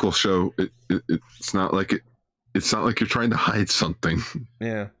 sequel show. It's not like it's not like you're trying to hide something.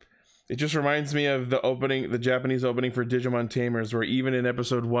 Yeah. It just reminds me of the Japanese opening for Digimon Tamers, where even in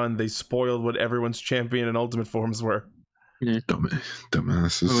episode 1 they spoiled what everyone's champion and ultimate forms were. Yeah.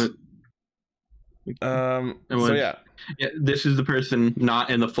 Dumbasses. So yeah. This is the person not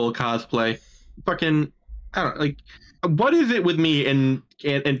in the full cosplay. Fucking, I don't like. What is it with me and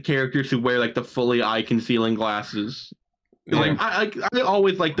characters who wear like the fully eye concealing glasses? Like I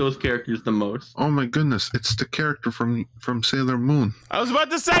always like those characters the most. Oh my goodness, it's the character from Sailor Moon. I was about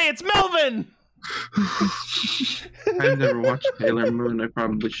to say it's Melvin. I've never watched Sailor Moon. I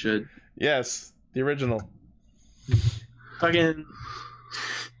probably should. Yes, the original. Fucking,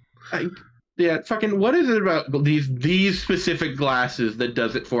 fucking. What is it about these specific glasses that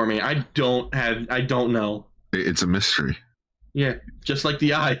does it for me? I don't know. It's a mystery. Yeah, just like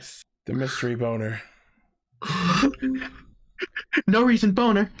the eyes. The mystery boner. No reason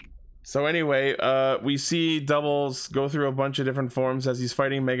boner. So anyway, we see Doubles go through a bunch of different forms as he's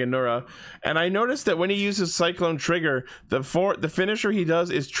fighting Meganura, and I noticed that when he uses Cyclone Trigger, the finisher he does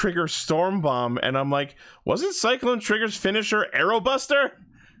is Trigger Storm Bomb, and I'm like, wasn't Cyclone Trigger's finisher Arrow Buster?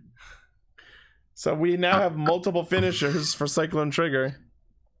 So we now have multiple finishers for Cyclone Trigger.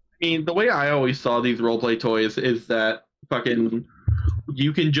 I mean, the way I always saw these roleplay toys is that fucking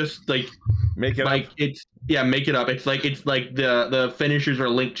you can just like make it like up. Make it up. It's like the finishers are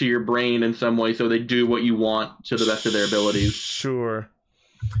linked to your brain in some way, so they do what you want to the best of their abilities. Sure.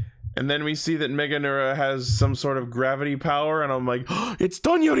 And then we see that Meganura has some sort of gravity power, and I'm like, oh, it's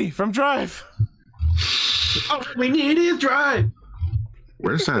Donyuri from Drive. All we need is Drive.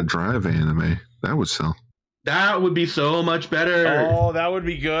 Where's that Drive anime? That would sell. That would be so much better. Oh, that would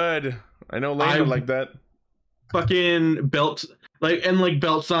be good. I know Lane would like that. Fucking Belt,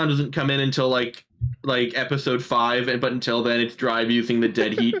 Belt-san doesn't come in until like episode 5, but until then it's Drive using the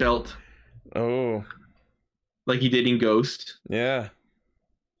Dead Heat belt. Oh. Like he did in Ghost. Yeah.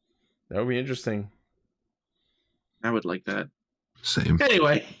 That would be interesting. I would like that. Same.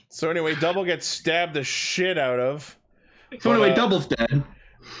 Anyway, Double gets stabbed the shit out of. Double's dead.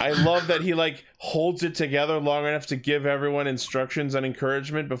 I love that he like holds it together long enough to give everyone instructions and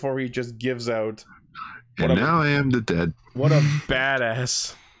encouragement before he just gives out. Now I am the dead. What a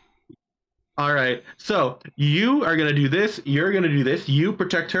badass. All right, so you are gonna do this. You're gonna do this. You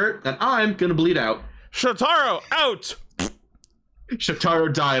protect her, and I'm gonna bleed out. Shotaro out.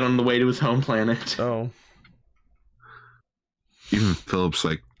 Shotaro died on the way to his home planet. Oh. Even Philip's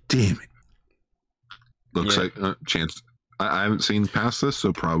like, damn it. Looks like chance. I haven't seen past this,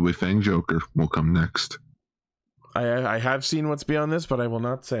 so probably Fang Joker will come next. I have seen what's beyond this, but I will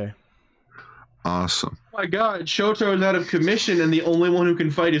not say. Awesome. Oh my god, Shoto is out of commission and the only one who can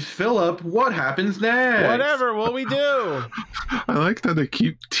fight is Philip. What happens next? Whatever, what we do? I like that they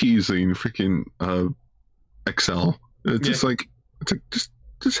keep teasing freaking Excel. It's just like,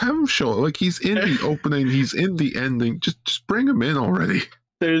 just have him show it. Like he's in the opening, he's in the ending. Just bring him in already.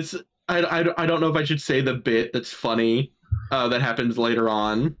 I don't know if I should say the bit that's funny that happens later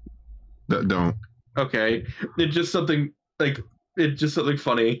on. Don't. Okay. It's just something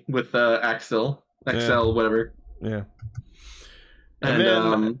funny with Axel, whatever. Yeah. And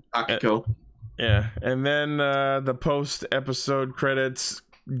then, Akiko. Yeah. And then the post-episode credits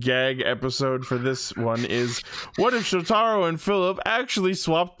gag episode for this one is, what if Shotaro and Philip actually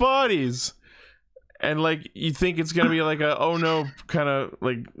swapped bodies? and like you think it's gonna be like a oh no kind of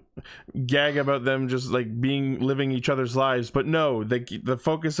like gag about them just like living each other's lives, but no, the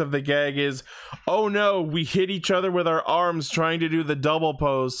focus of the gag is oh no, we hit each other with our arms trying to do the double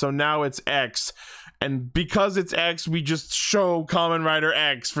pose, so now it's X, and because it's X, we just show Kamen Rider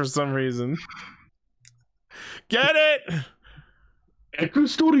X for some reason. Get it? I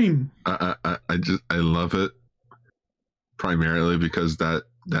love it primarily because that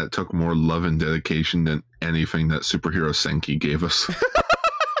took more love and dedication than anything that Superhero Senki gave us.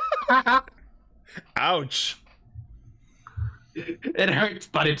 Ouch. It hurts,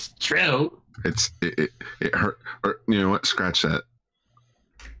 but it's true. It hurt. Or you know what? Scratch that.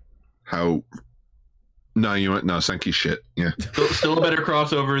 How? No, you know what? No, Senki shit. Yeah. Still a better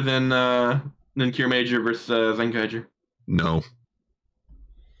crossover than Cure Major versus Zenkaiger. No.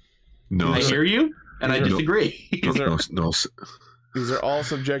 I hear you, and I disagree. These are all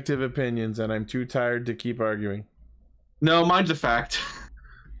subjective opinions, and I'm too tired to keep arguing. No, mine's a fact.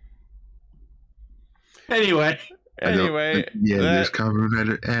 Anyway, there's Kamen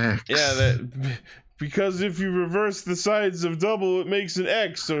Rider X. Yeah, because if you reverse the sides of double, it makes an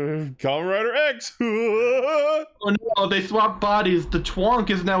X. So Kamen Rider X. Oh no, they swap bodies. The twonk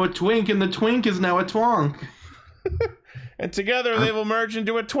is now a twink, and the twink is now a twonk. And together they will merge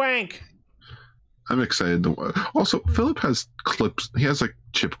into a twank. I'm excited. Also, Philip has clips. He has like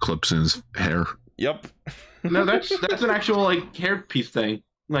chip clips in his hair. Yep. No, that's an actual like hairpiece thing.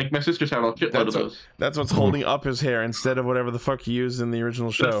 Like my sisters have a shitload of those. That's what's holding up his hair instead of whatever the fuck he used in the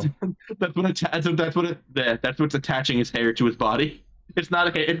original show. That's what's attaching his hair to his body. It's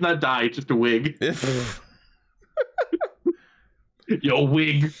not dye. It's just a wig. Your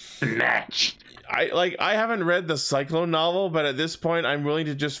wig snatched. I haven't read the Cyclone novel, but at this point I'm willing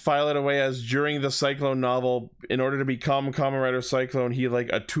to just file it away as during the Cyclone novel, in order to become Kamen Rider Cyclone, he like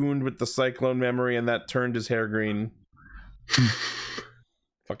attuned with the Cyclone memory and that turned his hair green.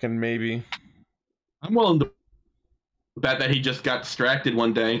 Fucking maybe. I'm willing to bet that he just got distracted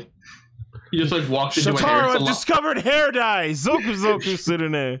one day. He just like walked into a hair salon. Discovered hair dye. Zoku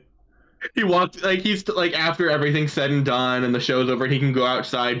Surune. He walked like he's like after everything's said and done and the show's over, he can go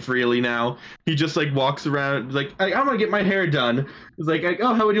outside freely now. He just like walks around like I'm gonna get my hair done. He's like,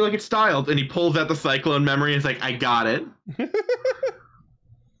 oh, how would you like it styled? And he pulls out the Cyclone memory and is like, I got it.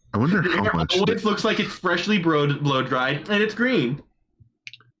 I wonder how much. It looks like it's freshly blow dried and it's green.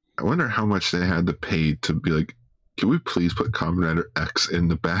 I wonder how much they had to pay to be like, can we please put Kamen Rider X in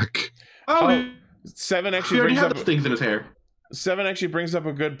the back? Seven actually brings up things in his hair. Seven actually brings up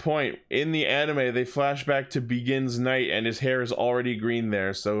a good point. In the anime, they flash back to Begin's night, and his hair is already green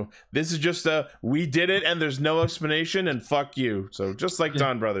there. So this is just we did it, and there's no explanation, and fuck you. So just like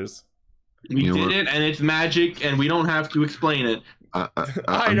Don Brothers. We did it, and it's magic, and we don't have to explain it.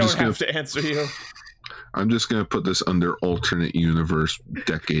 I don't have to answer you. I'm just going to put this under alternate universe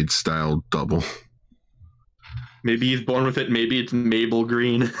decade style double. Maybe he's born with it. Maybe it's Mabel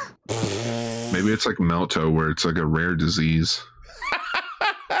Green. Maybe it's like Melto, where it's like a rare disease.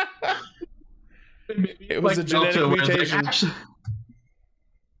 It was like a genetic mutation.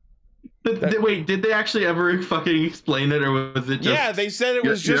 Wait, did they actually ever fucking explain it, or was it just... Yeah, they said it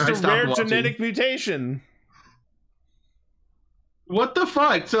was just a rare genetic mutation. What the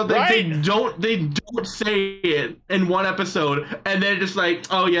fuck? So they don't say it in one episode, and then just like,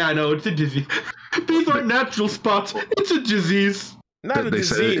 oh yeah, no, it's a disease. These aren't natural spots. It's a disease. Not a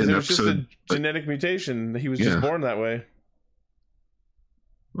disease. It was just a genetic mutation. He was just born that way.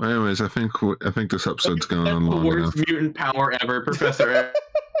 Well, anyways, I think this episode's going on long enough. The worst mutant power ever. Professor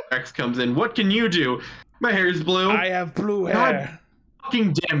X comes in. What can you do? My hair is blue. I have blue hair. God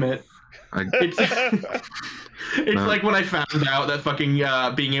fucking damn it. It's like when I found out that fucking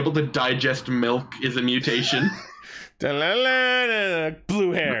being able to digest milk is a mutation.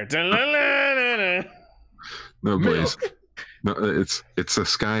 Blue hair. No, Blaze. No, it's a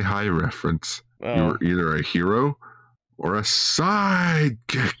Sky High reference. Oh. You were either a hero or a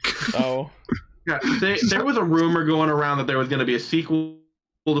sidekick. Oh. Yeah, there was a rumor going around that there was going to be a sequel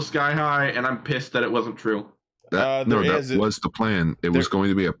to Sky High, and I'm pissed that it wasn't true. That was the plan. It was going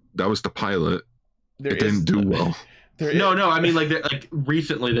to be that was the pilot. It didn't do well. No. I mean, like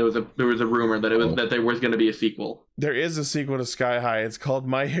recently there was a rumor that that there was going to be a sequel. There is a sequel to Sky High. It's called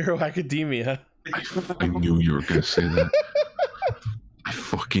My Hero Academia. I knew you were going to say that. I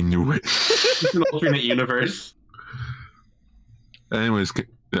fucking knew it. It's an alternate universe. Anyways,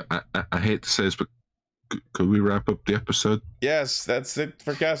 I hate to say this, but could we wrap up the episode? Yes, that's it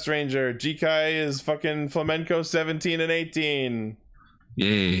for Cast Ranger. G-Kai is fucking Flamenco 17 and 18.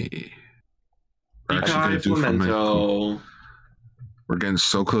 Yay. G-Kai Flamenco. We're getting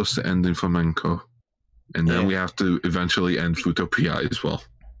so close to ending Flamenco. And then we have to eventually end Futopia as well.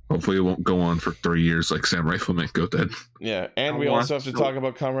 Hopefully it won't go on for 3 years like Samurai Flamenco did. Yeah, and we also have to talk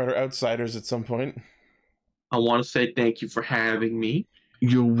about Kamen Rider Outsiders at some point. I want to say thank you for having me.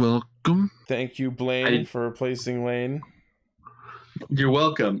 You're welcome. Thank you, Blaine, for replacing Lane. You're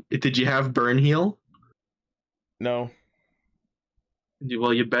welcome. Did you have Burn Heal? No.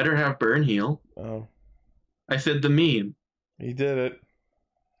 Well, you better have Burn Heal. Oh. I said the meme. He did it.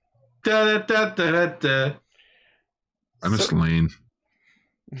 Da, da, da, da, da. I miss Lane.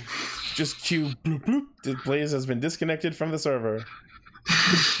 Just cue bloop bloop. Blaze has been disconnected from the server.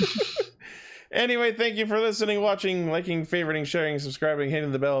 Anyway, thank you for listening, watching, liking, favoriting, sharing, subscribing,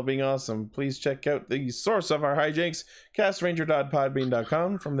 hitting the bell, being awesome. Please check out the source of our hijinks,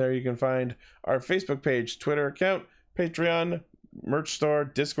 castranger.podbean.com. From there you can find our Facebook page, Twitter account, Patreon, merch store,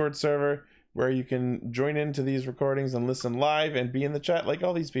 Discord server, where you can join into these recordings and listen live and be in the chat like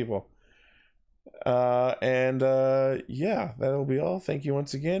all these people. Yeah, that'll be all. Thank you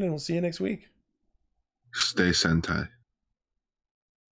once again, and we'll see you next week. Stay Sentai.